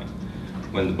property line.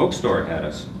 When the bookstore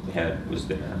was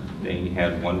there, they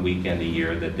had one weekend a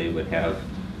year that they would have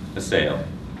a sale.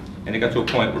 And it got to a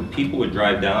point where people would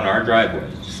drive down our driveway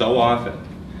so often,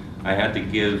 I had to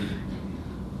give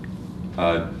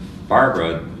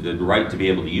Barbara the right to be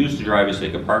able to use the driveway so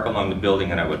they could park along the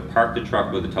building, and I would park the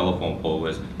truck where the telephone pole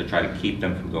was to try to keep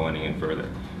them from going any further.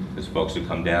 Because folks would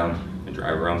come down and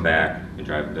drive around back and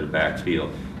drive into the back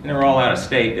field. And they're all out of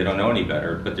state, they don't know any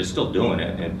better, but they're still doing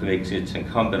it, and it's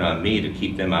incumbent on me to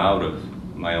keep them out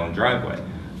of my own driveway.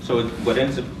 So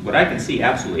what I can see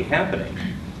absolutely happening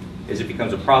is it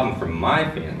becomes a problem for my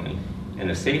family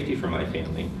and a safety for my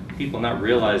family, people not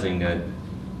realizing that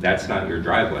that's not your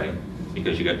driveway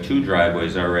because you got 2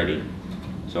 driveways already.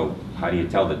 So how do you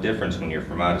tell the difference when you're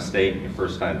from out of state and your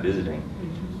first time visiting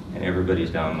and everybody's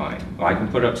down mine? Well, I can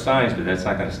put up signs, but that's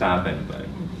not going to stop anybody.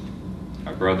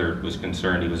 My brother was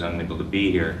concerned he was unable to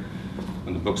be here.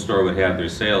 When the bookstore would have their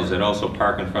sales, they'd also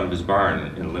park in front of his barn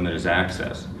and limit his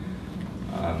access.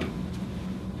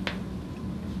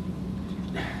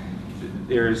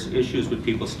 There's issues with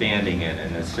people standing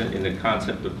in the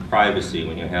concept of privacy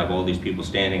when you have all these people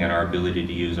standing on our ability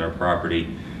to use our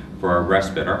property for our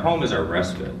respite. Our home is our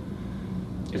respite.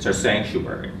 It's our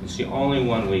sanctuary. It's the only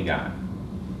one we got.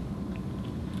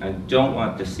 I don't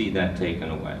want to see that taken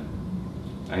away.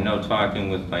 I know talking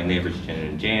with my neighbors Jen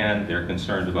and Jan, they're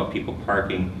concerned about people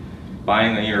parking,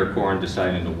 buying an ear of corn,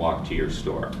 deciding to walk to your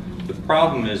store. The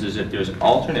problem is that there's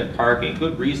alternate parking,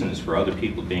 good reasons for other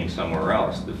people being somewhere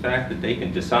else. The fact that they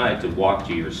can decide to walk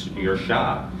to your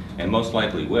shop, and most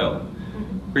likely will,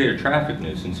 create a traffic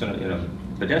nuisance and a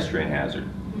pedestrian hazard,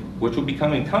 which will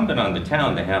become incumbent on the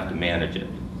town to have to manage it.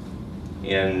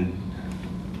 And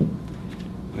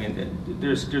I mean,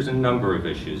 there's a number of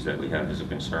issues that we have as a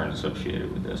concern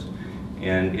associated with this,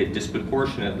 and it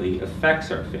disproportionately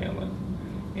affects our family.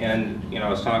 And, you know, I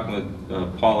was talking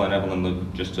with Paula and Evelyn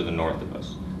live just to the north of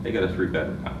us. They got a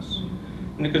 3-bedroom house.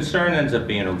 And the concern ends up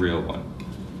being a real one.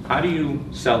 How do you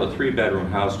sell a 3-bedroom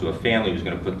house to a family who's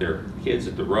going to put their kids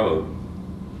at the road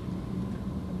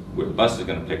where the bus is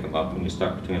going to pick them up when you're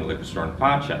stuck between a liquor store and a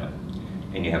pot shop,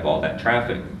 and you have all that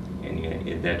traffic,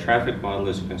 and that traffic model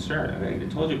is a concern. I mean,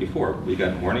 I told you before, we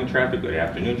got morning traffic, we got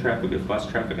afternoon traffic, we got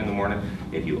bus traffic in the morning.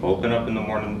 If you open up in the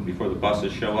morning before the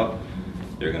buses show up,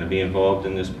 they're going to be involved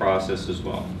in this process as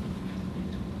well.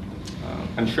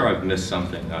 I'm sure I've missed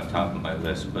something on top of my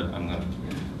list, but I'm going to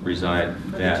reside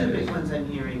that. The 2 big ones I'm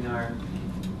hearing are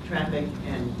traffic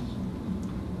and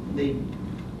the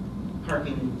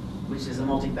parking, which is a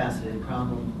multifaceted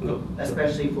problem,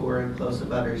 especially for close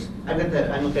abutters. I'm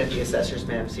looking at the assessor's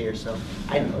maps here, so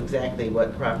I know exactly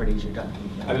what properties you're talking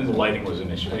about. I think the lighting was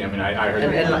an issue. I mean, I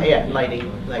heard. Yeah, lighting.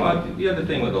 The other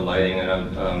thing with the lighting,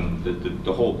 and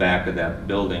the whole back of that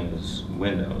building is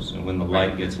windows, and when the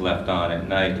light gets left on at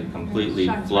night, it completely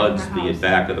floods the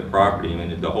back of the property. I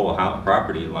mean, the whole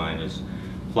property line is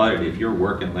flooded. If you're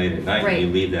working late at night and you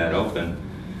leave that open,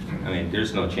 I mean,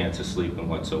 there's no chance of sleeping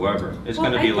whatsoever. It's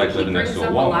going to be like living next to a Walmart.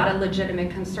 He brings up a lot of legitimate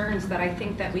concerns that I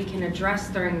think that we can address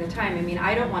during the time. I mean,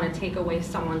 I don't want to take away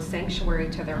someone's sanctuary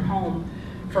to their home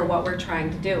for what we're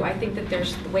trying to do. I think that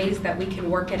there's ways that we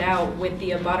can work it out with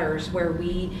the abutters where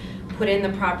we put in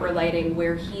the proper lighting,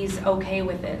 where he's okay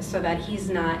with it so that he's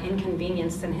not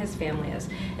inconvenienced and his family is.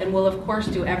 And we'll of course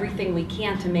do everything we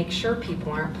can to make sure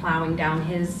people aren't plowing down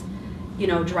his, you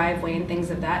know, driveway and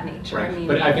things of that nature. Right. I mean,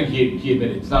 but I think he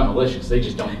admitted it's not malicious. They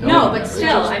just don't know. No, but better.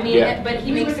 still, just, I mean, but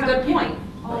he makes a good point.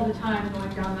 All the time going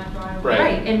down that driveway.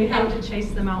 Right. And we have to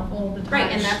chase them out all the time.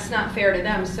 Right, and that's not fair to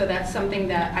them, so that's something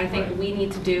that I think we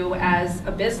need to do as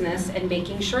a business and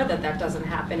making sure that that doesn't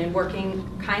happen and working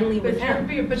kindly with him.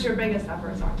 But your biggest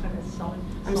efforts aren't going to solve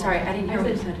it. I'm sorry, I didn't hear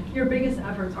what you said. Your biggest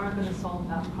efforts aren't going to solve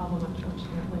that problem,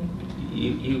 unfortunately.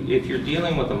 If you're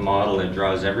dealing with a model that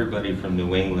draws everybody from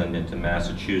New England into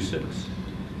Massachusetts,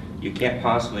 you can't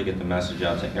possibly get the message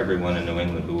out to everyone in New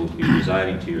England who will be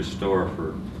residing to your store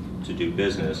to do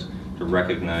business, to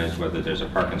recognize whether there's a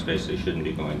parking space they shouldn't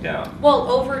be going down. Well,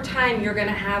 over time, you're going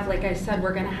to have, like I said,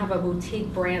 we're going to have a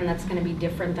boutique brand that's going to be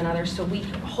different than others, so we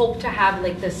hope to have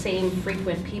like the same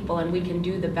frequent people, and we can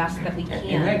do the best that we can.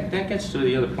 And that gets to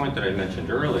the other point that I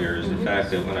mentioned earlier, is the fact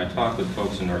that when I talk with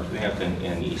folks in Northampton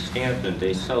and East Hampton,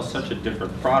 they sell such a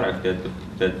different product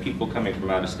that people coming from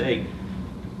out of state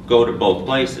go to both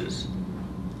places.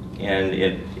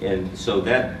 And so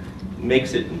that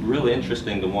makes it really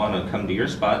interesting to want to come to your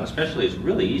spot, and especially it's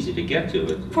really easy to get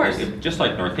to. Of course. Just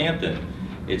like Northampton,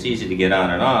 it's easy to get on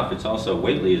and off. It's also,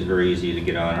 Whately is very easy to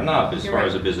get on and off as You're far right.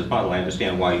 as a business model. I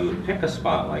understand why you would pick a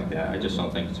spot like that. I just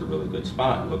don't think it's a really good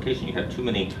spot, location. You have too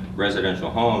many residential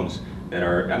homes that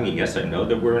are, I mean, yes, I know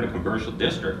that we're in a commercial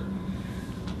district,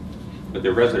 but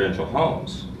they're residential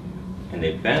homes, and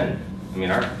they've been. I mean,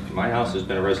 my house has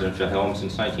been a residential home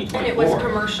since 1924. And it was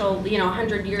commercial, you know,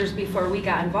 100 years before we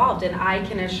got involved, and I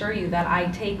can assure you that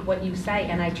I take what you say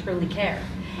and I truly care.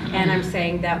 And I'm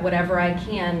saying that whatever I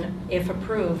can, if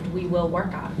approved, we will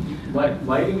work on.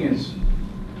 Lighting is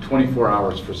 24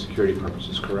 hours for security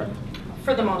purposes, correct?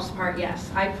 For the most part, yes.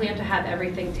 I plan to have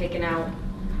everything taken out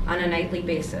on a nightly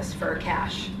basis for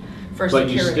cash, for But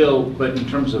security. you still, but in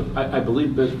terms of, I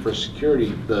believe that for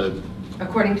security,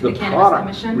 According to the Cannabis product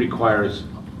Commission? requires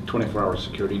 24-hour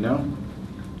security, no?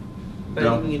 But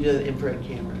No? I think you can do the infrared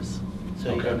cameras, so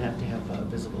you Okay. don't have to have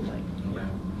visible light.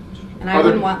 And I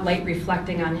wouldn't want light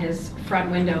reflecting on his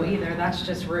front window either. That's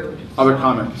just rude. Other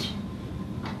comments?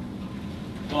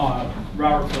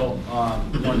 Robert Phil,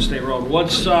 One State Road. What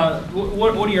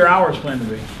are your hours planned to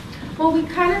be? Well, we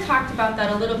kind of talked about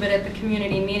that a little bit at the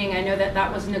community meeting. I know that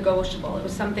that was negotiable. It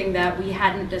was something that we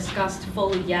hadn't discussed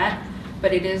fully yet,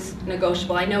 but it is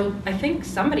negotiable. I think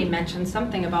somebody mentioned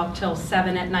something about till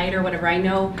 7 at night or whatever. I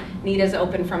know Nita's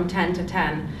open from 10 to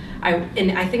 10.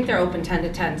 And I think they're open 10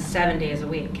 to 10, 7 days a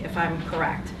week, if I'm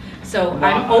correct. So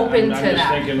I'm open to that. I'm just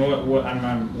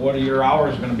thinking, what are your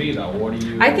hours going to be though? What do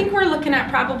you? I think we're looking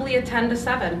at probably a 10 to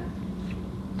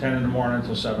 7. 10 in the morning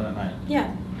until 7 at night.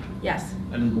 Yeah, yes,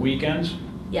 And weekends?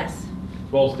 yes,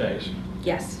 Both days?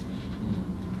 yes.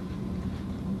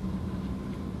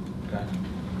 Okay.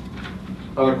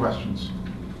 Other questions?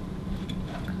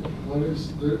 What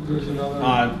is, there's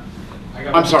another.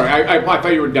 I'm sorry, I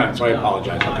thought you were done, so I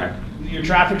apologize, okay. Your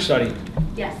traffic study,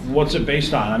 Yes. what's it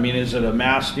based on? I mean, is it a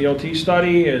Mass DOT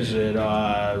study? Is it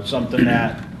something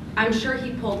that? I'm sure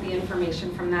he pulled the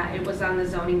information from that. It was on the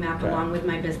zoning map along with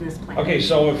my business plan. Okay,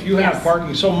 so if you have Yes.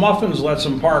 parking, so Muffins lets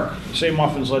them park, say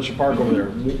Muffins lets you park over there,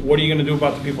 what are you gonna do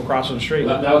about the people crossing the street?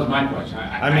 That was my question.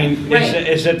 I mean, Right.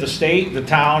 is it the state, the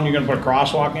town, you're gonna put a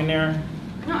crosswalk in there?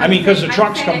 No, I mean, because the I'm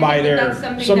trucks saying come by I think that there, that's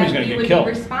something somebody's that gonna we get would be killed.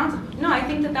 responsible- No, I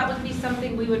think that that would be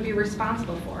something we would be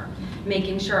responsible for,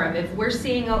 making sure of. If we're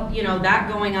seeing, you know,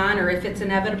 that going on, or if it's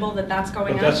inevitable that that's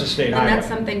going on. But that's a state then that's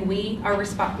highway. something we are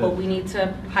responsible, we need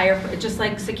to hire, just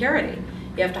like security.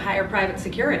 You have to hire private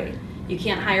security. You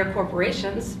can't hire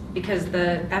corporations because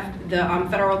the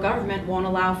federal government won't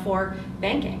allow for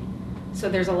banking. So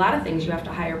there's a lot of things you have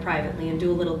to hire privately and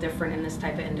do a little different in this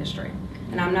type of industry.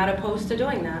 And I'm not opposed to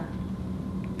doing that.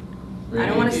 I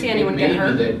don't want to see anyone get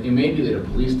hurt. It may be that a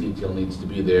police detail needs to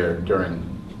be there during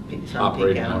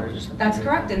operating hours. That's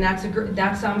correct, and that's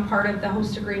part of the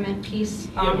host agreement piece.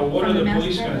 Yeah, but what from are the Mass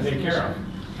police gonna Transit take care of? Commission.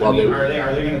 Well, I mean, they-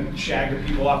 are they gonna shag the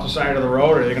people off the side of the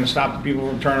road? Are they gonna stop the people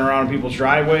from turning around in people's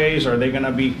driveways? Are they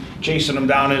gonna be chasing them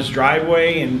down his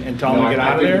driveway and tell them to get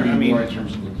out of there? I think mean, more in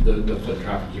terms of the foot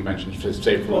traffic you mentioned, to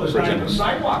say for well, there's not even a example.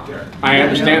 sidewalk there. I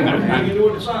understand that. What are you gonna do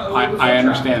with the sidewalk? I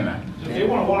understand that. If they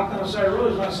wanna walk down the side of the road,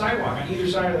 there's not a sidewalk on either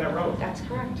side of that road. That's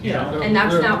correct. You know? And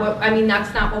that's not what,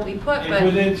 that's not what we put, And but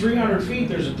within 300 feet,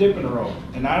 there's a dip in the road.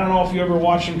 And I don't know if you ever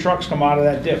watched some trucks come out of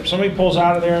that dip. Somebody pulls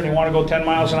out of there and they want to go 10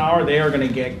 miles an hour, they are going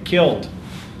to get killed.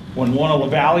 When one of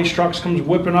LaValle's trucks comes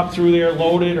whipping up through there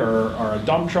loaded, or a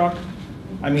dump truck,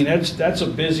 I mean, that's a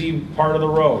busy part of the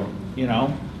road, you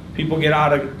know? People get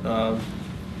out of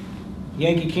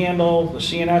Yankee Candle, the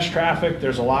CNS traffic,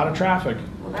 there's a lot of traffic.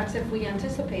 well, that's if we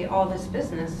anticipate all this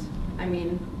business. I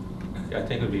mean, I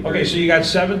think it would be Okay, so you got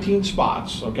 17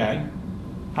 spots, okay?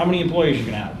 How many employees you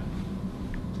can have?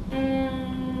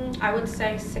 I would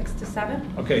say 6 to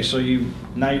 7. Okay, so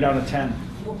now you're down to 10.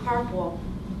 We'll carpool.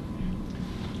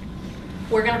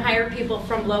 We're gonna hire people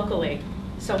from locally,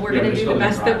 so we're Yeah, gonna but do still the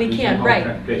gonna best that we do some can, home right?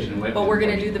 transportation with But we're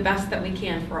gonna employees. do the best that we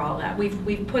can for all that.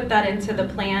 We've put that into the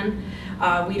plan.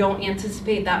 We don't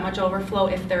anticipate that much overflow.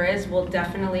 If there is, we'll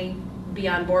definitely be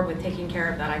on board with taking care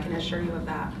of that. I can assure you of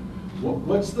that.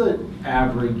 What's the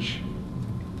average?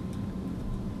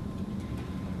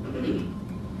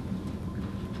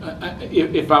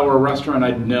 If I were a restaurant,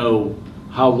 I'd know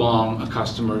how long a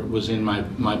customer was in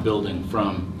my building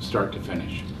from start to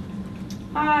finish.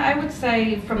 I would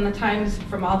say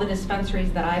from all the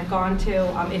dispensaries that I've gone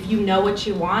to, if you know what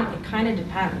you want, it kind of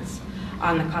depends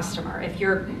on the customer. If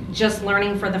you're just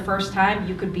learning for the first time,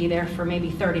 you could be there for maybe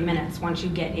 30 minutes once you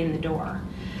get in the door.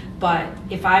 But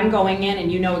if I'm going in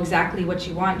and you know exactly what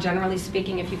you want, generally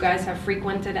speaking, if you guys have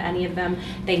frequented any of them,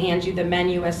 they hand you the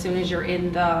menu as soon as you're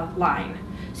in the line.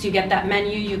 So you get that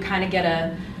menu, you kind of get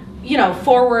a,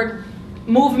 forward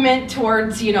movement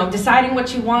towards, you know, deciding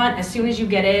what you want. As soon as you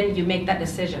get in, you make that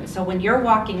decision. So when you're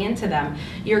walking into them,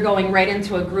 you're going right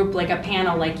into a group like a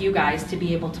panel like you guys to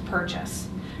be able to purchase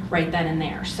right then and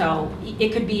there. So it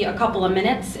could be a couple of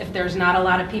minutes if there's not a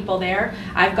lot of people there.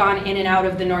 I've gone in and out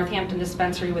of the Northampton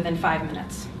dispensary within 5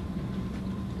 minutes.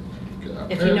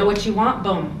 If you know what you want,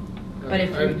 boom. But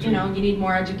if you know, you need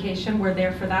more education, we're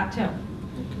there for that too.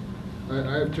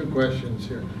 I have two questions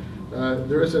here.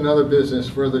 There is another business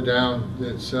further down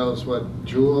that sells what,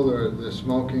 Juul or the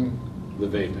smoking? The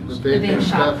vaping. The vaping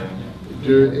stuff.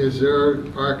 Is there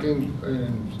parking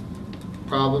and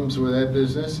problems with that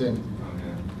business? And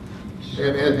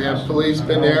have police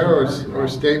been there or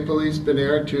state police been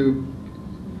there to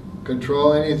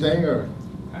control anything, or?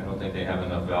 I don't think they have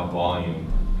enough volume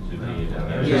to be.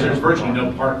 There's virtually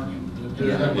no parking.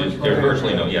 There's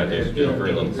virtually no, there's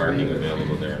very little parking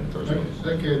available there in the first place.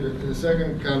 Okay, the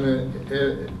second comment,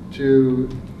 to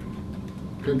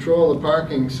control the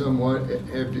parking somewhat,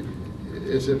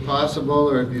 is it possible,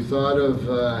 or have you thought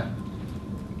of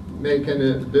making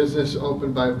a business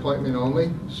open by appointment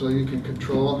only, so you can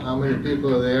control how many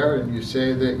people are there, and you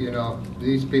say that, you know,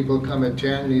 these people come at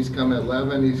 10, these come at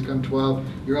 11, these come 12,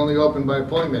 you're only open by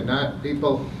appointment, not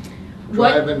people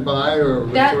driving by or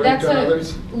referring That's to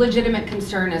others? a legitimate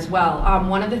concern as well.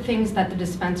 One of the things that the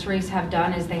dispensaries have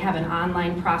done is they have an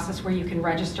online process where you can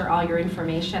register all your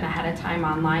information ahead of time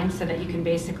online, so that you can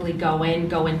basically go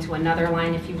into another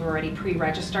line if you've already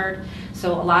pre-registered.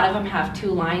 So a lot of them have 2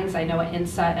 lines. I know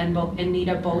Inset and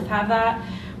Nita both have that,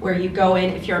 where you go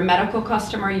in, if you're a medical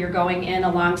customer, you're going in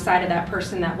alongside of that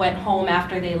person that went home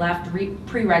after they left,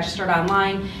 pre-registered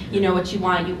online, you know what you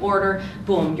want, you order,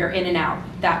 boom, you're in and out,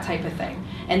 that type of thing.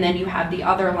 And then you have the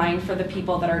other line for the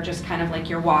people that are just kind of like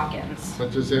your walk-ins.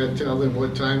 But does that tell them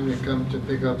what time you come to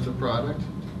pick up the product?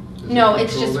 No,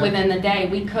 it's just within the day.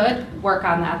 We could work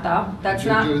on that though. That's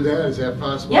not. Could you do that? Is that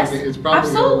possible? Yes, I mean, it's probably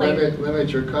absolutely. going to limit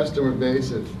your customer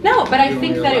base if. No, but I you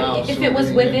think only that allow if so it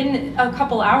was many within a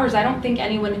couple hours, I don't think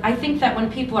I think that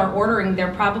when people are ordering,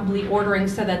 they're probably ordering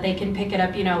so that they can pick it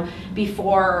up, you know,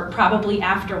 before, probably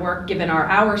after work, given our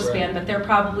hour span, but they're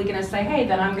probably going to say, hey,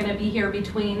 then I'm going to be here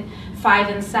between 5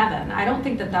 and 7. I don't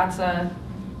think that that's a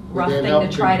rough thing to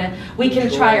try to, we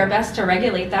can try our best to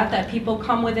regulate that people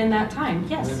come within that time,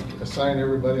 yes. Assign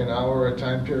everybody an hour or a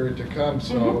time period to come,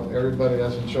 so everybody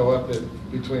doesn't show up at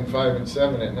between 5 and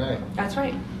 7 at night. That's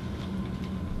right.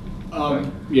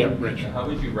 Yeah, Rich. How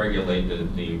would you regulate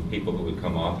the people who would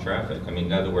come off traffic? I mean,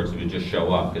 in other words, they would just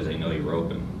show up because they know you're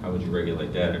open. How would you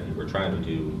regulate that if you were trying to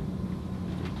do,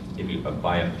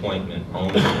 by appointment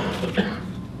only?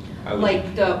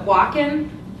 Like the walk-in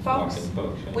folks, Walk-in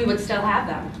folks, yeah. we would still have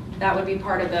them. That would be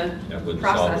part of the That wouldn't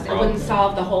solve process. the It problem. wouldn't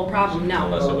solve the whole problem, no.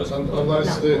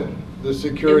 Unless No. the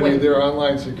security, wouldn't. their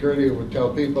online security would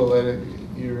tell people that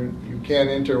you can't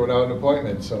enter without an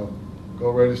appointment, so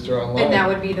go register online. And that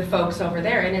would be the folks over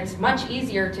there, and it's much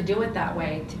easier to do it that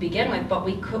way to begin with, but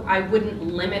I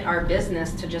wouldn't limit our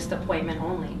business to just appointment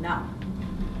only, no.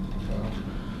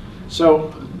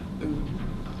 So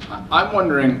I'm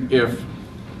wondering if,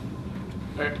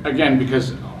 again,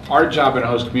 because our job in a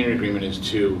host community agreement is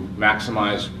to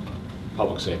maximize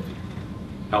public safety,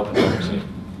 health and public safety.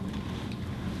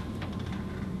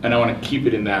 And I want to keep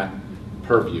it in that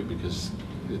purview because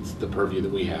it's the purview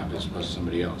that we have as opposed to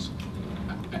somebody else.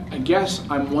 I guess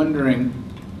I'm wondering,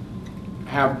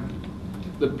 have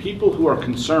the people who are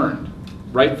concerned,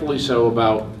 rightfully so,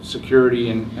 about security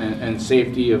and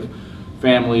safety of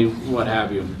family, what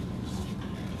have you,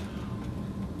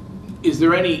 is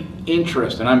there any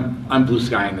interest, and I'm blue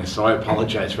skying this, so I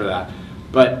apologize for that,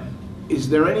 but is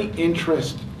there any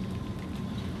interest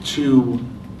to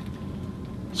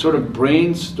sort of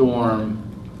brainstorm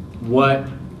what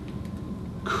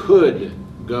could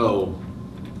go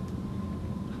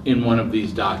in one of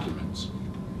these documents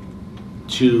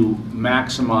to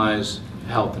maximize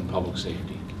health and public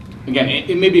safety? Again,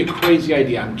 it may be a crazy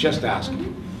idea, I'm just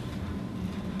asking.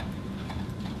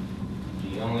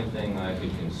 The only thing I could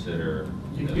consider.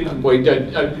 Wait,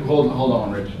 hold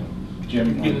on, Rich.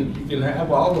 Jim. You can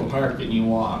have all the parking you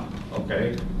want,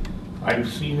 okay?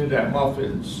 I've seen it at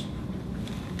Muffins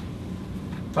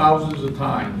thousands of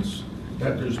times,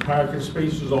 that there's parking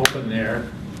spaces open there.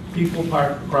 People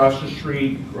park across the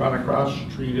street, run across the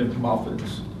street into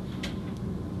Muffins.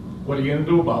 What are you gonna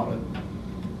do about it?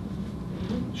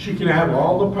 She can have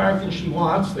all the parking she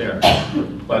wants there,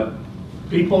 but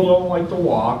people don't like to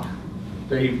walk.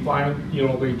 They find,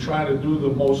 they try to do the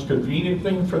most convenient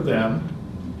thing for them.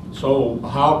 So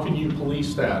how can you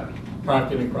police that,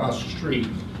 parking across the street?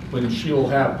 when she'll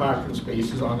have parking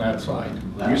spaces on that side.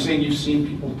 You're saying you've seen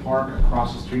people park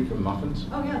across the street from Muffins?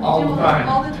 Oh, yeah, they All do the time.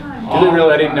 all the time. Do they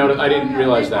really? I didn't know. I Oh, didn't yeah,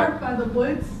 realize they that. park by the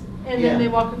woods, and Yeah. then they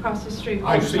walk across the street.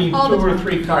 I've seen all the 2 or time.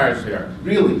 3 cars there.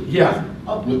 Really? Yeah,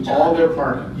 With all their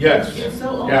parking? yes. It's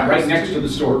so Yeah. Right next to the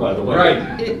store, by the way.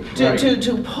 Right.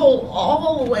 To pull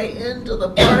all the way into the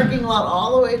parking lot,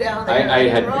 all the way down there. I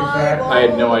had- I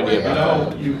had no idea You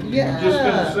about know, you Yeah. just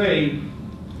gonna say,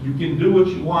 you can do what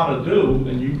you wanna do,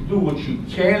 and you do what you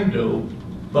can do,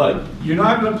 but you're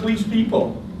not gonna police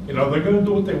people. You know, they're gonna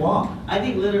do what they want. I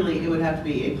think literally it would have to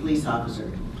be a police officer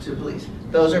to police.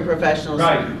 Those are professionals.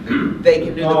 Right. They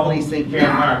can do the No, policing. you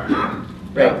can't mark.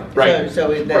 Right. Right. So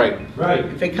if Right. Right.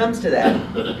 if it comes to that.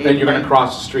 Then you're gonna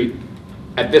cross the street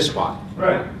at this spot,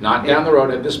 Right. not down the road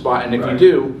at this spot. And if you Right.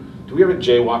 do we have a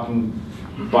jaywalking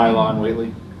bylaw in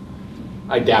Whately?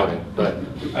 I doubt it, but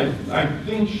I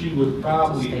think she would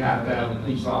probably have to have a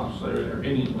police officer there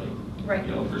anyway. Right.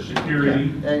 You know, for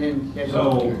security, And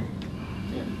so,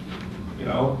 you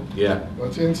know. yeah.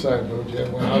 What's inside, though? Do you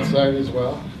have one outside as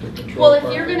well? to control Well, if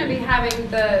parking? you're gonna be having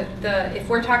if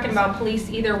we're talking about police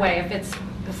either way, if it's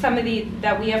somebody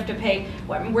that we have to pay,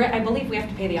 I believe we have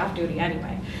to pay the off-duty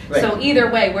anyway. Right. So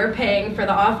either way, we're paying for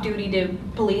the off-duty to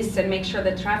police and make sure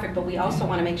that traffic, but we also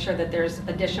wanna make sure that there's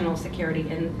additional security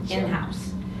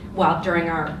in-house, well, during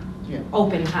our Yeah.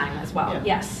 open time as well, Yeah.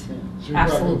 yes. So you're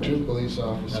talking Absolutely. 2 police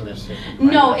officers.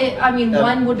 No, I mean,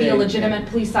 one would be a Very legitimate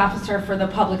police officer for the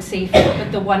public safety,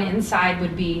 but the one inside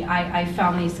would be, I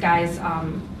found these guys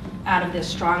out of this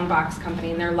Strong Box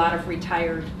company, and there are a lot of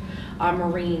retired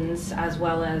Marines as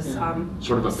well as.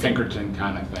 Sort of a Pinkerton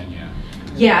kind of thing, yeah.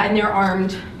 Yeah, and they're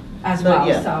armed as well,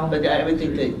 yeah, so. but I would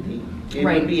think that it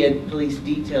Right. would be a police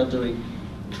detail doing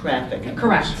traffic.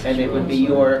 Correct. And it would be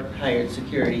your hired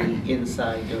security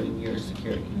inside doing your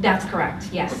security. That's correct,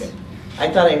 yes. Okay. I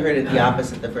thought I heard it the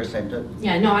opposite the first time, too.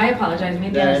 Yeah, no, I apologize.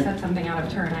 Maybe I Then- said something out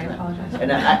of turn. I apologize.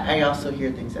 And I also hear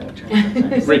things out of turn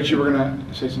sometimes. Rich, you were gonna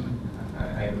say something?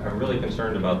 I'm really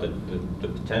concerned about the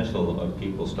potential of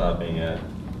people stopping at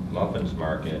Muffins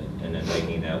Market and then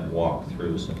making that walk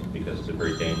through, because it's a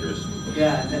very dangerous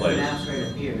Yeah, and the place. map's right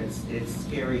up here. It's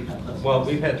scary how close. Well,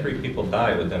 we've had 3 people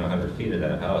die within 100 feet of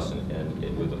that house and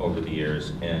over the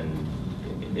years, and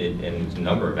a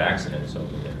number of accidents over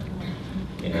there.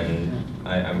 And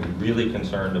I'm really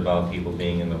concerned about people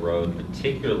being in the road,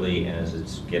 particularly as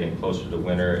it's getting closer to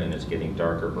winter and it's getting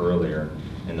darker earlier,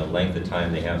 and the length of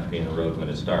time they have to be in the road when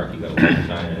it's dark. You've got light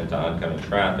shining into oncoming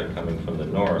traffic coming from the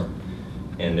north,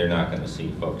 and they're not going to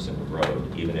see folks in the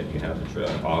road, even if you have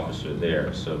the officer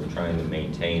there. So trying to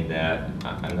maintain that,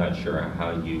 I'm not sure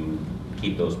how you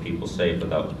keep those people safe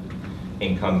without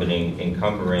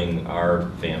encumbering our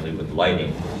family with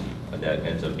lighting that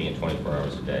ends up being 24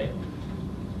 hours a day,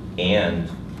 and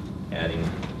adding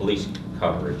police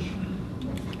coverage.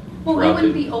 Well, we throughout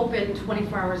wouldn't the- be open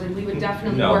 24 hours, and we would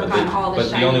definitely No, work but on all the but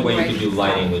shiny the only way you bright could do stuff.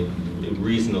 lighting would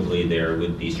reasonably there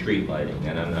would be street lighting,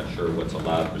 and I'm not sure what's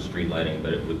allowed for street lighting,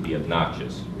 but it would be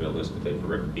obnoxious realistically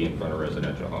for it to be in front of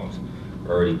residential homes.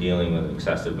 We're already dealing with an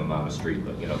excessive amount of street,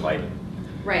 lighting.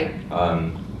 Right.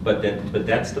 But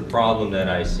that's the problem that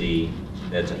I see.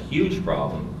 That's a huge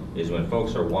problem. Is when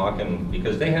folks are walking,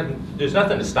 because there's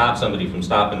nothing to stop somebody from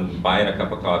stopping, buying a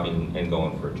cup of coffee and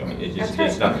going for a joint. It's just,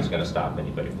 That's right. nothing's gonna stop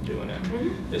anybody from doing that.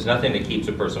 Mhm. There's nothing that keeps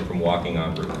a person from walking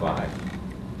on Route 5.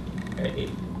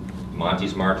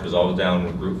 Monty's March was always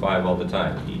down Route 5 all the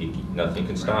time. Nothing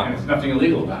can stop And him. there's nothing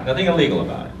illegal about it. Nothing illegal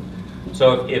about it.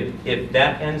 So if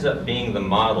that ends up being the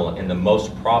model and the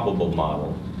most probable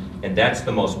model, and that's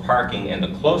the most parking and the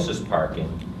closest parking,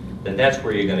 then that's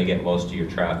where you're gonna get most of your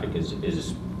traffic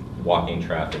is walking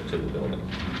traffic to the building.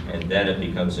 And then it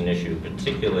becomes an issue,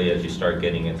 particularly as you start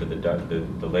getting into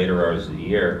the later hours of the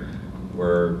year,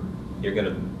 where you're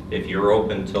gonna, if you're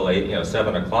open till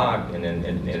 7 o'clock and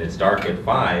it's dark at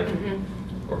 5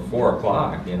 or 4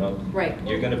 o'clock, Right.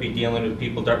 you're gonna be dealing with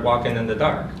people that walking in the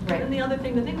dark. And the other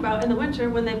thing to think about, in the winter,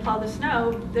 when they plow the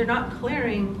snow, they're not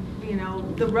clearing,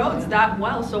 the roads that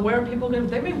well, so where are people going to,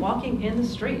 they're going to be walking in the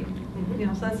street.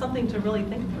 So that's something to really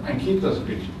think about. And Keith does a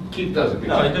good job.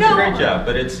 No, it does a great job,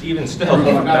 but it's even still.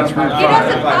 That's my He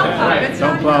doesn't plow it, Right. it's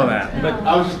Don't not plow him. that. But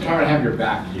I was just trying to have your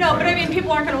back. No, but I mean,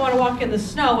 people aren't going to want to walk in the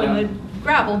snow and the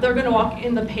gravel, they're going to walk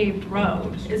in the paved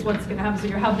road, is what's going to happen, so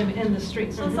you're having them in the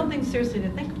street. So it's something seriously to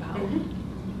think about.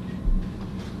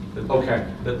 Okay.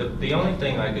 The only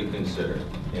thing I could consider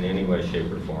in any way,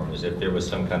 shape, or form is if there was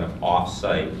some kind of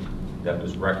off-site that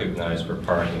was recognized for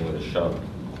parking with a shuttle.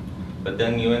 But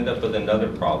then you end up with another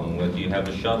problem with you have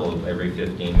a shuttle every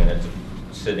 15 minutes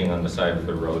sitting on the side of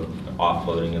the road,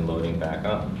 offloading and loading back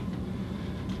on.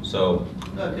 So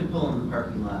I could pull in the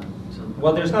parking lot. So.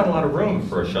 Well, there's not a lot of room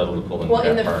for a shuttle to pull in. Well,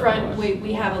 in that the parking front, lot.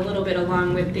 we have a little bit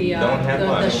along with the, You don't have the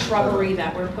much. shrubbery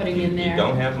that we're putting in there. You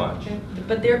don't have much.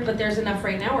 But there's enough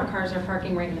right now where cars are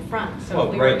parking right in the front, so Well,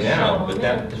 if we were right to now, shuttle but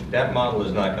them in- that model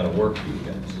is not gonna work for you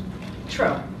guys.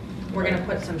 True. We're gonna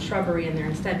put some shrubbery in there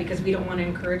instead, because we don't wanna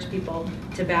encourage people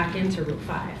to back into Route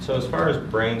 5. So as far as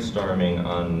brainstorming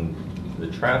on the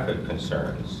traffic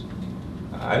concerns,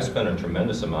 I've spent a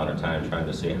tremendous amount of time trying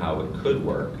to see how it could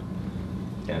work.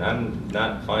 And I'm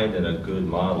not finding a good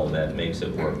model that makes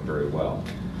it work very well,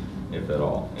 if at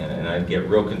all. And I get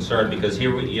real concerned because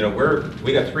here,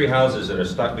 we got 3 houses that are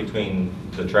stuck between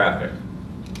the traffic.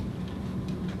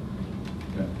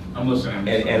 I'm listening.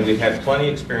 And we've had plenty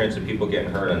of experience of people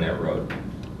getting hurt on that road.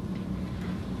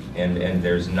 And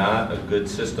there's not a good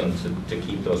system to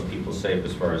keep those people safe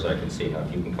as far as I can see. Now,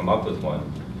 if you can come up with one,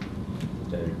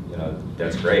 then,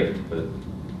 that's great, but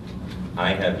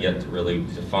I have yet to really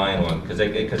define one, because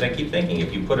I keep thinking,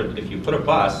 if you put a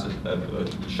bus,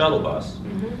 a shuttle bus,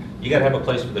 you gotta have a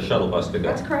place for the shuttle bus to go.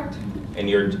 That's correct. And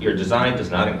your design does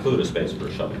not include a space for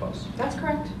a shuttle bus, That's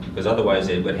correct. because otherwise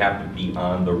it would have to be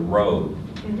on the road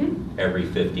Mm-hmm. every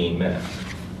 15 minutes,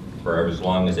 for as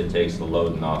long as it takes to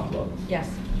load and offload. Yes.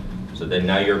 So then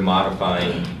now you're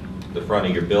modifying the front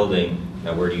of your building,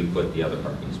 now where do you put the other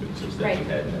parking spaces that you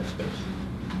had in that space?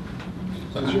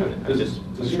 So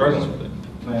I'm struggling with it.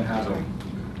 Plan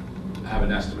have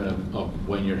an estimate of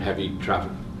when your heavy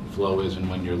traffic flow is and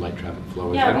when your light traffic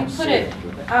flow is? I Yeah, don't we put see it,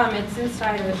 it's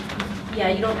inside of, yeah,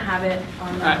 you don't have it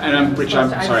on the. And I'm, Rich, I'm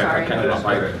sorry, I kind That's of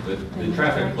correct. The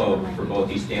traffic flow for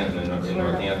both East Hampton and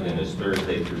Northampton is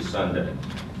Thursday through Sunday,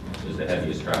 is the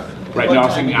heaviest traffic. Right, no, I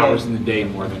was thinking hours in the day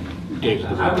more than days.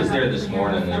 I was there this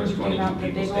morning, and there was 22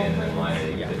 people standing in line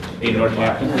at 8:50. In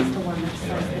Northampton? That's the one that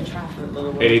says the traffic.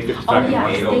 At 8:55? Oh,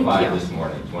 yes, thank 8:05 you. this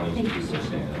morning, 22 people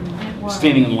standing.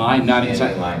 Standing in line, not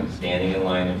inside? Standing in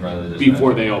line in front of the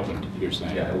Before dispensary. they opened, you're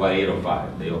saying? Yeah, well,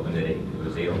 8:05, they opened at 8, it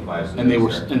was 8:05. So And they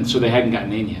were, started. and so they hadn't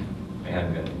gotten in yet? They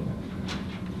hadn't gotten in.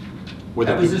 Were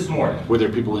That there was peop- this morning. Were there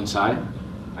people inside?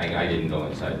 I didn't go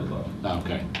inside to look. Oh,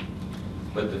 okay.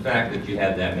 But the fact that you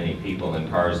had that many people and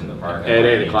cars in the parking lot. At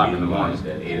 8 being o'clock in the utilized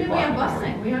morning. At 8 And then o'clock we in have the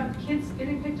morning. busing, we have kids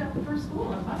getting picked up for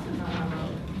school, and buses not on the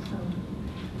road, so.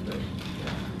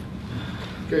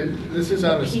 Okay, this is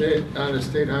on a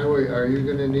state highway. Are you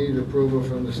gonna need approval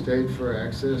from the state for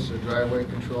access or driveway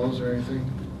controls or anything?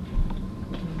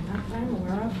 Not that I'm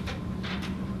aware of.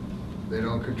 They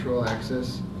don't control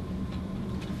access?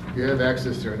 You have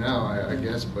access there now, I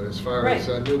guess, but as far as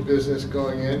Right. a new business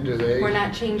going in, do they? We're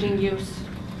not changing use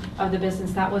of the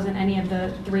business. That wasn't any of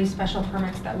the 3 special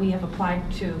permits that we have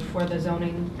applied to for the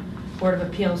zoning board of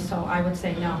appeals, so I would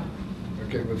say no.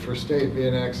 Okay, but for state,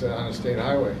 being access on a state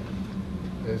highway,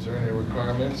 is there any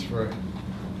requirements for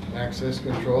access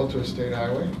control to a state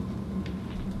highway?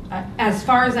 As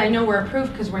far as I know, we're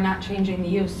approved because we're not changing the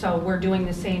use, so we're doing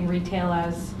the same retail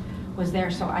as was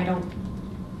there, so I don't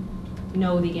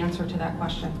know the answer to that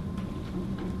question.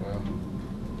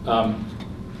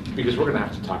 Because we're gonna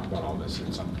have to talk about all this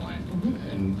at some point.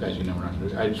 And as you know, we're not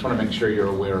gonna, I just wanna make sure you're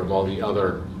aware of all the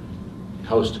other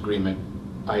host agreement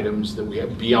items that we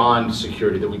have beyond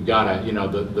security, that we've gotta,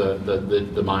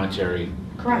 the monetary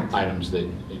Correct. items that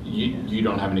you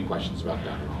don't have any questions about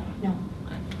that at all. No.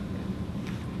 Okay.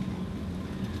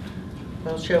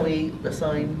 Well, shall we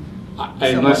assign?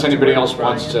 Unless someone anybody to else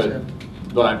wants Brian to,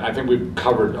 but I think we've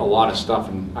covered a lot of stuff,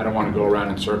 and I don't want to go around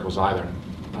in circles either.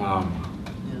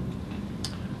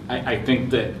 I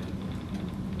think that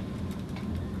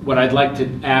what I'd like to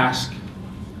ask,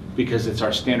 because it's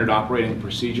our standard operating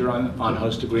procedure on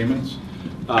host agreements,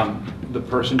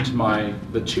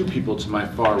 the 2 people to my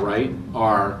far right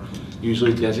are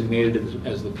usually designated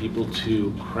as the people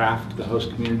to craft the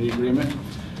host community agreement.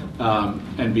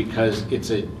 And because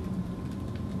it's a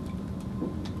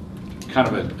kind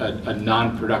of a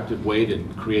non-productive way to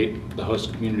create the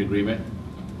host community agreement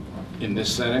in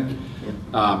this setting,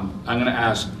 I'm going to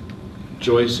ask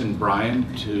Joyce and Brian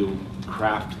to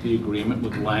craft the agreement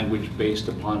with language based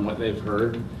upon what they've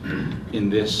heard in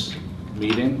this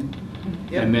meeting.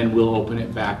 Yep. And then we'll open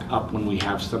it back up when we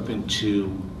have something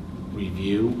to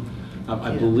review.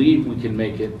 I believe we can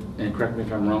make it, and correct me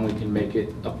if I'm wrong, we can make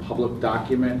it a public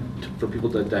document for people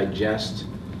to digest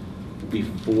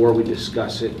before we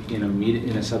discuss it in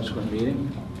a subsequent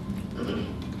meeting.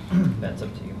 That's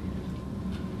up to you.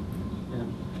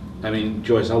 I mean,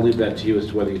 Joyce, I'll leave that to you as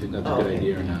to whether you think that's a good Okay.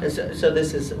 idea or not. So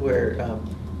this is where,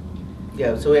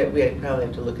 so we probably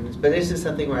have to look at this, but this is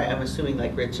something where I'm assuming,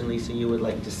 like Rich and Lisa, you would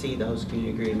like to see the host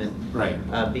community agreement. Right.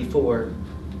 Before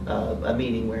a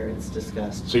meeting where it's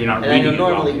discussed. So you're not And I know reading it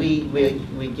while normally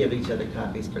we give each other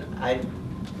copies, but I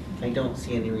don't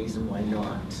see any reason why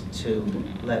not to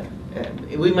let,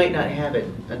 we might not have it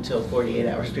until 48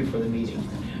 hours before the meeting,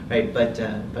 right? But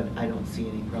I don't see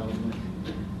any problem with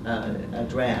a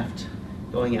draft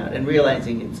going out and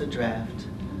realizing it's a draft.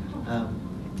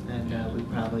 And we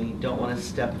probably don't want to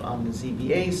step on the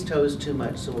ZBA's toes too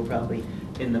much, so we're probably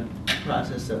in the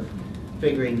process of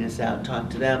figuring this out, talk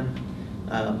to them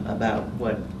about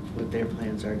what their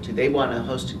plans are too. They want to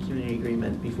host a community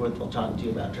agreement before they'll talk to you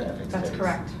about traffic studies. That's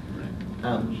correct.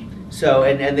 So,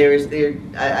 and there's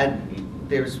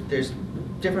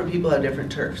different people have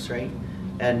different turfs, right?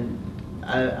 And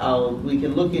we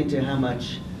can look into how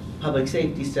much public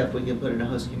safety stuff we can put in a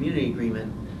host community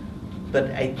agreement,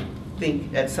 but I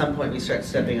think at some point we start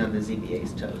stepping on the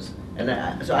ZBA's toes.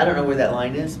 And so I don't know where that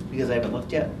line is because I haven't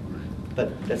looked yet,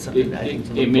 but that's something I think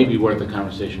to look It may for. be worth a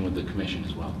conversation with the commission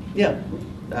as well. Yeah,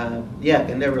 yeah,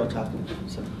 and they're real talking,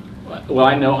 so. Well,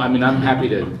 I know, I mean, I'm happy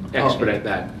to expedite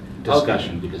that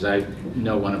discussion because I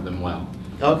know one of them well.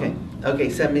 Okay, okay,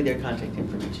 send me their contact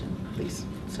information, please,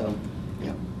 so,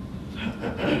 yeah.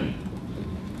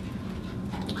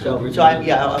 So I'll be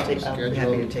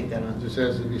happy to take that on. This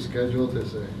has to be scheduled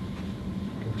as a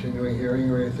continuing hearing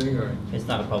or anything, or? It's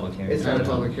not a public hearing. It's not a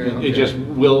public hearing, It okay. just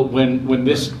will, when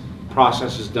this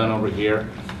process is done over here,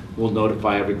 we'll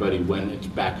notify everybody when it's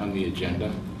back on the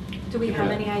agenda. Do we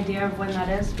have any idea of when that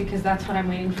is? Because that's what I'm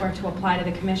waiting for to apply to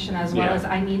the commission, as well Yeah. as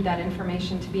I need that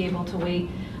information to be able to wait.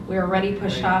 We were already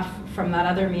pushed Right. off from that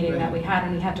other meeting that Right. we had,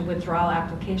 and he had to withdraw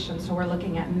applications, so we're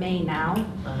looking at May now,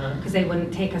 Uh-huh. because they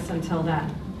wouldn't take us until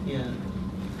then. Yeah.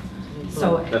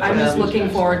 So That's I'm what just these looking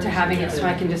guys- forward to having it so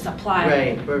I can just apply.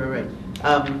 Right.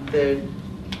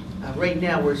 Right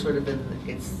now, we're sort of in,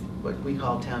 it's what we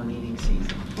call town meeting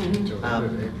season. Until the end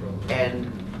of April.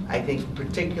 And I think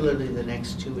particularly the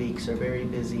next 2 weeks are very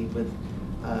busy with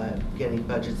getting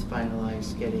budgets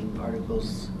finalized, getting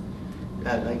articles.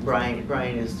 Like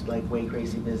Brian is like way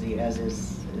crazy busy, as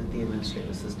is the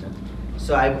administrative assistant.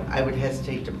 So I would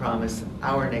hesitate to promise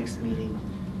our next meeting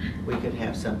we could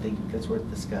have something that's worth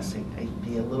discussing. I'd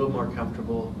be a little more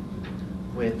comfortable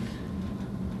with,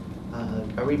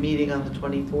 are we meeting on the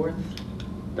 24th?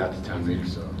 That's the I town think meeting.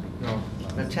 so. No.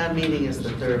 The town meeting is the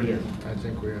 30th. I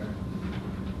think we are.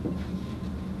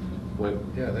 What?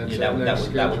 Yeah, that's Yeah, our that next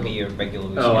would be scheduled. your regular.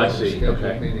 Oh, I scheduled- see, scheduled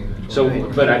okay. meeting, the So,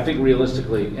 24th. but I think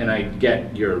realistically, and I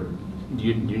get you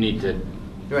need to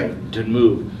Right.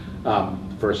 move,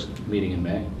 first meeting in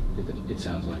May, it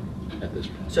sounds like, at this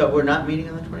point. So we're not meeting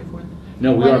on the 24th?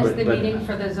 No, we are, When is but. the meeting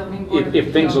for the zoning board of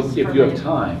If things, appeals if for you have May?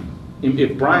 time,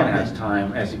 if Brian has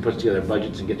time as he puts together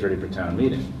budgets and gets ready for town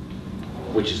meeting,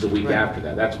 which is the week Right. after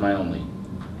that, that's my only.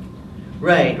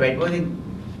 Right, well, I think,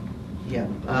 yeah.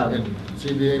 And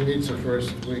CBA meets the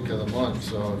first week of the month,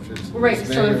 so if it's Right,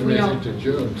 it's so May, if we it don't- into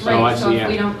June. Oh, I Right, so see, if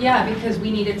we yeah. don't, yeah, because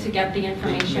we needed to get the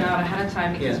information out ahead of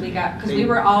time, because Yeah. because we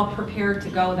were all prepared to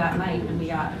go that night, and we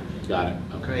got it. Got it,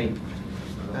 okay. Great.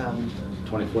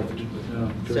 24th of June.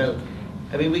 So,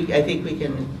 I mean, I think we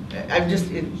can,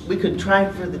 we could try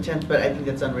for the 10th, but I think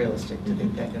that's unrealistic to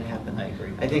think that could happen. I agree.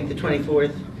 I think the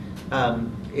 24th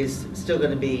is still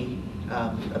going to be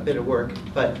a bit of work,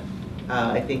 but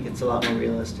I think it's a lot more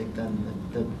realistic than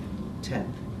the 10th.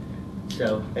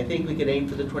 So I think we could aim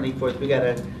for the 24th. We got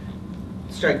to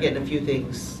start getting a few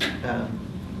things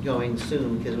going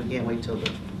soon, because we can't wait till the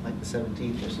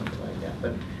 17th or something like that.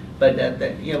 But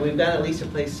we've got at least a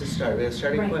place to start. We have a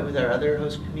starting point with our other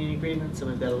host community agreements, and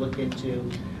we've got to look into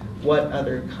what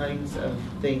other kinds of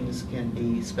things can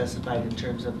be specified in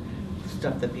terms of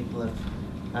stuff that people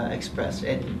have expressed.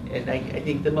 And I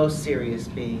think the most serious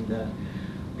being the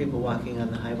people walking on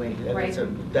the highway. Right.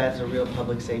 That's a real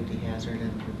public safety hazard,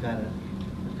 and we've got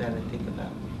to think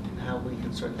about how we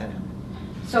can sort that out.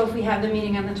 So if we have the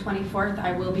meeting on the 24th,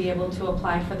 I will be able to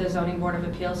apply for the zoning board of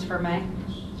appeals for May,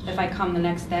 if I come the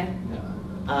next day?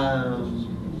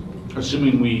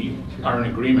 Assuming we are in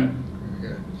agreement.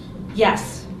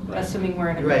 Yes, assuming we're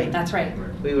in agreement, Right. that's right.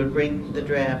 We would bring the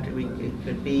draft, it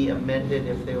could be amended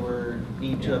if there were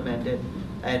need to amend it.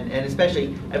 And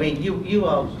especially, I mean, you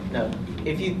all know,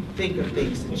 if you think of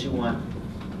things that you want,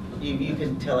 you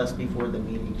can tell us before the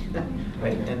meeting,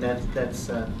 right? And that's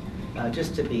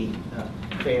just to be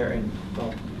fair and,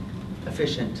 well,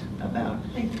 efficient about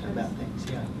things,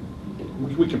 yeah.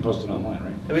 We can post it online,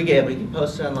 right? And we can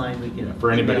post it online, we can. Yeah,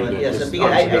 for anybody email it. that Yes, just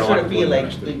because obviously I don't sort like of to feel look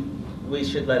like at it. we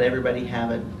should let everybody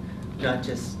have it, not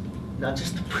just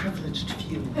the privileged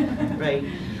few, right?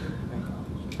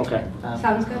 Okay.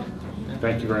 Sounds good.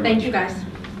 Thank you very much. Thank you, guys.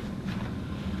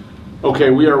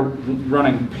 Okay, we are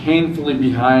running painfully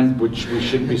behind, which we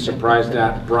shouldn't be surprised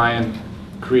at. Brian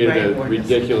created a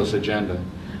ridiculous agenda.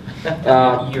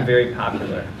 You're very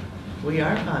popular. We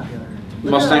are popular.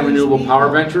 Mustang Renewable Power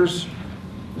Ventures,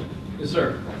 Yes,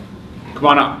 sir. come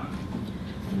on up.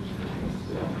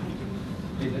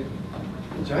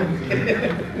 John?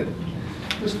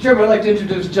 Mr. Chairman, I'd like to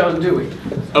introduce John Dewey.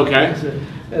 Okay.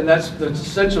 And that's the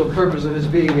essential purpose of his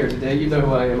being here today. You know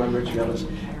who I am, I'm Richard Ellis.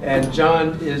 And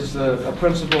John is a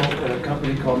principal in a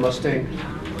company called Mustang.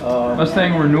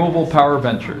 Mustang Renewable Power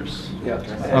Ventures. Yeah,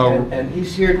 and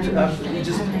he's here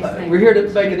to, we're here to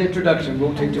make an introduction.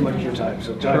 Won't take too much of your time.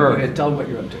 So John, Sure. go ahead, tell him what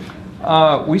you're up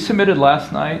to. We submitted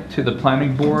last night to the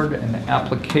planning board an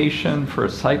application for a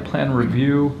site plan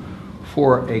review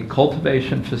for a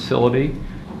cultivation facility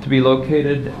to be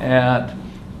located at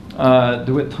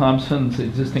DeWitt Thompson's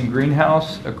existing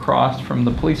greenhouse across from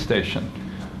the police station.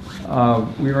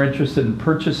 We were interested in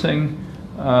purchasing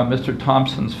Mr.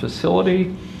 Thompson's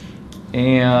facility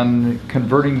and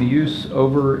converting the use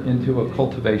over into a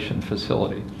cultivation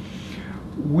facility.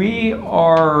 We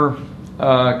are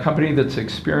a company that's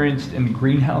experienced in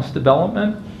greenhouse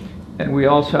development, and we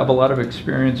also have a lot of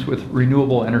experience with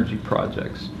renewable energy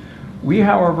projects. We,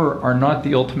 however, are not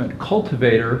the ultimate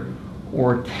cultivator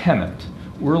or tenant.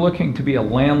 We're looking to be a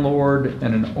landlord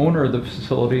and an owner of the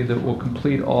facility that will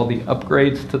complete all the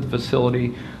upgrades to the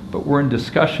facility, but we're in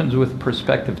discussions with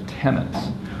prospective tenants.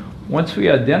 Once we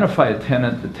identify a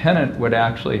tenant, the tenant would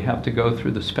actually have to go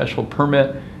through the special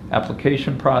permit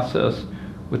application process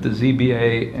with the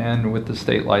ZBA and with the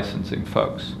state licensing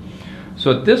folks.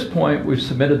 So at this point, we've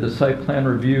submitted the site plan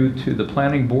review to the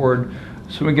planning board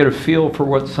so we get a feel for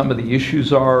what some of the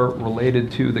issues are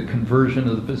related to the conversion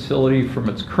of the facility from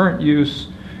its current use,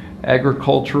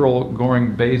 agricultural,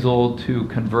 growing basil, to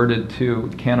converted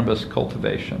to cannabis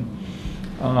cultivation.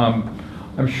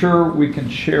 I'm sure we can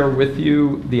share with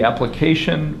you the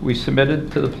application we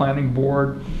submitted to the planning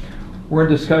board. We're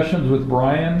in discussions with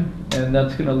Brian, and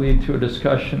that's going to lead to a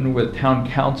discussion with town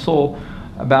council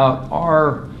about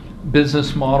our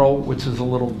business model, which is a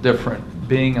little different,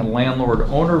 being a landlord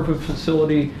owner of a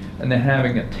facility and then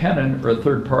having a tenant or a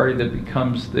third party that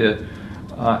becomes the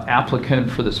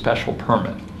applicant for the special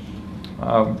permit.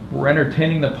 We're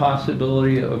entertaining the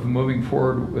possibility of moving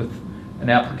forward with an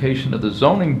application to the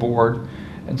zoning board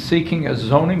and seeking a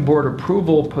zoning board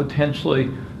approval, potentially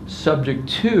subject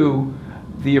to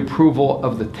the approval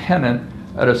of the tenant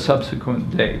at a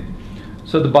subsequent date.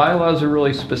 So the bylaws are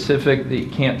really specific that you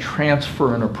can't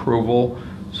transfer an approval,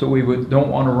 so we don't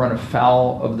want to run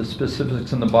afoul of the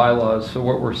specifics in the bylaws. So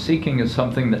what we're seeking is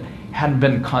something that hadn't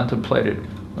been contemplated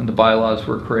when the bylaws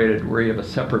were created, where you have a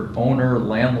separate owner,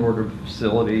 landlord of the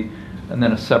facility, and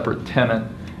then a separate tenant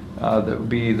that would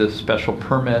be the special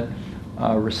permit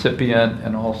recipient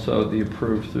and also the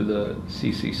approved through the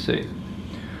CCC.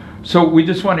 So we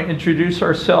just want to introduce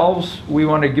ourselves. We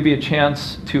want to give you a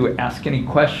chance to ask any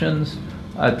questions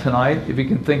tonight, if you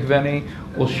can think of any.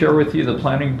 We'll share with you the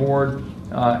planning board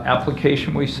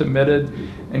application we submitted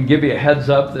and give you a heads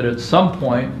up that at some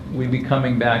point we'll be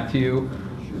coming back to you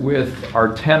with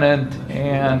our tenant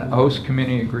and host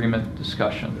community agreement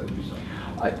discussion.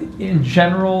 In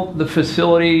general, the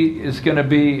facility is going to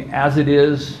be as it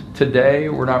is today.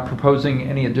 We're not proposing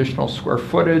any additional square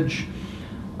footage.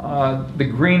 The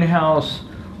greenhouse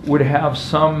would have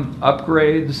some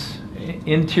upgrades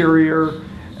interior,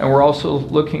 and we're also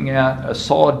looking at a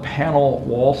solid panel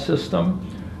wall system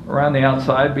around the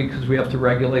outside because we have to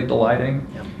regulate the lighting.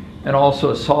 Yep. And also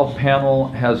a solid panel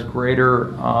has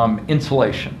greater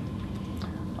insulation.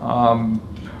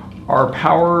 Our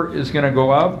power is going to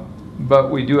go up, but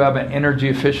we do have an energy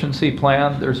efficiency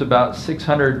plan. There's about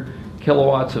 600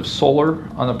 kilowatts of solar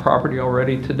on the property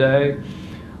already today.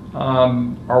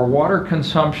 Our water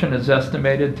consumption is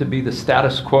estimated to be the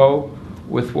status quo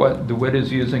with what DeWitt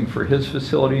is using for his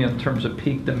facility in terms of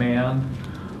peak demand.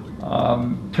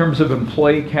 In terms of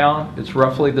employee count, it's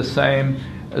roughly the same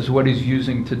as what he's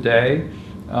using today.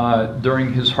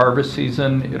 During his harvest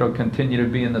season, it'll continue to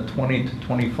be in the 20 to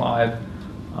 25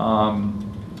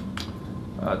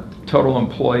 total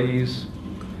employees.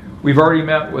 We've already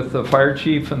met with the fire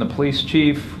chief and the police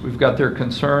chief. We've got their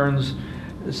concerns.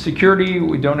 Security,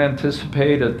 we don't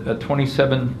anticipate a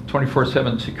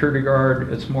 24/7 security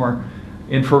guard. It's more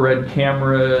infrared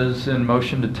cameras and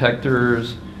motion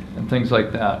detectors and things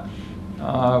like that.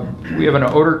 We have an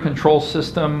odor control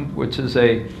system, which is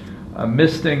a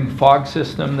misting fog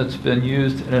system that's been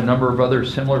used in a number of other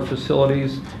similar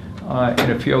facilities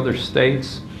in a few other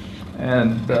states.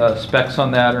 And specs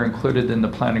on that are included in the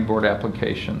planning board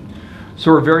application.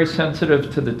 So we're very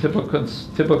sensitive to the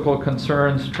typical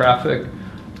concerns, traffic,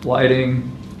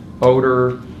 lighting,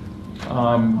 odor.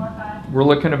 We're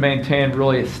looking to maintain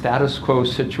really a status quo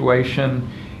situation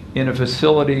in a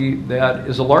facility that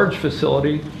is a large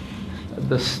facility.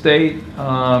 The state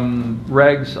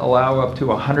regs allow up to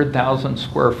 100,000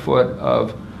 square foot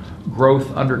of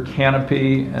growth under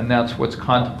canopy, and that's what's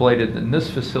contemplated in this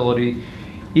facility.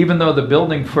 Even though the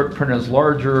building footprint is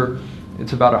larger,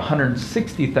 it's about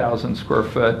 160,000 square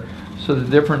foot. So the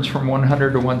difference from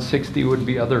 100 to 160 would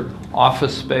be other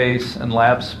office space and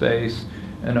lab space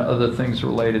and other things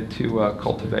related to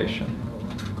cultivation.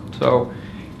 So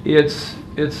it's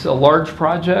a large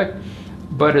project,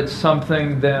 but it's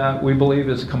something that we believe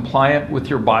is compliant with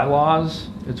your bylaws.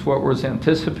 It's what was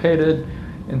anticipated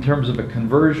in terms of a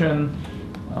conversion.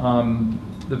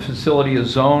 The facility is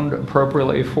zoned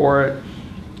appropriately for it.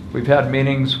 We've had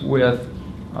meetings with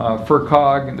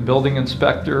FERCog and the building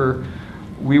inspector.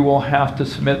 We will have to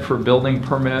submit for a building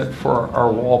permit for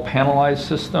our wall panelized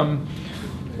system.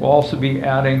 We'll also be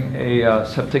adding a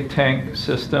septic tank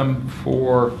system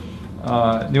for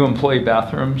new employee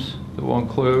bathrooms that we'll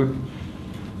include.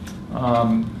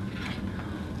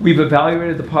 We've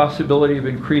evaluated the possibility of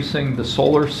increasing the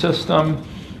solar system.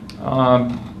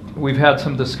 We've had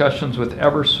some discussions with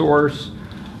Eversource.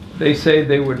 They say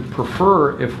they would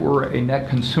prefer if we're a net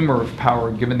consumer of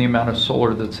power given the amount of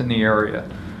solar that's in the area.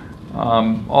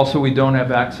 Also, we don't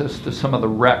have access to some of the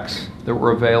RECs that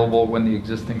were available when the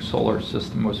existing solar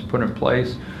system was put in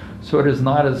place. So it is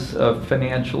not as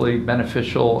financially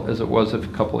beneficial as it was a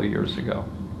couple of years ago.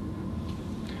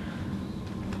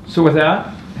 So with that,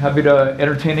 happy to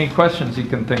entertain any questions you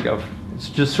can think of. It's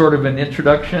just sort of an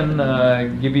introduction,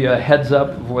 give you a heads up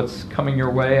of what's coming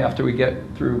your way after we get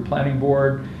through planning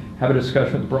board, have a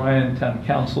discussion with Brian, town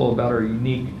council, about our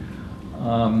unique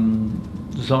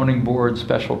zoning board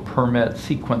special permit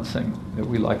sequencing that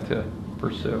we like to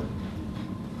pursue.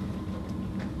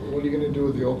 What are you going to do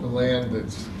with the open land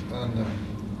that's on the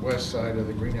west side of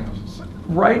the greenhouses?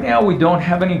 Right now, we don't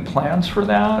have any plans for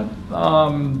that.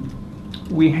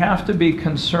 We have to be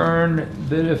concerned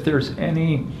that if there's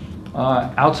any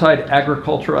outside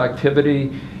agricultural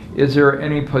activity, is there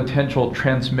any potential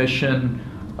transmission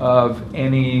of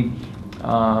any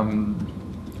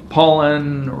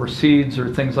pollen or seeds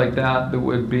or things like that that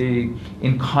would be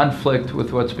in conflict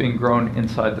with what's being grown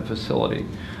inside the facility.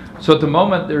 So at the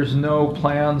moment, there's no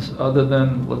plans other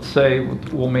than, let's say,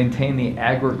 we'll maintain the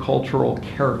agricultural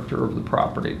character of the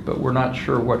property, but we're not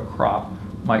sure what crop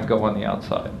might go on the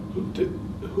outside.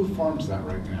 Who farms that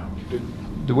right now? Do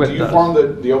DeWitt you does. farm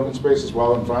the open space as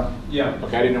well in front? Yeah.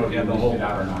 Okay, I didn't know if Yeah, you the whole leased it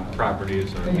out or not.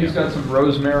 properties. And he's got some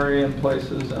rosemary in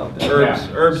places out there.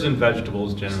 Herbs and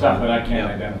vegetables generally. Stuff that I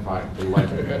can't identify for the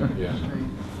life of me. Yeah.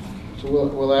 So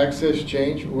will access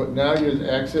change? Now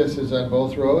your access is on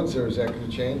both roads, or is that going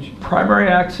to change? Primary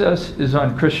access is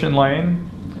on Christian Lane,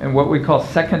 and what we call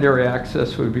secondary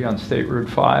access would be on State Route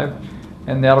 5,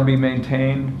 and that'll be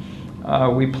maintained.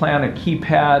 We plan a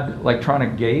keypad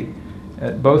electronic gate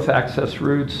at both access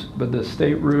routes, but the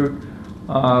State Route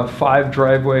 5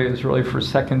 driveway is really for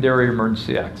secondary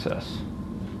emergency access.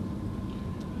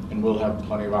 And we'll have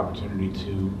plenty of opportunity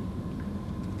to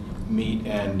meet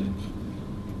and,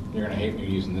 you're going to hate me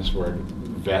using this word,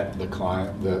 vet the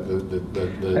client,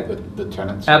 the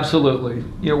tenants? Absolutely.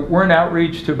 You know, we're in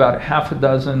outreach to about half a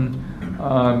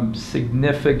dozen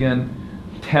significant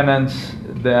tenants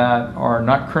that are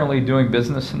not currently doing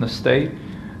business in the state,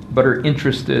 but are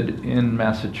interested in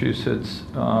Massachusetts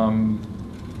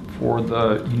for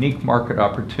the unique market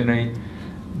opportunity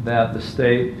that the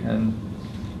state and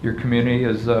your community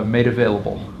has made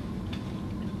available.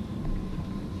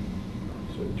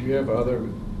 So do you have other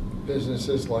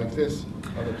businesses like this,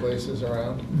 other places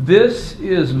around? This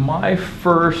is my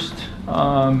first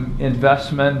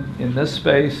investment in this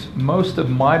space. Most of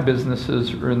my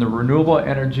businesses are in the renewable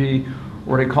energy,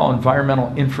 what they call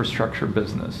environmental infrastructure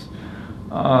business.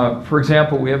 For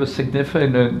example, we have a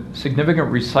significant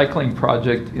recycling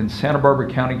project in Santa Barbara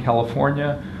County,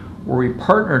 California, where we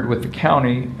partnered with the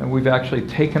county and we've actually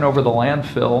taken over the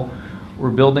landfill. We're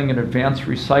building an advanced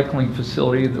recycling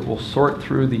facility that will sort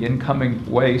through the incoming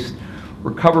waste,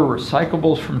 recover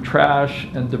recyclables from trash,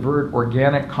 and divert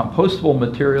organic compostable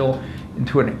material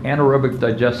into an anaerobic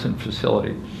digestion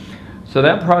facility. So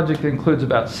that project includes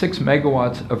about 6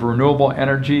 megawatts of renewable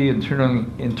energy,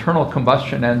 internal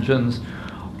combustion engines.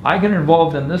 I get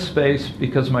involved in this space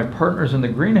because my partners in the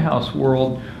greenhouse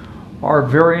world are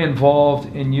very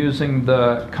involved in using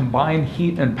the combined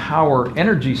heat and power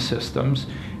energy systems,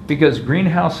 because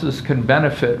greenhouses can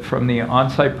benefit from the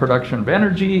on-site production of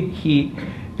energy, heat,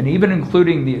 and even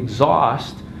including the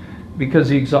exhaust, because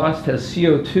the exhaust has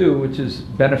CO2, which is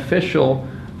beneficial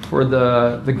for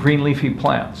the green leafy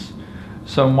plants.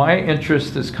 So my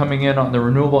interest is coming in on the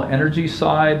renewable energy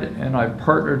side, and I've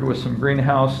partnered with some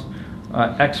greenhouse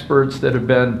experts that have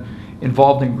been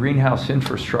involved in greenhouse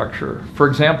infrastructure. For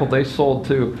example, they sold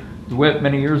to DeWitt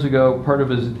many years ago part of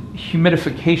his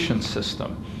humidification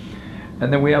system.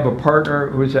 And then we have a partner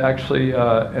who is actually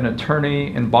an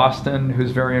attorney in Boston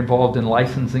who's very involved in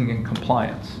licensing and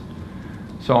compliance.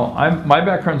 So my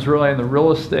background's really in the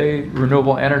real estate,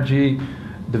 renewable energy,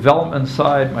 development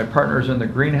side. My partner's in the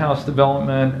greenhouse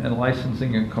development and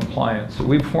licensing and compliance. So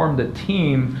we've formed a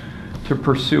team to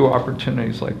pursue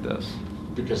opportunities like this.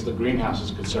 Because the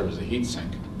greenhouses could serve as a heat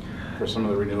sink for some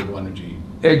of the renewable energy.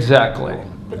 Exactly.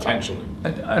 Potentially.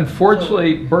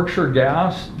 Unfortunately, Berkshire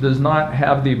Gas does not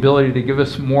have the ability to give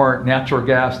us more natural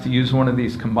gas to use one of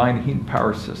these combined heat and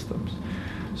power systems.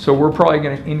 So we're probably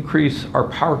going to increase our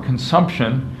power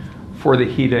consumption for the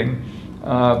heating,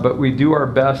 but we do our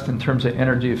best in terms of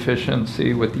energy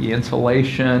efficiency with the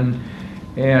insulation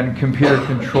and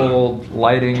computer-controlled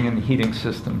lighting and heating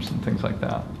systems and things like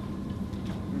that.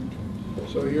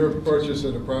 So your purchase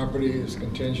of the property is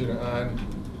contingent on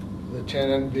the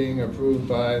tenant being approved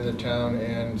by the town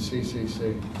and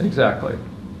CCC? Exactly.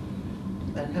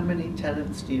 And how many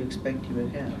tenants do you expect you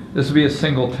would have? This would be a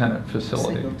single tenant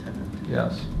facility. Single tenant.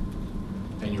 Yes.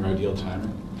 And your ideal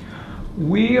timing?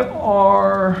 We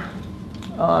are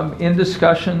in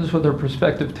discussions with our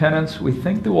prospective tenants. We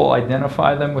think that we'll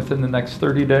identify them within the next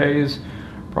 30 days.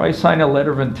 Probably sign a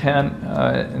letter of intent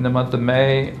in the month of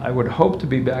May. I would hope to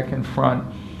be back in front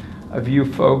of you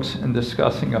folks in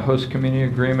discussing a host community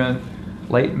agreement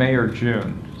late May or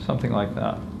June, something like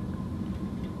that.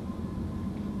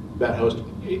 That host,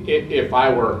 if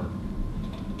I were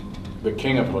the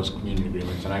king of host community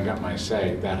agreements and I got my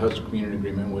say, that host community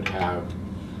agreement would have,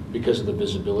 because of the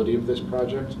visibility of this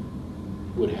project,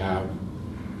 would have,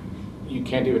 you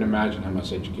can't even imagine how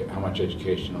much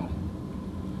educational,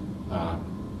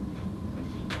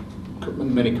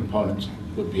 many components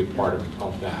would be a part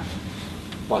of that.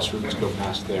 Bus routes go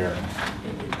past there.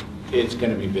 It's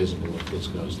going to be visible if this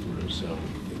goes through, so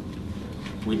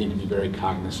we need to be very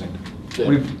cognizant.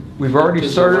 We've already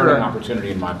started a learning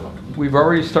opportunity in my book. We've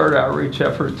already started outreach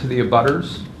effort to the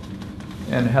abutters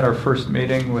and had our first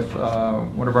meeting with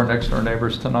one of our next door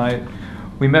neighbors tonight.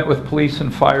 We met with police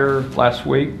and fire last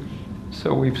week,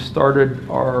 so we've started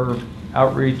our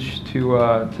outreach to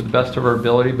the best of our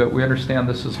ability, but we understand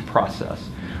this is a process.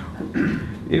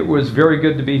 It was very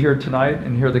good to be here tonight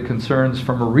and hear the concerns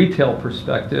from a retail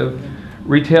perspective.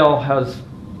 Retail has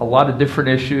a lot of different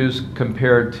issues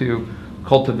compared to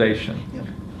cultivation. Yep.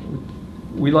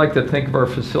 We like to think of our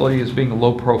facility as being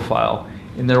low profile,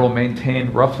 and that will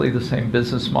maintain roughly the same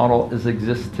business model as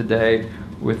exists today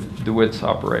with DeWitt's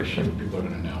operation. People are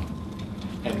going to know.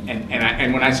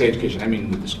 And when I say education, I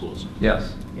mean with the schools.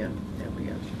 Yes.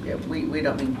 We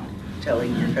don't mean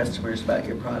telling your customers about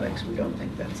your products. We don't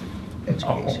think that's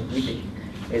education. We think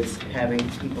it's having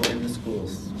people in the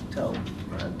schools tell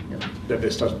that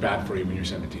this stuff's bad for you when you're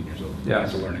 17 years old.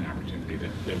 Yes. That's a learning opportunity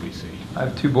that we see. I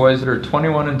have two boys that are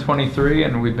 21 and 23,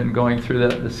 and we've been going through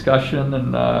that discussion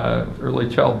and early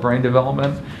child brain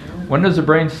development. When does the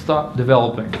brain stop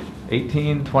developing?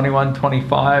 18, 21,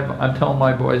 25? I'm telling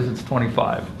my boys it's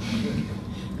 25.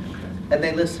 And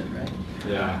they listen, right?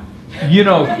 Yeah. You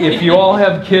know, if you all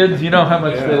have kids, you know how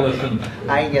much they listen.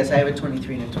 Yes, I have a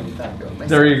 23 and a 25-year-old myself.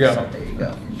 There you go. So there you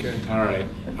go. Okay. All right.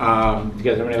 Do you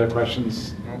guys have any other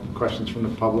questions? Questions from the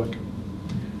public?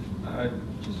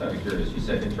 Just out of curiosity, you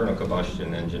said internal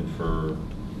combustion engine for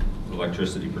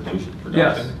electricity production?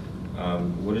 Yes.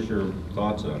 What is your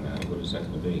thoughts on that? What is that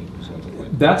going to be? Something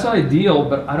like That's ideal,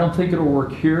 but I don't think it'll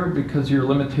work here because of your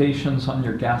limitations on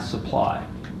your gas supply.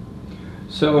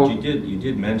 So but you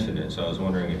did mention it, so I was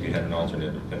wondering if you had an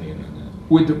alternate opinion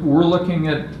on that. We're looking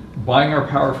at buying our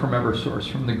power from Eversource,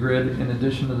 from the grid, in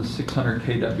addition to the 600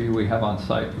 kW we have on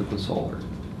site with the solar.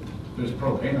 There's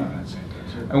propane on that same thing,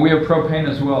 too. And we have propane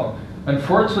as well.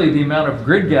 Unfortunately, the amount of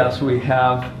grid gas we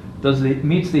have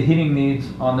meets the heating needs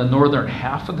on the northern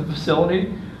half of the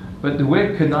facility, but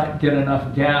DeWitt could not get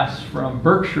enough gas from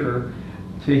Berkshire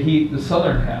to heat the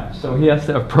southern half. So he has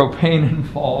to have propane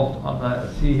involved on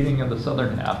the heating of the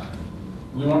southern half.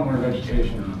 We want more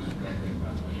vegetation on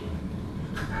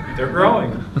They're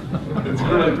growing. It's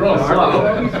really growing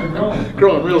slow.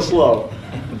 Growing real slow.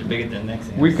 Bigger than next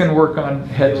year. We can work on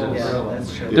hedges. Yeah,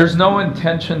 that's true. There's no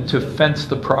intention to fence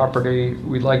the property.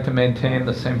 We'd like to maintain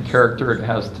the same character it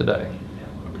has today.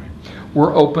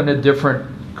 We're open to different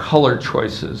color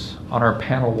choices on our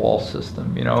panel wall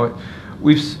system. You know,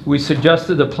 we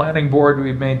suggested the planning board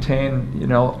we maintain, you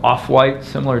know, off-white,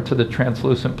 similar to the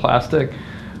translucent plastic.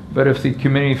 But if the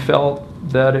community felt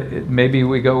that maybe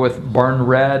we go with barn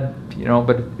red, you know,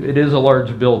 but it is a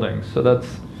large building, so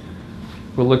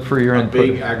we'll look for your input.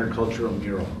 A big agricultural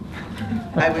mural.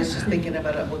 I was just thinking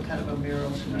about what kind of a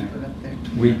mural should we put up there?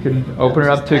 We can open it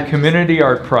up to a community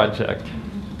art project.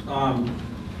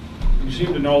 You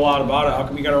seem to know a lot about it. How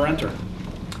come you got a renter?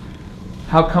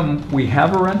 How come we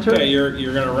have a renter? Yeah,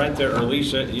 you're gonna rent it or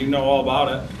lease it. You know all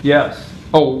about it. Yes.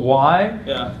 Oh, why?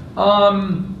 Yeah.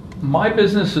 My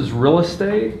business is real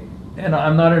estate, and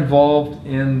I'm not involved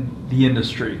in the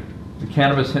industry, the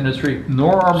cannabis industry,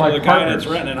 nor are my So the partners. guy that's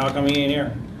renting it, how come he ain't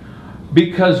here?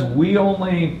 Because we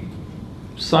only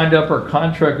signed up our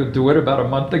contract with DeWitt about a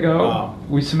month ago. Wow.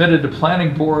 We submitted to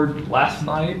planning board last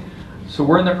night, so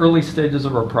we're in the early stages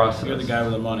of our process. You're the guy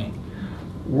with the money.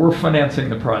 We're financing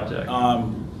the project.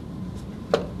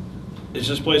 Is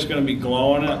this place gonna be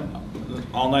glowing it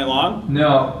all night long?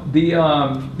 No,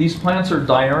 these plants are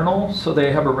diurnal, so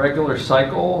they have a regular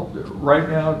cycle. Right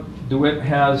now, DeWitt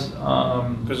has.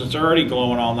 Because it's already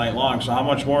glowing all night long, so how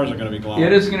much more is it gonna be glowing?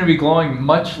 It is going to be glowing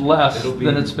much less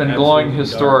than it's been glowing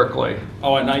historically.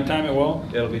 Oh, at nighttime it will?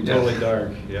 It'll be totally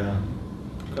dark, yeah.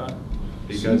 Okay.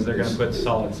 Because they're gonna put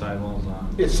solid sidewalls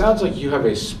on. It sounds like you have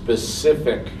a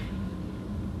specific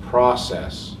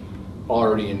process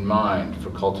already in mind for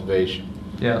cultivation.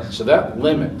 Yes. So that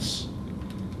limits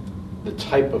the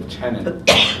type of tenant you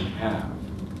can have.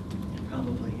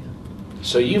 Probably, yeah.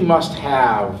 So you must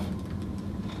have,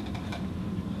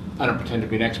 I don't pretend to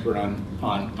be an expert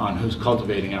on who's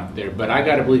cultivating out there, but I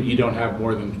gotta believe you don't have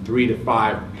more than 3 to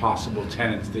 5 possible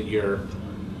tenants that you're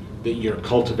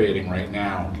cultivating right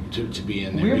now to be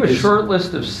in there. We have a short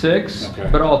list of 6, Okay.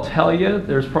 but I'll tell you,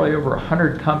 there's probably over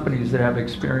 100 companies that have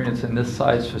experience in this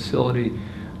size facility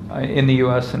in the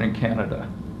US and in Canada.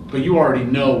 But you already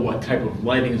know what type of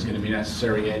lighting is going to be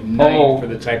necessary at night for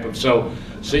the type of, so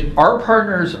our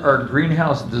partners are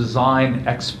greenhouse design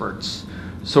experts.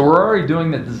 So we're already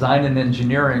doing the design and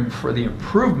engineering for the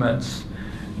improvements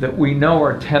that we know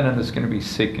our tenant is going to be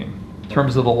seeking in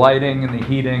terms of the lighting and the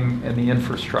heating and the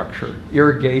infrastructure,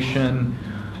 irrigation.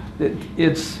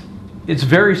 It's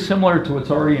very similar to what's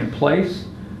already in place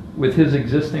with his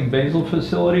existing Basel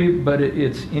facility, but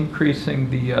it's increasing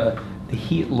the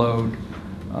heat load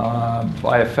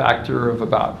by a factor of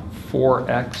about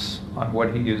 4x on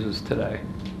what he uses today.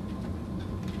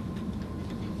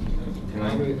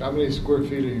 How many square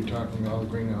feet are you talking, all the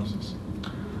greenhouses?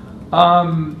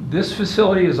 This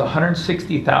facility is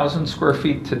 160,000 square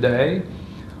feet today.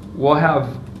 We'll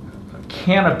have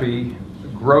canopy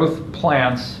growth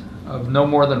plants of no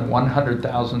more than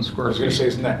 100,000 square feet. I was going to say,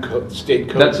 isn't that state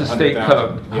code? That's a state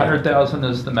code. 100,000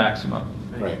 is the maximum.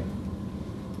 Right.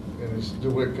 And is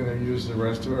DeWitt going to use the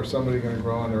rest of it, or somebody going to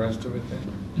grow on the rest of it then?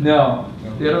 No,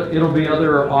 it'll be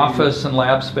other office and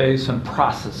lab space and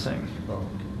processing.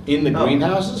 In the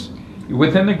greenhouses?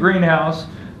 Within the greenhouse,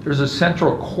 there's a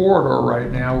central corridor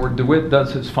right now where DeWitt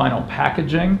does his final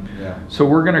packaging. Yeah. So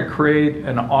we're going to create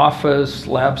an office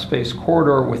lab space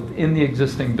corridor within the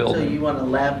existing So building. you want a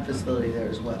lab facility there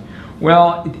as well?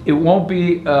 Well, it won't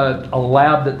be a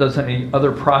lab that does any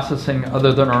other processing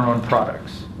other than our own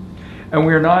products. And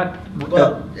we're not...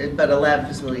 Well, but a lab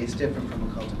facility is different from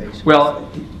a cultivation. Well,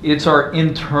 it's our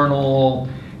internal,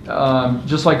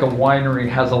 just like a winery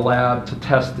has a lab to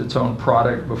test its own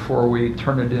product before we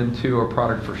turn it into a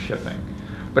product for shipping.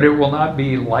 But it will not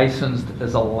be licensed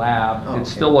as a lab. Oh, It's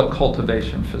okay. still a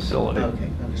cultivation facility. Okay,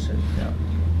 understood. Yeah.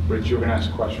 Rich, you were going to ask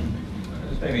a question?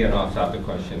 Maybe an off-topic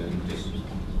question and just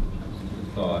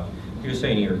a thought. You're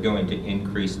saying you're going to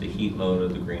increase the heat load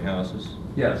of the greenhouses?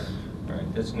 Yes. All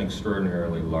right, that's an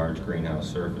extraordinarily large greenhouse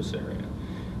surface area.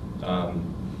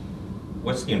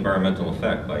 What's the environmental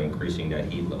effect by increasing that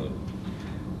heat load?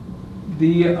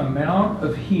 The amount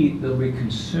of heat that will be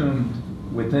consumed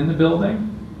within the building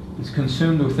is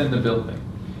consumed within the building.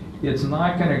 It's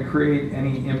not going to create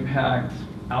any impact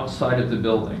outside of the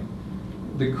building.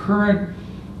 The current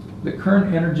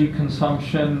energy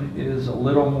consumption is a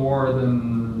little more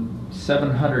than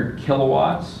 700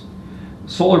 kilowatts.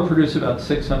 Solar produced about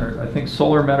 600. I think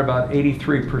solar met about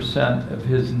 83% of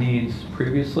his needs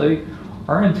previously.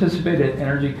 Our anticipated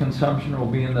energy consumption will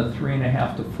be in the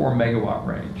 3.5 to 4 megawatt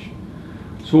range.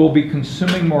 So we'll be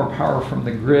consuming more power from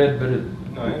the grid, but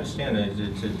No, I understand that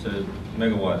it's a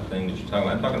megawatt thing that you're talking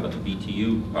about. I'm talking about the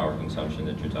BTU power consumption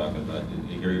that you're talking about.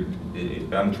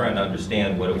 I'm trying to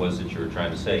understand what it was that you were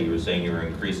trying to say. You were saying you were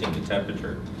increasing the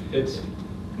temperature. It's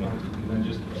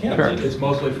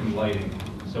mostly from lighting,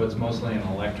 so it's mostly an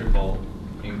electrical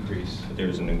increase.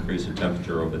 There's an increase of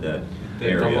temperature over that The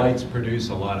area. lights produce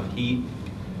a lot of heat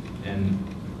and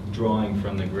drawing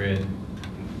from the grid.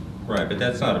 Right, but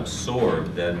that's not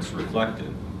absorbed, that's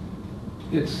reflected.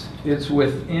 It's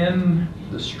within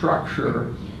the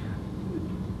structure.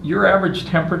 Your average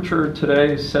temperature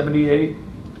today is 78?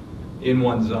 In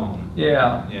one zone.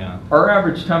 Yeah. Yeah. Our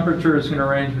average temperature is going to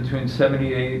range between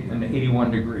 78 and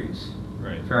 81 degrees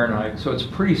Fahrenheit, so it's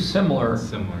pretty similar.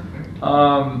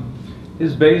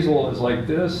 His basil is like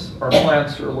this. Our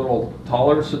plants are a little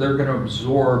taller, so they're going to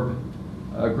absorb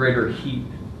a greater heat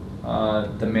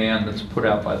demand that's put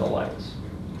out by the lights.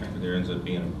 There ends up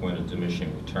being a point of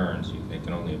diminishing returns. They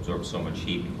can only absorb so much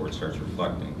heat before it starts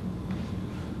reflecting.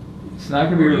 It's not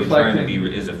going to be Or you're reflecting. trying to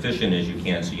be as efficient as you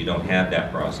can so you don't have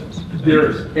that process.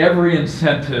 There's every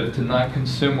incentive to not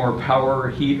consume more power,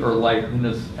 heat, or light than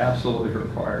is absolutely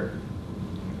required.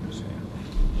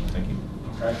 Thank you.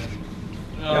 Okay.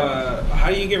 How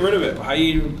do you get rid of it? How are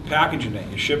you packaging it?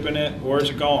 You shipping it? Where's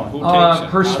it going? Who takes it?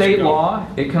 Per How's it state go? law,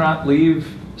 it cannot leave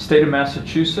state of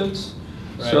Massachusetts.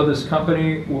 So Right. this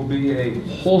company will be a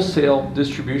wholesale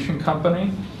distribution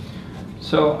company.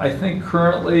 So I think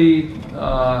currently,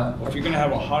 If you're gonna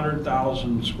have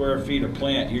 100,000 square feet of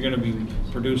plant, you're gonna be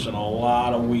producing a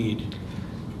lot of weed.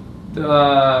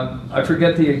 I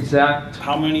forget the exact.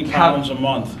 How many pounds a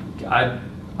month?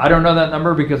 I don't know that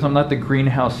number because I'm not the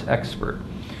greenhouse expert.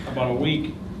 About a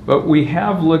week? But we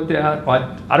have looked at,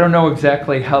 I don't know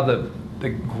exactly how the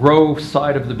grow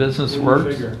side of the business What do you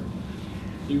works. figure?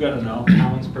 You gotta know.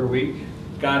 Pounds per week?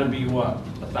 Gotta be what,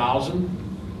 1,000?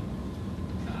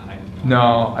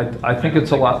 No, I think it's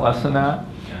a lot less than that.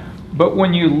 But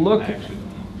when you look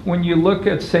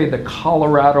at, say, the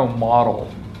Colorado model,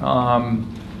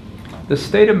 the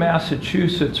state of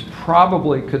Massachusetts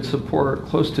probably could support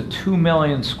close to 2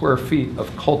 million square feet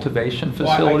of cultivation Well,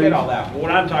 facilities. I get all that, but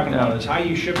what I'm talking about Yeah. is how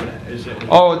you shipping it? Is it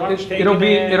trucks taking it'll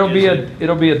be it?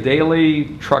 it'll be a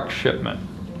daily truck shipment.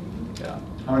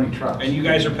 How many trucks? And you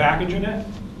guys are packaging it?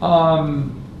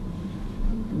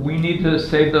 We need to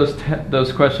save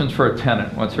those questions for a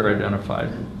tenant once they're identified.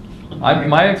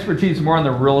 My expertise is more on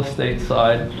the real estate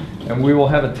side, and we will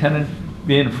have a tenant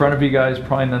be in front of you guys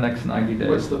probably in the next 90 days.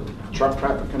 What's the truck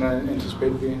traffic going to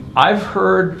anticipate being? I've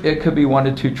heard it could be 1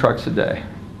 to 2 trucks a day.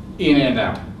 In and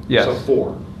out? Yes. So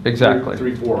 4? Exactly.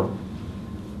 3, 4?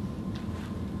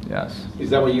 Yes. Is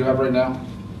that what you have right now?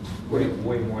 Way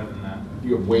more than that.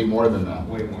 You have way more than that?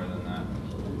 Way more than that.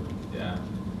 Yeah.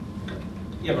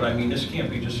 Yeah, but I mean, this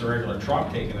can't be just a regular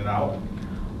truck taking it out.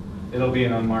 It'll be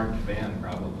an unmarked van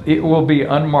probably. It will be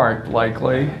unmarked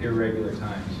likely. Irregular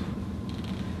times.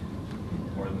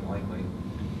 More than likely.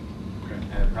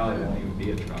 And it probably won't even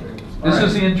be a truck. This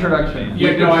is the introduction.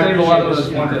 Yeah, We no, can I save a lot of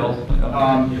appreciate those this.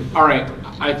 details. All right,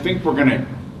 I think we're going to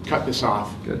cut this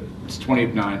off. Good. It's 20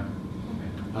 of 9.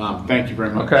 Thank you very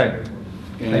much. Okay.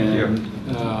 Thank you. And,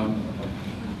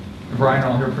 Brian,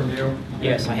 I'll hear from you.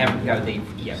 Yes, I haven't got a date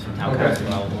yet from town Okay.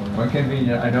 council. Well,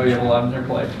 convenient. I know you have a lot on your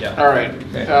plate. Yeah. all right,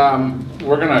 Okay.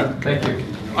 we're going to... Thank you.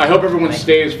 I hope everyone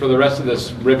stays for the rest of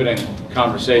this riveting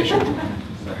conversation.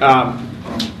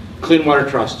 Clean Water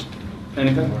Trust.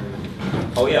 Anything?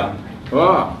 Oh, yeah.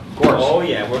 Oh, of course. Oh,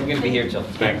 yeah, we're gonna be here till.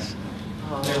 Thanks.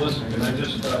 Hey, listen, can I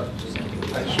just want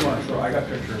to show, I got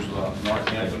pictures of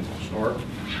Northampton Historic,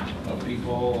 of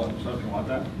people, and stuff, you want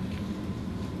that?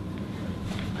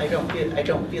 I don't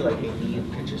feel like I need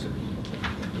pictures of people.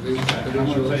 I'm going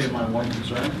to tell you my one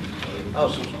concern. Oh.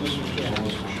 This is just a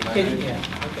list of shit I Okay, did.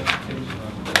 yeah, okay.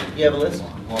 You have a list?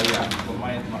 Well, yeah,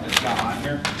 but it's not on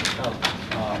here. Oh.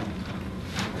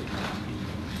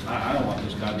 I don't want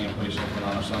this goddamn place open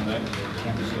on a Sunday.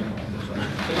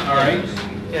 All right?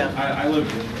 Yeah. I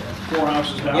live 4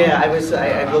 houses down. Yeah, I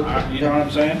looked. You know what I'm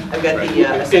saying? I've got the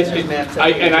assessor's maps.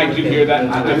 And I do hear that.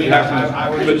 I mean, I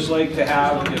would just like to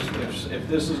have, if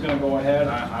this is gonna go ahead,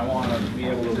 I wanna be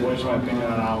able to voice my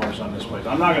opinion on hours on this place.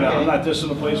 I'm not dissing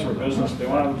the place for business, they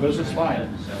wanna have a business, fine,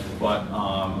 but,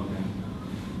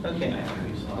 Okay.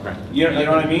 you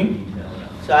know what I mean?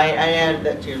 So I added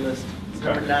that to your list. It's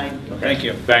number 9. Thank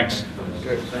you. Thanks.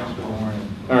 Good.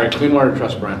 All right, Clean Water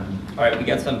Trust, Brian. All right, we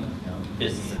got some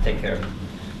business to take care of.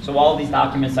 So all of these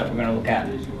documents that we're gonna look at.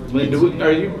 Can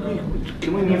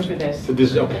we move to this?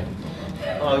 This is okay.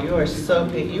 Oh, you are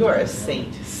a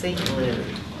saint. Saint Lynn.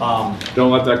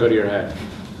 Don't let that go to your head.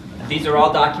 These are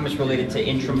all documents related to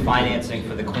interim financing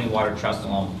for the Clean Water Trust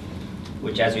loan,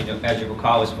 which as you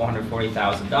recall is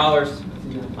 $440,000.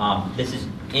 This is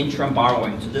interim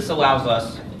borrowing, so this allows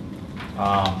us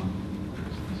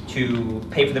to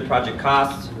pay for the project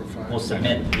costs. We'll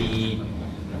submit the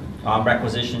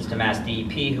requisitions to Mass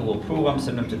DEP, who will approve them,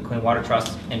 send them to the Clean Water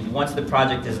Trust, and once the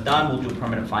project is done, we'll do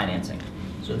permanent financing.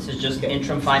 So this is just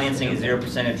interim financing at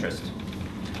 0% interest.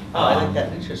 Oh, I like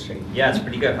that interest rate. Yeah, it's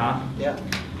pretty good, huh? Yeah.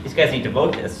 these guys need to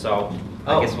vote this, so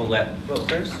I guess we'll let, Vote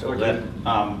first, we'll or let,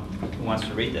 who wants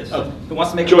to read this? Oh, Who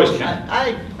wants to make a Joyce. motion?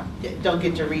 I don't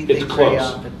get to read It's things very close.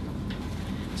 often.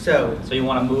 So, So you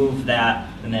want to move that,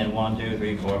 and then 1, 2,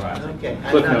 3, 4, 5, 6. okay.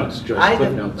 Cliff I'm not- notes, Joyce, I, cliff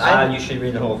the- notes. I, You should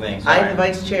read the whole thing, I, sorry. the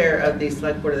Vice Chair of the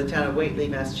Select Board of the Town of Whately,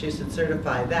 Massachusetts,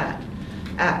 certify that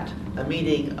at a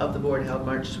meeting of the board held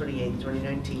March 28,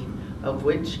 2019, of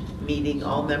which meeting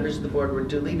all members of the board were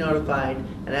duly notified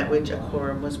and at which a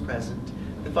quorum was present,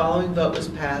 the following vote was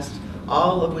passed,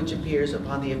 all of which appears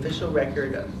upon the official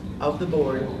record of the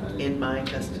board in my I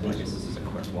custody. guess this is a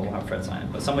course, well, we'll have Fred sign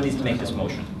it, but someone needs to make this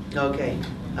motion. Okay,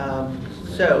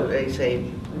 so they say,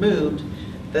 moved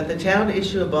that the town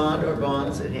issue a bond or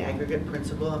bonds in the aggregate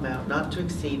principal amount not to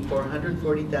exceed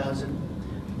 $440,000,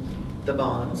 the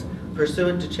bonds,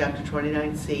 pursuant to Chapter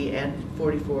 29C and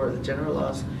 44 of the general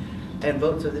laws and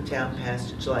votes of the town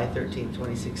passed July 13,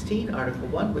 2016, Article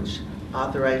 1, which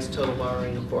authorized total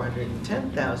borrowing of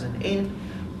 $410,000, and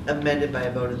amended by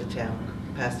a vote of the town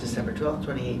passed December 12,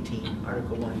 2018,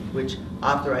 Article 1, which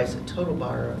authorized a total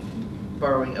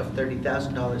borrowing of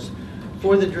 $30,000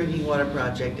 for the drinking water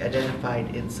project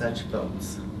identified in such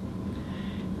votes.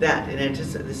 That,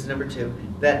 this is number 2,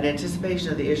 that in anticipation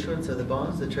of the issuance of the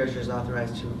bonds, the treasurer is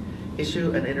authorized to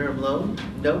issue an interim loan,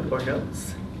 note or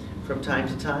notes from time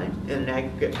to time in an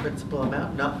aggregate principal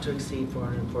amount not to exceed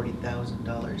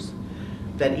 $440,000.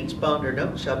 That each bond or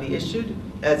note shall be issued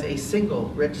as a single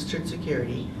registered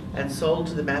security and sold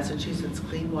to the Massachusetts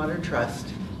Clean Water Trust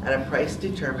at a price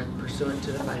determined pursuant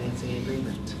to the financing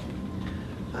agreement.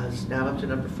 Now up to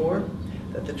number 4,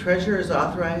 that the treasurer is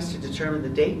authorized to determine the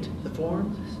date, the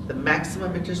form, the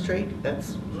maximum interest rate,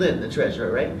 that's Lynn, the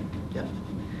treasurer, right? Yep.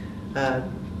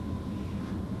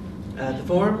 The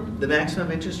form, the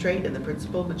maximum interest rate, and the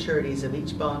principal maturities of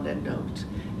each bond and note,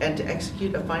 and to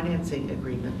execute a financing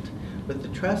agreement with the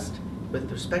trust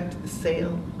with respect to the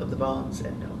sale of the bonds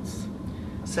and notes.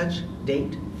 Such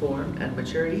date, form, and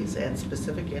maturities and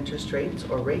specific interest rates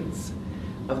or rates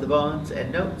of the bonds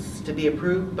and notes to be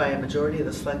approved by a majority of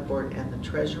the Select Board and the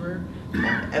Treasurer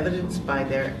and evidenced by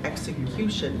their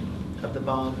execution of the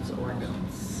bonds or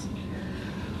notes.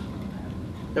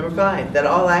 Number 5, that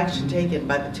all action taken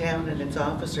by the town and its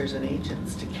officers and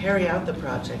agents to carry out the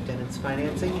project and its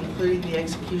financing, including the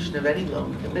execution of any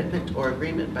loan, commitment, or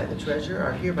agreement by the treasurer,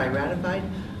 are hereby ratified,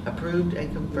 approved,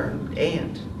 and confirmed.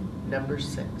 And number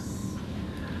 6,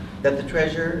 that the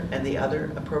treasurer and the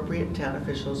other appropriate town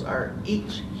officials are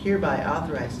each hereby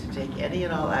authorized to take any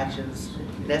and all actions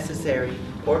necessary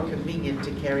or convenient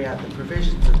to carry out the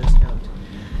provisions of this note,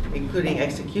 including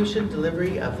execution,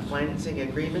 delivery of the financing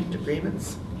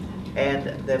agreements, and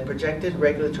the projected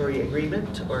regulatory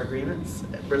agreement or agreements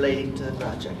relating to the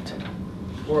project.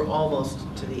 We're almost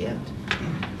to the end.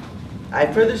 I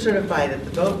further certify that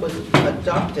the vote was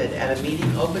adopted at a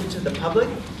meeting open to the public,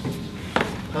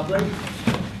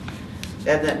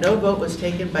 and that no vote was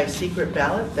taken by secret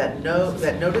ballot, that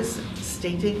notice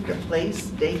stating the place,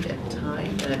 date, and time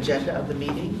and agenda of the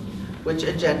meeting, which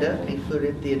agenda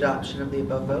included the adoption of the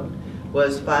above vote,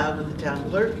 was filed with the town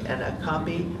clerk and a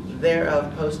copy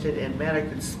thereof posted in manner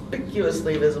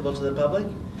conspicuously visible to the public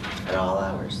at all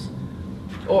hours,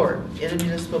 or in a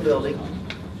municipal building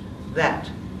that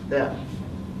the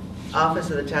office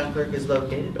of the town clerk is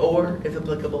located, or, if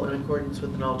applicable, in accordance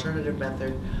with an alternative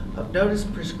method of notice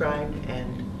prescribed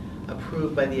and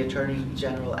approved by the Attorney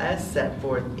General as set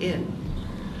forth in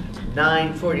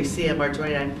 940 CMR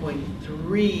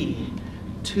 29.3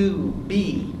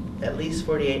 2B, at least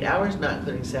 48 hours, not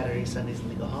including Saturdays, Sundays, and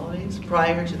legal holidays,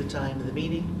 prior to the time of the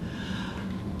meeting,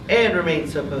 and remain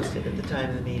so posted at the time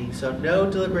of the meeting. So no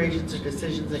deliberations or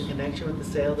decisions in connection with the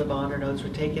sale of the bond or notes were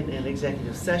taken in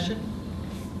executive session,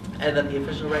 and that the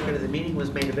official record of the meeting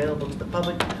was made available to the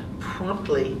public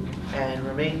promptly and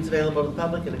remains available to the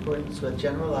public in accordance with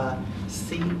General Law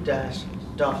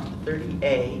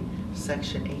C-30A,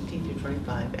 Section 18 through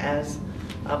 25, as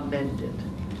amended.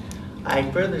 I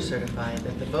further certify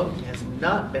that the vote has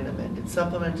not been amended,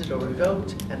 supplemented, or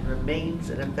revoked, and remains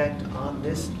in effect on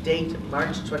this date,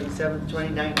 March 27,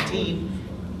 2019,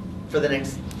 for the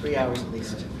next 3 hours at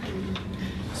least.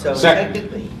 So Second.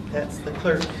 technically, that's the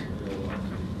clerk.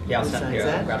 Yeah, I'll who send, signs here,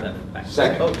 I'll that. grab that back.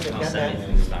 Second. Oh, I'll got send that.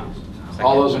 anything to stop. Second.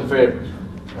 All those in favor?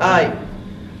 Aye.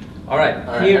 All right,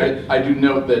 All right, here, I do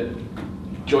note that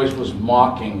Joyce was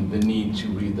mocking the need to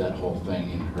read that whole thing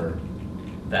in her.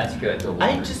 that's good.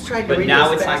 I just tried to But read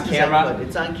now it as it's on fast as I camera? could.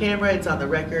 It's on camera, it's on the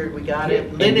record, we got it.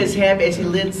 And- Lynn is happy, I see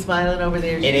Lynn smiling over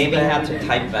there. And she's Amy had happy. to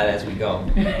type that as we go.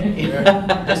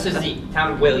 Yeah. This is the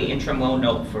Town of Whately interim loan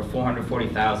note for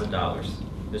 $440,000.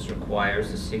 This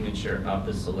requires the signature of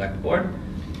the Select Board.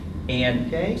 And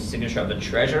Okay. signature of the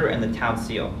treasurer and the town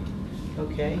seal.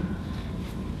 Okay.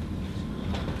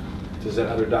 Does that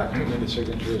other document need a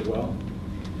signature as well?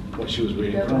 What she was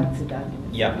reading from?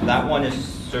 Yeah, that one is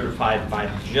certified by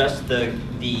just the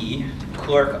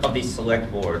clerk of the select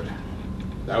board.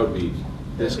 That would be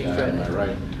this guy, am I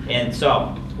right? And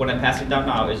so, what I'm passing down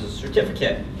now is a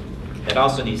certificate that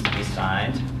also needs to be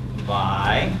signed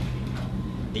by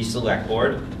the select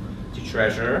board, the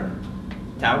treasurer,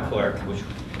 town clerk, which,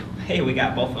 hey, we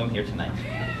got both of them here tonight.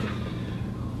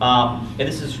 And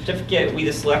this is a certificate, we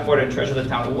the select board and treasurer of the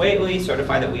town of Whately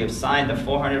certify that we have signed the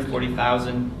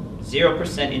 $440,000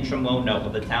 0% interim loan note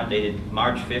of the town dated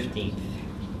March 15th.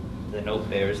 The note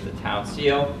bears the town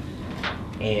seal,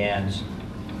 and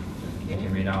you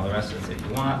can read all the rest of this if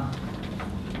you want.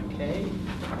 Okay.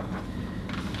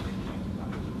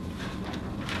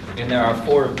 And there are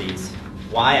 4 of these.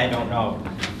 Why, I don't know.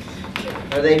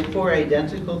 Are they 4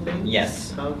 identical things?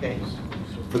 Yes. Okay.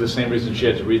 For the same reason she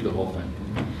had to read the whole thing.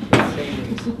 Same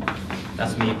reason.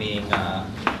 That's me being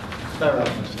Thorough.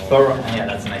 thorough. Yeah,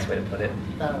 that's a nice way to put it.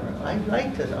 Thorough. I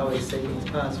like to always say things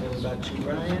positive about you,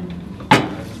 Brian.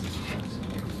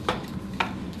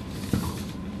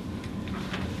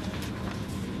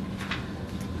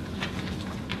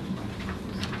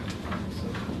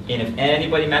 And if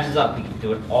anybody messes up, we can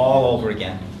do it all over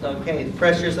again. Okay, the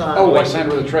pressure's on. Oh, I signed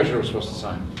where the treasurer was supposed to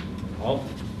sign. Oh,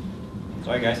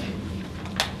 sorry guys.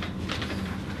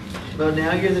 Well,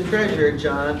 now you're the treasurer,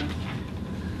 John.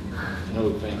 No,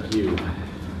 thank you.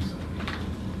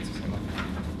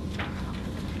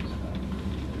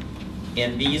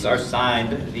 And these are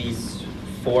signed, these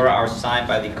 4 are signed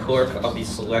by the clerk of the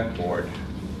select board.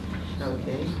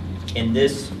 Okay. In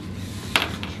this,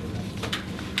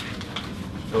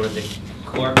 go to the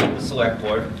clerk of the select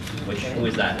board, which, who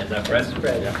is that? Is that Fred?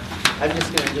 Fred. Yeah. I'm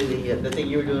just gonna do the thing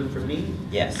you were doing for me.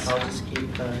 Yes. I'll just keep,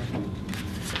 I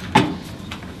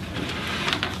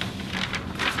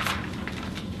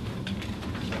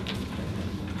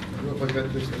don't know if I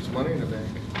got this much money in the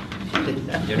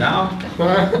bank. You know?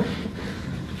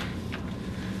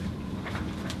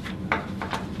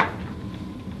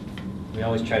 We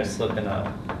always try to slip in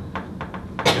a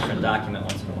different document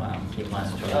once in a while, keep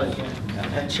last choice. Oh,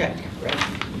 yeah. A check, right?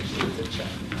 Usually it's a check.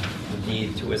 The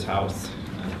deed to his house.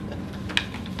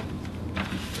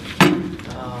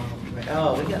 Oh, right.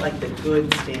 Oh, we got like the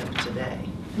good stamp today.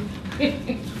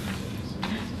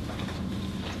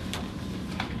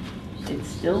 It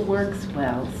still works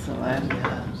well, so I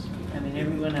mean,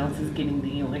 everyone else is getting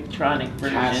the electronic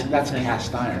version. That's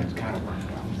cast iron, it's kind of worked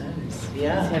well.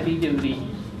 Yeah. It's heavy duty.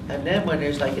 And then when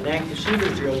there's like an active shooter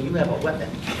drill, you have a weapon.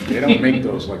 They don't make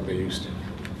those like they used to.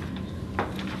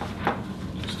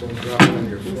 Just don't drop it on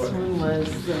your This foot. one was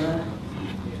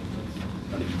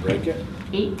Did you break it?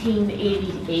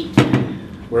 1888.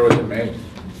 Where was it made?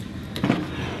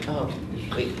 Oh,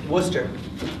 wait, Worcester.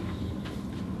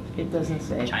 It doesn't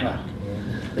say. China.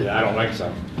 Yeah, I don't like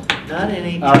so. Not in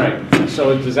 18. All right,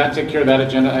 so does that take care of that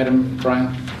agenda item,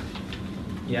 Brian?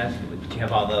 Yeah, do you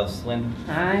have all those, Lynn?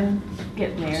 I'm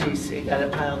getting there. She's got a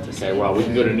pile to Okay, say. well, we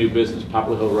can go to new business,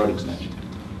 Poplar Hill Road Extension.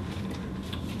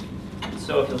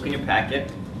 So if you look in your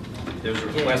packet, there's a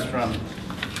request from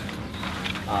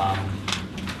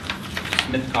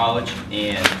Smith College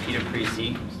and Peter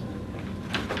Creasy.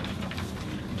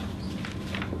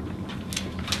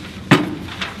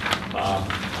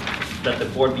 That the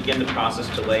board begin the process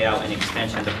to lay out an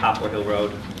extension of Poplar Hill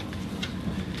Road.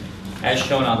 As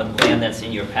shown on the plan that's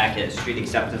in your packet, street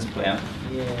acceptance plan.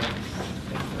 Yeah.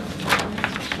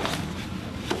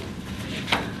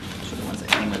 Those are the ones that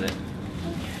came with it.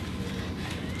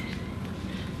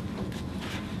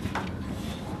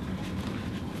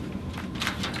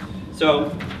 So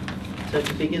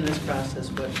to begin this process,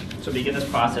 to begin this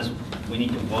process, we need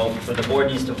to vote, or the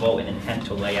board needs to vote an intent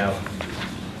to lay out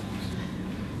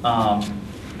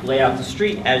the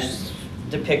street as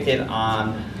depicted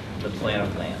on the plan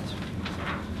of land.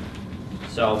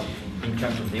 So, in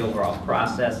terms of the overall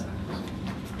process,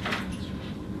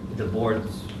 the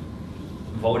board's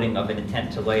voting of an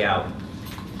intent to lay out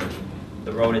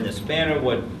the road in this manner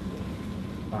would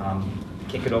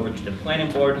kick it over to the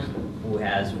planning board, who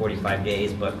has 45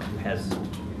 days, but who has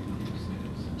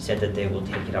said that they will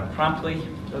take it up promptly.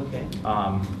 Okay.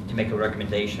 To make a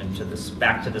recommendation to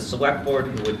back to the select board,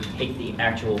 who would take the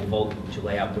actual vote to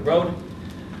lay out the road,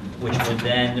 which would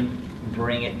then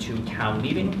bring it to town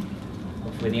meeting,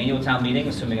 hopefully the annual town meeting,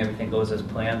 assuming everything goes as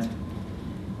planned,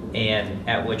 and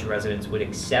at which residents would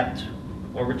accept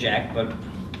or reject, but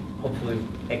hopefully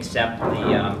accept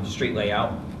the street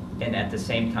layout, and at the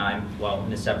same time, well,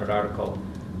 in a separate article,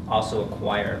 also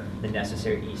acquire the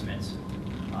necessary easements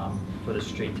for for the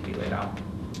street to be laid out.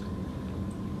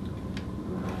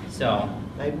 So,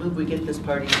 I move we get this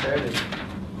party started.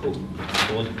 cool.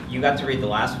 Well, you got to read the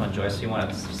last one, Joyce. You want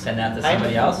to send that to I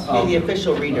somebody else? be the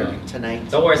official reader tonight.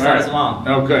 Don't worry, it's not as long.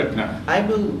 Oh, good, no. I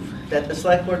move that the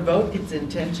select board vote its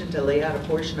intention to lay out a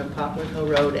portion of Poplar Hill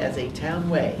Road as a town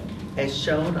way, as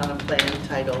shown on a plan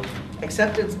titled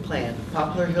Acceptance Plan,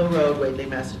 Poplar Hill Road, Whately,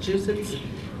 Massachusetts,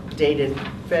 dated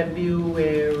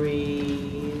February...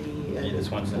 Yeah,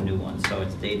 this one's a new one, so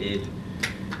it's dated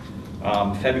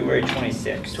February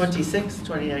 26th.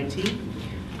 2019,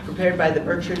 prepared by the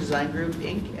Berkshire Design Group,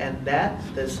 Inc., and that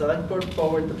the select board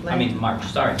forward the plan... I mean, March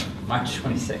 26th. March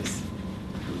 26th.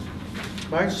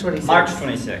 March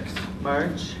 26th.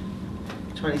 March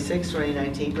 26,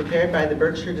 2019, prepared by the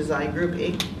Berkshire Design Group,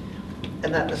 Inc.,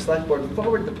 and that the select board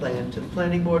forward the plan to the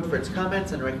planning board for its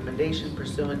comments and recommendation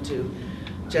pursuant to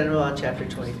General Law, Chapter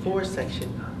 24,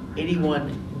 Section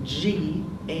 81G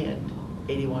and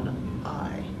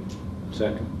 81I.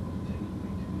 Second.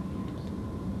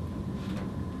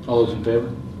 All those in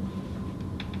favor?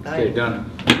 Okay, Aye. done.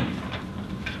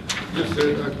 Just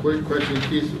a quick question,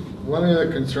 Keith. One of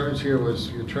the concerns here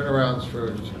was your turnarounds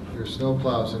for your snow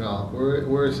plows and all.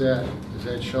 Where is that? Is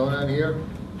that shown on here?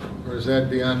 Or is that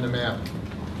beyond the map?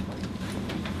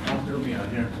 It'll be on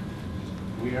here.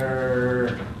 We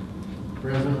are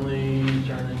presently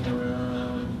turning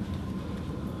around.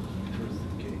 Where's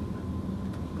the gate?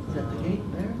 Is that the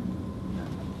gate there?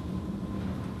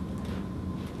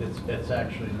 It's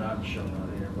actually not shown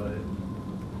on here, but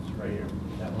it's right here.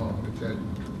 That one. Oh, it's that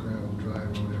gravel drive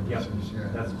or whatever Yep, it says, yeah.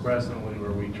 that's presently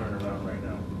where we turn around right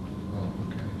now. Oh,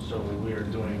 okay. So we're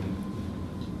doing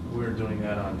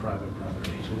that on private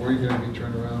property. So where are you gonna be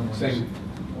turned around? when Same.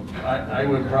 I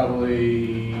would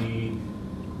probably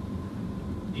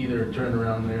either turn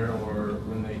around there or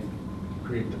when they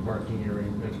create the parking area.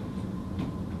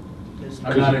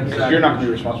 I'm not Because you're not going to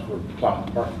be responsible for plowing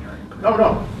the parking area.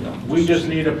 No. We just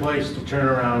need a place to turn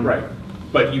around. Right,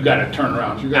 but you got to turn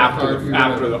around You gotta after park- you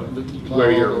after gotta plow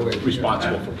where all you're the way.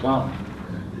 responsible for plowing.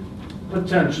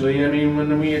 Potentially, I mean,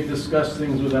 when we had discussed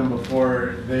things with them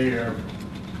before, they are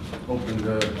open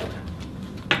to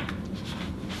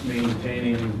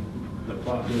maintaining the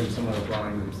plow, doing some of the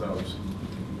plowing themselves.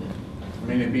 I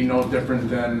mean, it'd be no different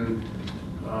than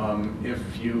if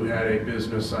you had a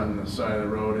business on the side of the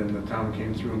road and the town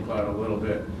came through and plowed a little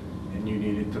bit and you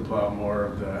needed to plow more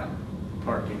of the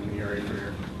parking area for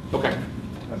your, Okay.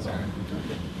 that's all.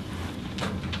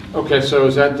 Okay, so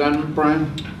is that done,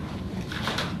 Brian?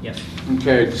 Yes.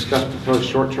 Okay, discuss proposed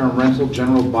short-term rental,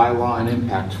 general bylaw and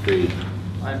impact fee.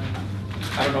 I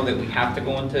don't know that we have to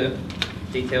go into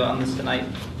detail on this tonight,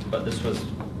 but this was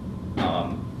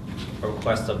a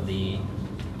request of it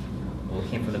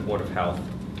came from the Board of Health,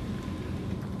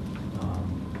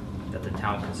 that the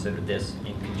town considered this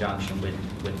in conjunction with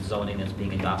zoning that's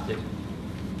being adopted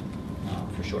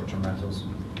for short-term rentals.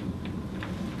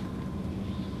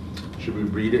 Should we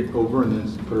read it over and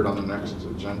then put it on the next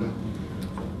agenda?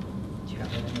 Do you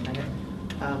have that in a minute?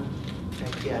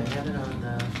 Yeah, I have it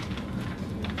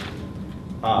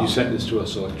on You sent this to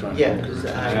us electronically. Yeah, 'cause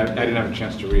I didn't have a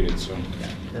chance to read it, so.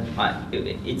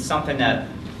 It's something that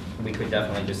we could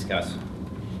definitely discuss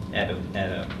at a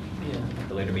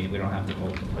later meeting. We don't have to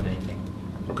vote to put anything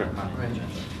Okay. on the agenda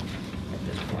at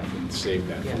this point. Save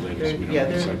that Yeah, for later. so we don't they're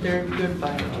decide. good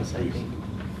bylaws, I think.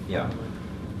 Yeah.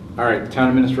 All right, town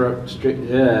administrator,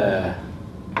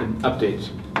 updates.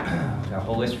 Got a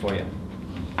whole list for you.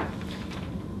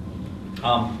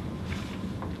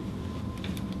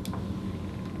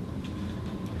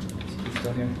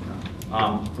 Still here?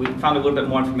 We found a little bit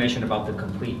more information about the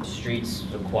complete streets,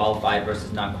 the qualified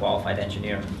versus non-qualified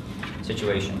engineer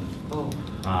situation. Oh.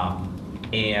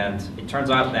 And it turns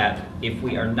out that if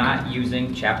we are not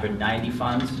using Chapter 90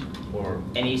 funds or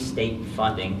any state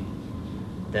funding,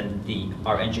 then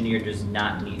our engineer does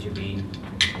not need to be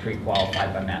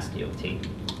pre-qualified by Mass DOT.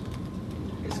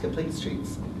 Is complete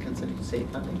streets considered state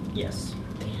funding? Yes.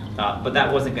 But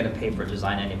that wasn't going to pay for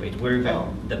design anyways.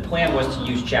 The plan was to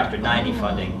use Chapter 90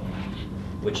 funding,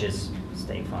 which is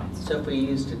state funds. So if we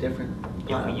used a different pot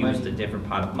If of we used money- a different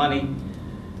pot of money,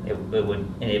 it would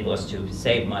enable us to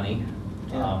save money.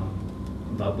 Yeah.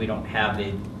 But we don't have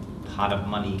a pot of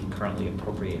money currently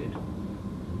appropriated.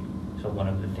 So one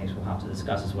of the things we'll have to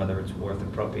discuss is whether it's worth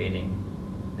appropriating,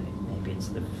 maybe it's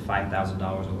the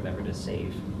 $5,000 or whatever to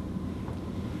save.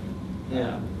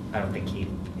 Yeah. I don't think he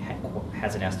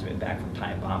has an estimate back from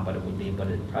Time Bomb, but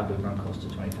it'd probably run close to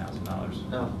 $20,000.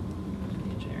 Oh. The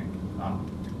engineering.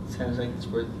 Sounds like it's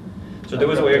worth. So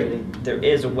there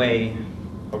is a way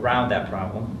around that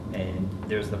problem, and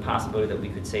there's the possibility that we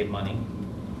could save money,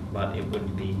 but it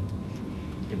wouldn't be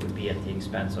it would be at the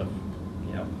expense of,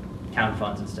 town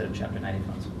funds instead of Chapter 90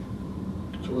 funds.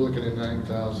 So we're looking at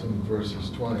 9,000 versus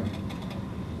 20.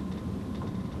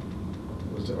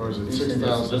 Or is it 6,000?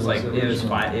 It was like, it was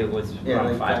five, it was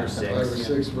around 5 or 6. 5 or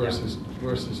 6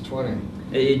 versus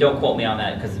 20. Don't quote me on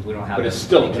that, because we don't have. But the it's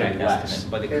still exact gonna be less.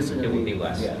 estimate, but It's gonna it would be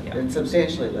less, Yeah, yeah. and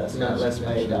substantially less, not less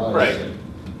by a dollar. Right.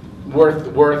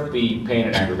 Worth the pain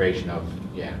and aggravation of,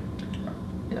 yeah.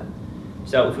 Yeah.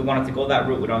 So if we wanted to go that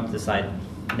route, we don't have to decide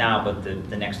now, but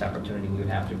the next opportunity we would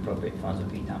have to appropriate funds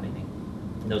would be town meeting.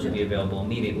 And those would be available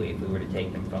immediately if we were to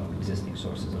take them from existing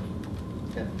sources of.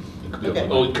 Yeah. It could be, Okay.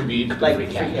 oh, it could be Like free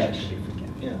free cash. cash.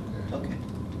 Yeah, okay.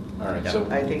 All right, so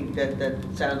I think that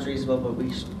sounds reasonable, but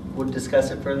we would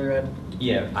discuss it further, Ed?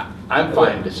 Yeah. I'm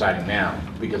fine deciding now,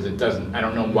 because it doesn't, I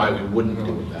don't know why we wouldn't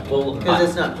do it that way. Well, Because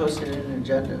it's not posted in an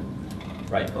agenda,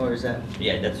 right. or is that?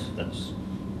 Yeah, that's.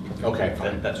 Okay,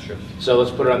 fine. That's true. So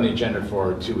let's put it on the agenda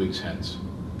for 2 weeks hence.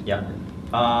 Yeah.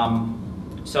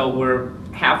 So we're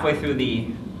halfway through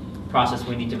the process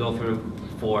we need to go through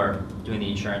for doing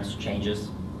the insurance changes.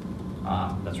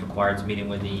 That's required. It's meeting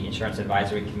with the Insurance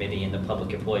Advisory Committee and the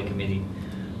Public Employee Committee.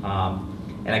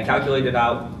 And I calculated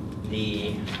out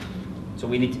so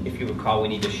we need to, if you recall, we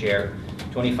need to share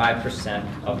 25%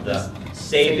 of the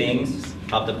savings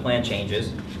of the plan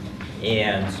changes,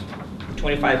 and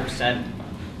 25%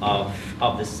 of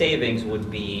the savings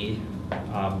would be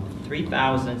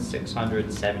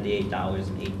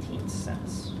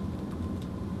 $3,678.18.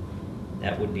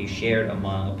 That would be shared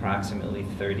among approximately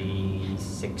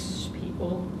 36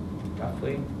 people,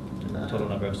 roughly, the total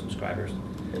number of subscribers.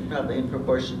 And probably in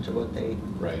proportion to what they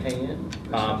pay in,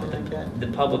 or something like that? The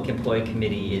Public Employee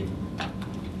Committee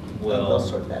will. They'll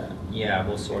sort that out. Yeah,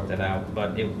 we'll sort that out,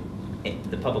 but the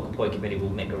Public Employee Committee will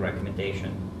make a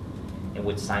recommendation and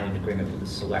would sign an agreement with the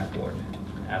Select Board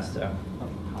as to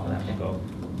how that will go.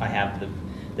 I have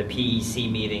the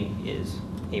PEC meeting is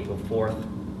April 4th.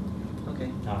 Okay.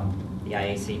 The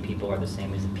IAC people are the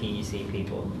same as the PEC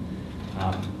people.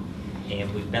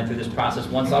 And we've been through this process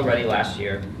once already last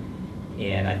year,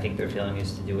 and I think their feeling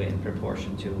is to do it in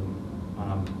proportion to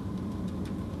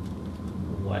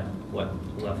what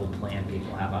level plan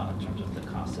people have out in terms of the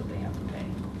costs that they have to pay.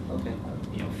 Okay.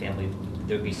 Family,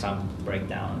 there'd be some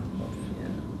breakdown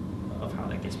of how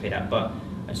that gets paid out, but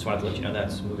I just wanted to let you know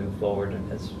that's moving forward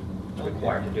as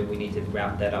required to do. We need to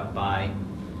wrap that up by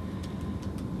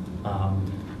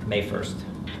May 1st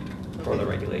for the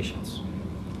regulations.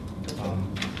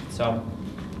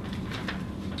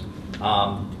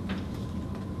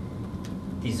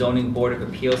 The Zoning Board of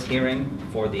Appeals hearing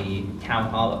for the Town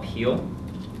Hall appeal,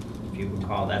 if you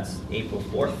recall, that's April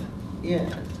 4th. Yeah.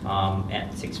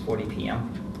 At 6:40 p.m.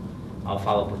 I'll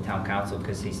follow up with Town Council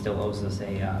because he still owes us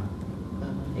a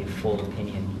full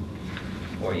opinion,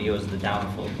 or he owes the town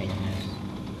a full opinion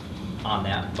on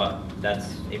that, but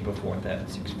that's April 4th at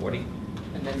 6:40.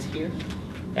 And that's here?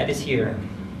 That is here.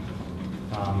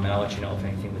 And I'll let you know if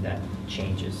anything with that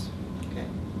changes. Okay.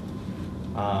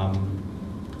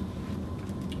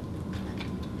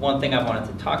 One thing I wanted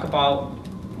to talk about,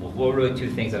 well, really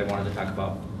two things that I wanted to talk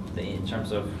about in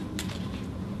terms of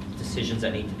decisions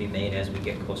that need to be made as we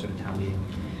get closer to town meeting.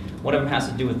 One of them has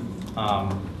to do with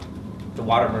the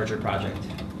water merger project.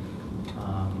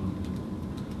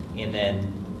 And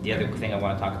then the other thing I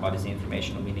want to talk about is the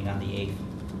informational meeting on the 8th.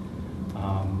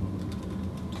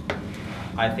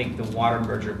 I think the water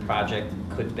merger project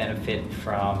could benefit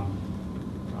from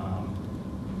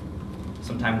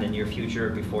sometime in the near future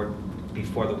before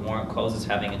the warrant closes,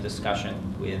 having a discussion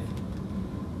with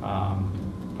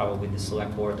probably the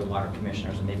Select Board, the Water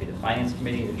Commissioners, and maybe the Finance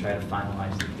Committee to try to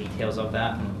finalize the details of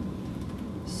that and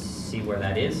see where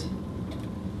that is.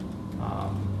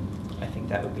 I think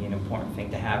that would be an important thing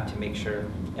to have to make sure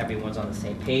everyone's on the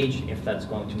same page. If that's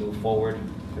going to move forward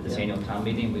for this annual town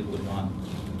meeting, we would want,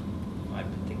 I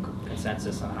think,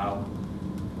 consensus on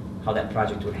how that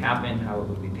project would happen, how it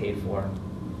would be paid for,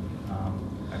 are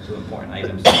two important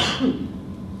items.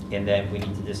 And then we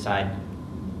need to decide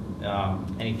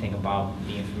anything about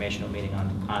the informational meeting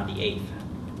on the 8th.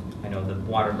 I know the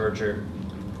water merger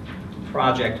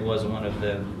project was one of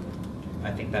the, I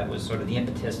think that was sort of the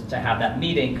impetus to have that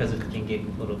meeting because it can get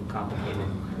a little complicated.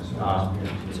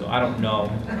 So I don't know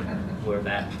where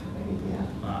that,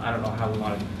 I don't know how we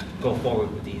want to go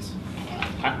forward with these.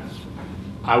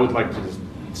 I would like to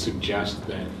suggest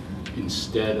that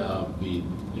instead of the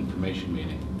information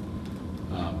meeting,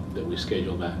 that we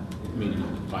schedule that meeting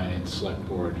with the Finance, Select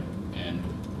Board, and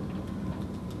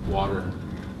Water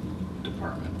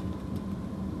Department,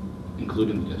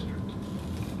 including the district,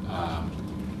 on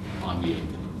the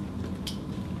 8th.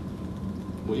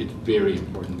 It's very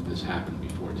important that this happen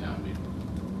before town meeting.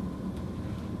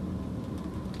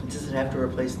 Does it have to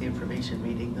replace the information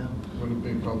meeting, though? Would it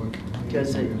be public?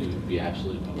 Because it It'd be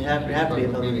absolutely public. You have to be a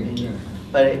public Meeting, meeting. yeah.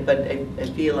 But I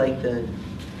feel like the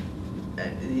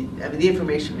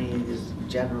information meeting is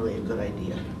generally a good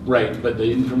idea. Right, but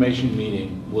the information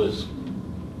meeting was,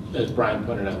 as Brian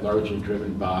pointed out, largely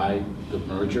driven by the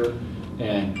merger,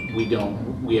 and we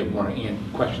have more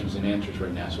questions and answers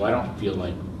right now, so I don't feel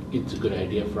like it's a good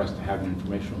idea for us to have an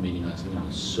informational meeting on something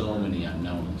with so many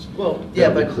unknowns. Well, yeah,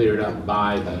 That'll be but- cleared up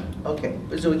by the, Okay,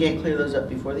 so we can't clear those up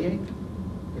before the 8th?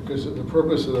 Because the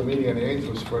purpose of the meeting on the 8th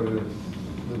was for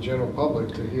the general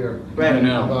public to hear Right. I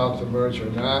know. about the merger,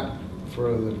 not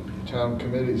for the town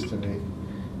committees to meet.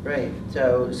 Right,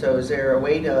 so is there a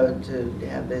way to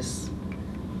have this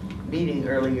meeting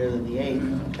earlier than the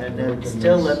 8th, and then We can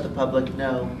still miss- let the public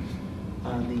know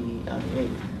on the 8th?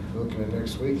 Looking at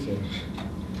next week, then.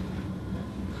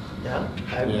 Yeah,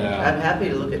 I'm Yeah. happy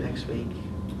to look at next week.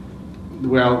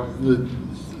 well, the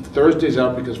Thursday's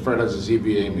out because Fred has a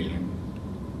ZBA meeting.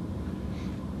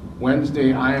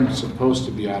 Wednesday, I am supposed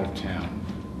to be out of town.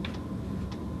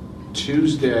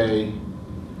 Tuesday,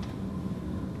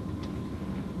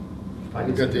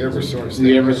 We've got the Eversource. the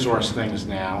thing, right? Eversource things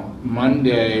now.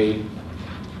 Monday,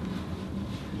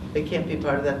 They can't be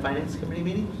part of that finance committee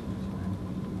meeting?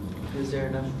 Is there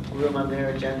enough room on their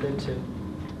agenda to?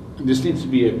 this needs to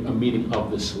be a meeting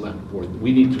of the select board.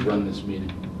 We need to run this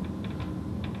meeting.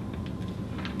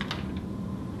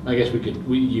 I guess we could,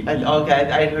 Okay,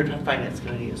 I had heard finance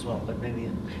committee as well, but maybe.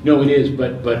 no, it is,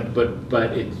 but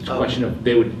it's a question of,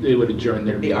 they would adjourn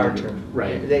their It'd be meeting. our turn.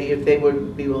 Right. If they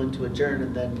would be willing to adjourn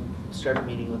and then start a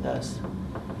meeting with us.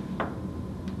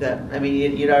 I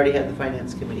mean, you'd already have the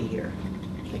finance committee here,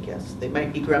 I guess. They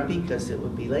might be grumpy because it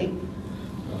would be late.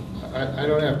 I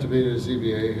don't have to be to the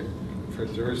ZBA for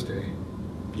Thursday.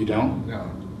 You don't?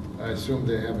 No. I assume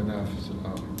they have enough, so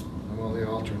I'm only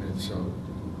alternate, so.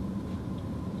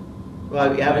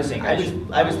 Well, I was think I should-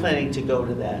 planning to go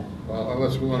to that. Well,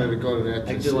 unless we wanted to go to that.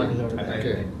 I do want to go to that.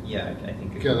 Okay. Yeah, I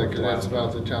think. Okay, because that's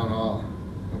about the town hall.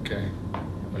 Okay.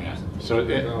 Yeah, so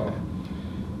So,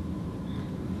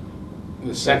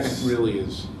 the second really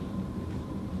is,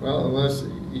 well, unless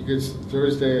you could,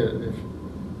 Thursday, if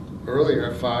earlier,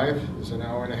 at 5, is an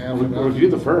hour and a half we'll enough? review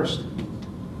the first,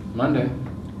 Monday.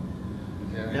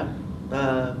 Yeah.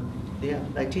 Yeah, yeah,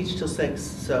 I teach till 6,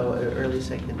 so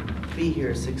earliest I can be here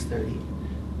at 6:30,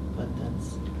 but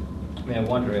that's, I mean, I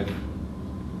wonder if,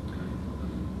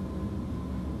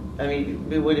 I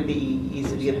mean, would it be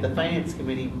easy to get the finance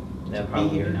committee to no, be probably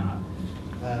here? not.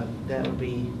 That would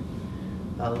be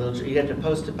a little, you'd have to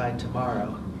post it by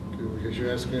tomorrow. Because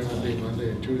you're asking if it'll be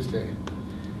Monday and Tuesday.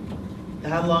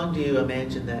 How long do you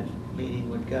imagine that meeting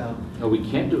would go? Oh, we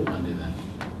can't do it Monday then.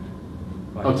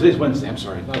 Oh, today's Wednesday, I'm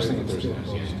sorry. I was thinking It's Thursday.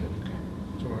 still Yeah, posted.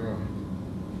 yeah. Tomorrow.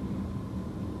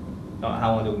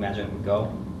 How long do we imagine it would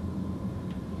go?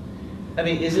 I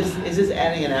mean, is this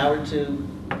adding an hour to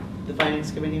the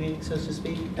finance committee meeting, so to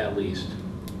speak? At least.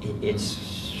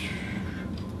 It's,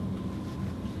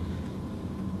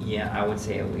 yeah, I would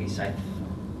say at least.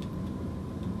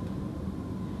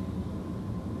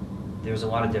 There's a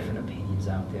lot of different opinions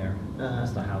out there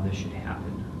as to how this should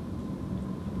happen.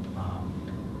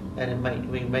 And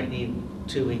we might need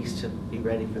 2 weeks to be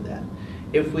ready for that.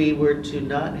 If we were to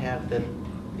not have the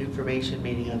information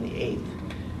meeting on the 8th,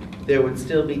 there would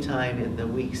still be time in the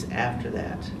weeks after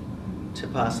that to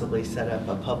possibly set up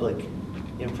a public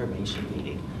information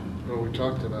meeting. Well, we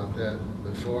talked about that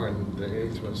before, and the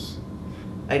 8th was.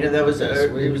 I know that was, This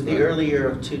it week, was the but- earlier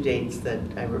of 2 dates that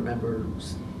I remember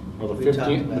Well, we the talked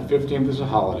 15th, about. the 15th is a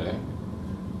holiday.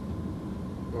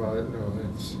 Well, no,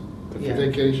 it's Yeah.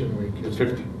 vacation week. The isn't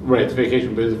it? 15th, right, it's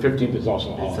vacation, but the 15th is also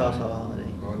a holiday. It's also a holiday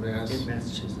Oh, Mass. in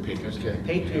Massachusetts. Patriots Okay.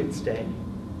 Patriots Day.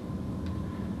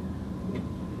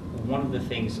 One of the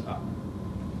things,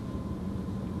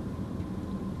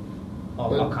 I'll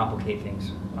But- complicate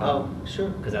things. Oh, sure.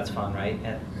 Because that's fun, right?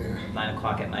 At Yeah. 9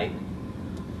 o'clock at night.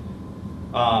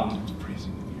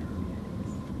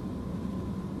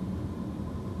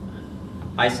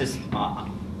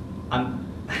 I'm.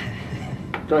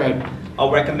 Go ahead.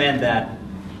 I'll recommend that,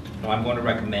 I'm going to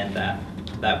recommend that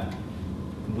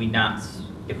we not,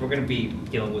 if we're going to be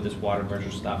dealing with this water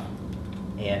merger stuff,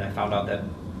 and I found out that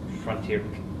Frontier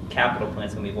capital plan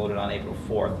is going to be voted on April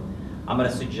 4th, I'm going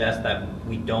to suggest that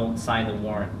we don't sign the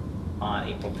warrant on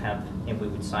April 10th, and we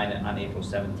would sign it on April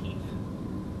 17th.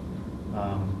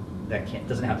 That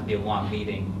doesn't have to be a long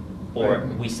meeting, or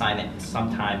Right. we sign it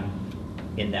sometime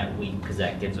in that week, because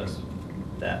that gives us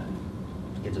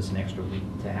an extra week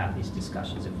to have these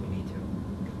discussions if we need to,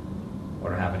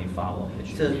 or to have any follow-up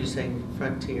issues. So you're saying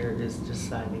Frontier is just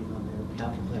signing on their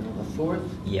capital plan on the 4th.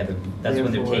 Yeah, that's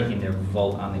when they're Therefore- taking their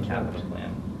vote on the capital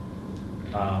plan.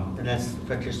 And that's the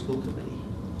Frontier School Committee.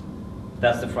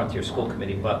 That's the Frontier School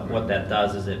Committee, but what that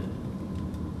does is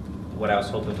what I was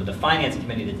hoping for the Finance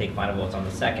Committee to take final votes on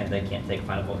the 2nd, they can't take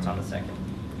final votes on the 2nd.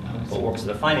 What works for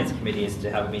the Finance Committee is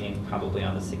to have a meeting probably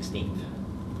on the 16th.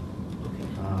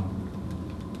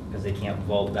 Because they can't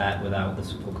vote that without the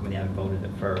school committee having voted it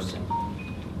first. And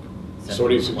send So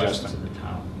what are you the request suggesting? to the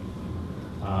town.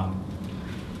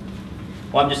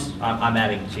 Well, I'm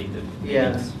adding to the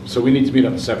meetings. So we need to meet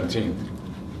on the 17th,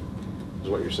 is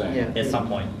what you're saying? Yeah. At some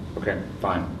point. Okay,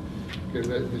 fine. Okay,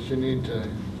 but you need to,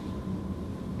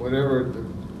 whatever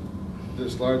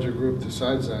this larger group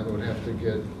decides on would have to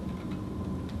get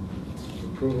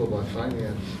approval by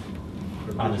finance.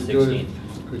 Or On could the you do it-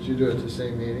 16th. Could you do it at the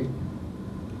same meeting?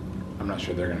 I'm not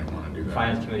sure they're gonna wanna do The that.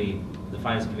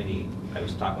 Finance Committee, I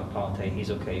was talking with Paul Tay,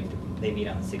 he's okay if they meet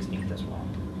on the 16th as well.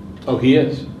 Oh, he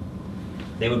is?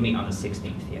 They would meet on the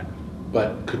 16th, yeah.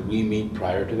 But could we meet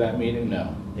prior to that meeting?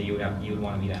 No. You would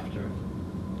want to meet after.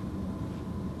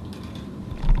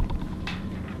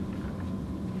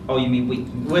 Oh, you mean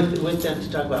With them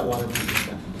to talk about water meter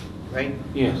stuff, right?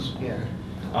 Yes. Yeah.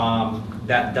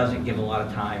 That doesn't give a lot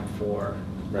of time for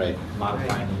Right.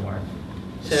 modifying the warrant.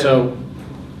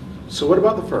 So what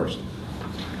about the 1st?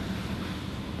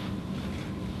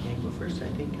 Can't go first, I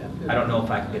think. I don't know if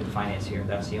I can get the finance here,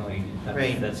 that's the only,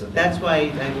 Right. that's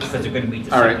why I was. because they're going to meet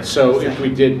the All 2nd. right, so if we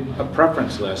did a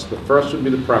preference list, the 1st would be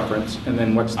the preference, and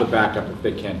then what's the backup if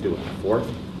they can't do it? The 4th?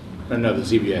 No, the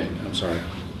ZBA, I'm sorry.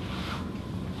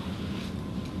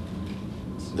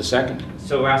 The 2nd?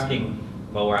 So we're asking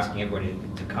everybody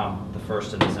to come, the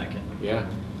 1st and the 2nd. Yeah.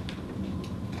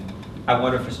 I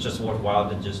wonder if it's just worthwhile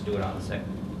to just do it on the 2nd.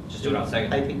 Just do it on the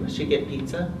 2nd. I think we should get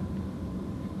pizza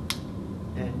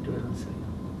and do it on the 2nd.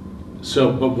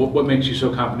 So, but what makes you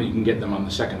so confident you can get them on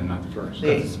the 2nd and not the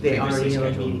 1st? They already have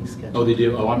a meeting scheduled. Oh, they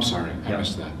do? Oh, I'm sorry, I Yeah.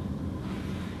 missed that.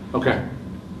 Okay.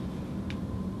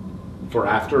 For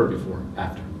after or before?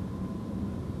 After.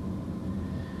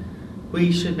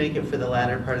 We should make it for the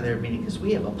latter part of their meeting, because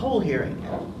we have a poll hearing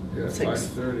Yeah, at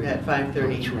 5:30. At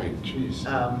 5:30. That's right, jeez.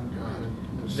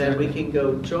 Then we can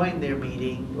go join their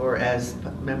meeting, or as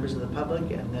members of the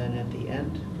public, and then at the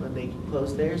end, when they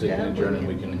close theirs They can down, adjourn and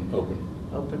we can open.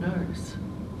 open ours.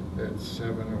 At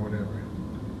 7 or whatever.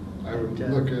 I would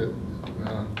And, look at,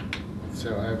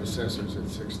 so I have assessors at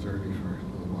 6:30 for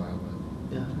a little while,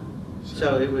 Yeah.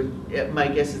 So my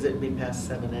guess is it'd be past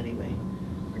 7 anyway,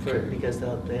 Okay. because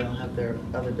they'll have their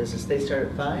other business. They start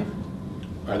at 5?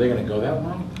 Are they gonna go that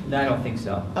long? No, I don't think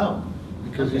so. Oh.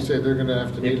 because you Okay. say they're gonna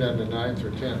have to meet on the 9th or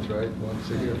 10th, right? Once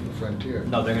they hear from Frontier.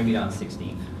 No, they're going to meet on the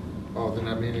 16th. Oh, they're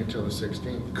not meeting until the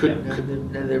 16th.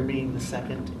 No, they're meeting the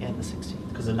 2nd and the 16th.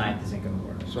 Because the 9th isn't going to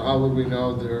work. So how would we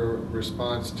know their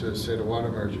response to, say, the water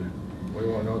merger? We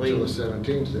won't know until the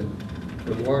 17th then,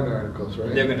 for warrant articles,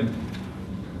 right? They're going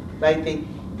to, I think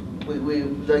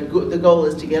the goal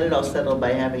is to get it all settled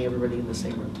by having everybody in the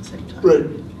same room at the same time.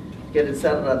 Right. Get it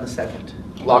settled on the 2nd.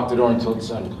 Lock the door until it's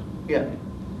settled. Yeah,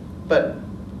 but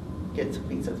get some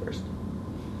pizza first.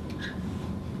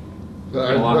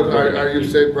 Are you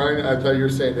saying, Brian, I thought you were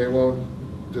saying they won't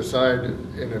decide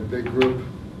in a big group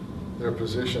their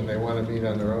position, they want to meet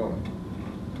on their own?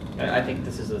 I think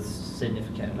this is a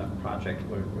significant enough project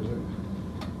where.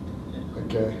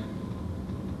 Okay.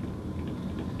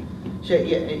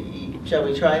 Shall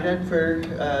we try then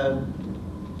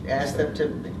ask them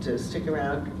to stick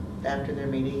around after their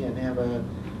meeting and have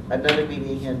another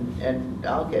meeting, and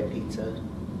I'll get pizza.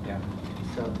 Yeah.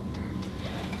 So,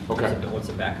 Okay. What's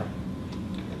the backup?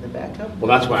 the backup? Well,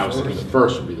 that's why I was thinking the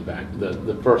 1st would be the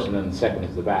the 1st and then the 2nd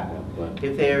is the backup, but.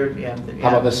 If they're, How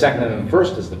about the 2nd and the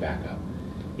 1st is the backup?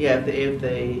 Yeah, if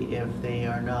they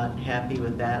are not happy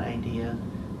with that idea,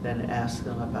 then ask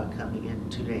them about coming in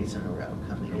 2 days in a row,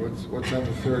 coming in. What's on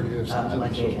the 3rd? You have something?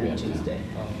 Monday and Tuesday.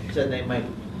 So they might,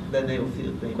 then they will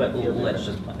feel, they But might feel let's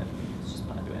better. just plan it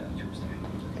on Tuesday.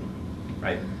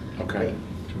 Right? Okay.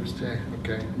 Tuesday,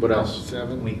 okay. What else?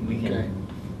 7? We Okay. can,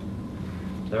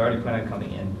 they're already planning on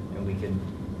coming in, and we can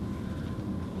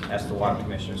ask the water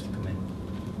commissioners to come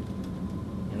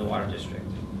in the water district.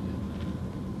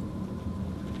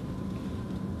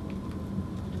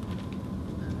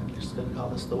 I'm just gonna call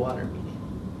this the water meeting.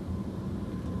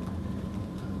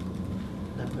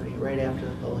 I'm putting it right after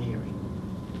the whole hearing.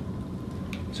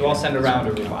 So I'll send around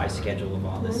a revised schedule of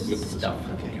all this stuff.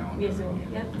 Yes,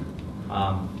 yep.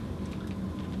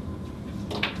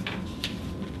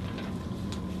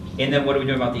 And then what are we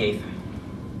doing about the 8th?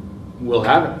 We'll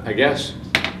have it, I guess.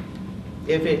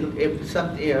 If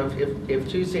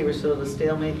Tuesday we're still at a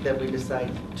stalemate, then we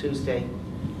decide Tuesday,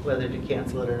 whether to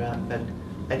cancel it or not, but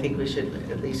I think we should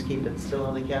at least keep it still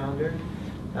on the calendar.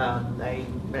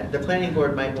 The planning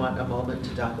board might want a moment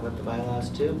to talk about the bylaws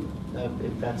too,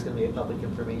 if that's going to be a public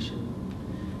information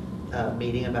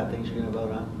meeting about things you're going to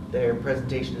vote on. Their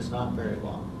presentation is not very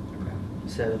long,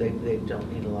 so they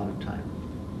don't need a lot of time.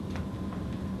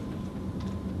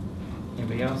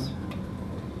 Anybody else?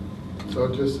 So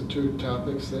just the two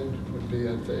topics then would be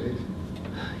at the 8th?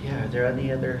 Yeah, are there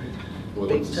any other big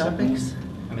what's the second topics?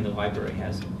 I mean, the library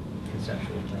has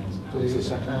conceptual plans now. What's the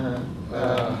second?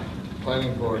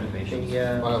 Planning board,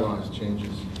 bylaws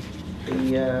changes.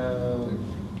 The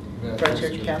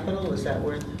Frontier Capital, is that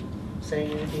worth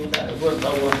saying anything about? It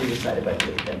won't be decided by the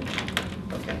 8th then.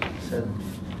 Okay, so.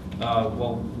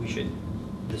 Well, we should,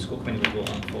 the school committee will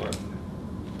vote on the floor.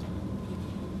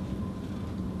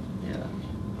 Yeah.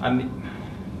 I mean.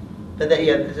 But that,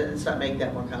 yeah, let's not make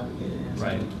that more complicated.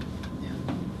 Right. Yeah.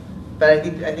 But I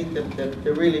think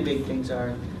the really big things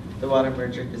are the water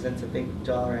merger, because that's a big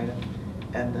dollar item,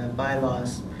 and the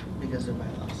bylaws, because they're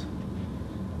bylaws.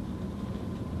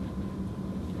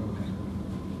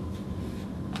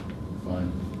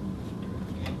 Fine.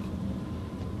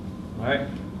 All right.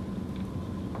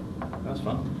 That was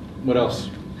fun. What else?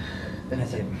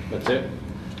 That's it. That's it?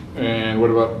 And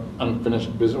what about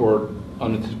unfinished business or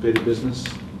unanticipated business?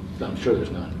 I'm sure there's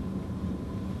none.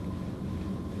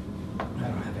 I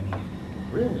don't have any.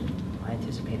 Really? I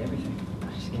anticipate everything.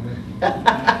 Just kidding.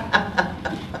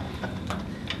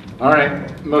 All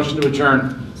right, motion to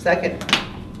adjourn. Second.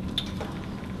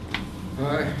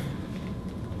 Aye.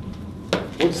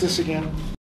 What's this again?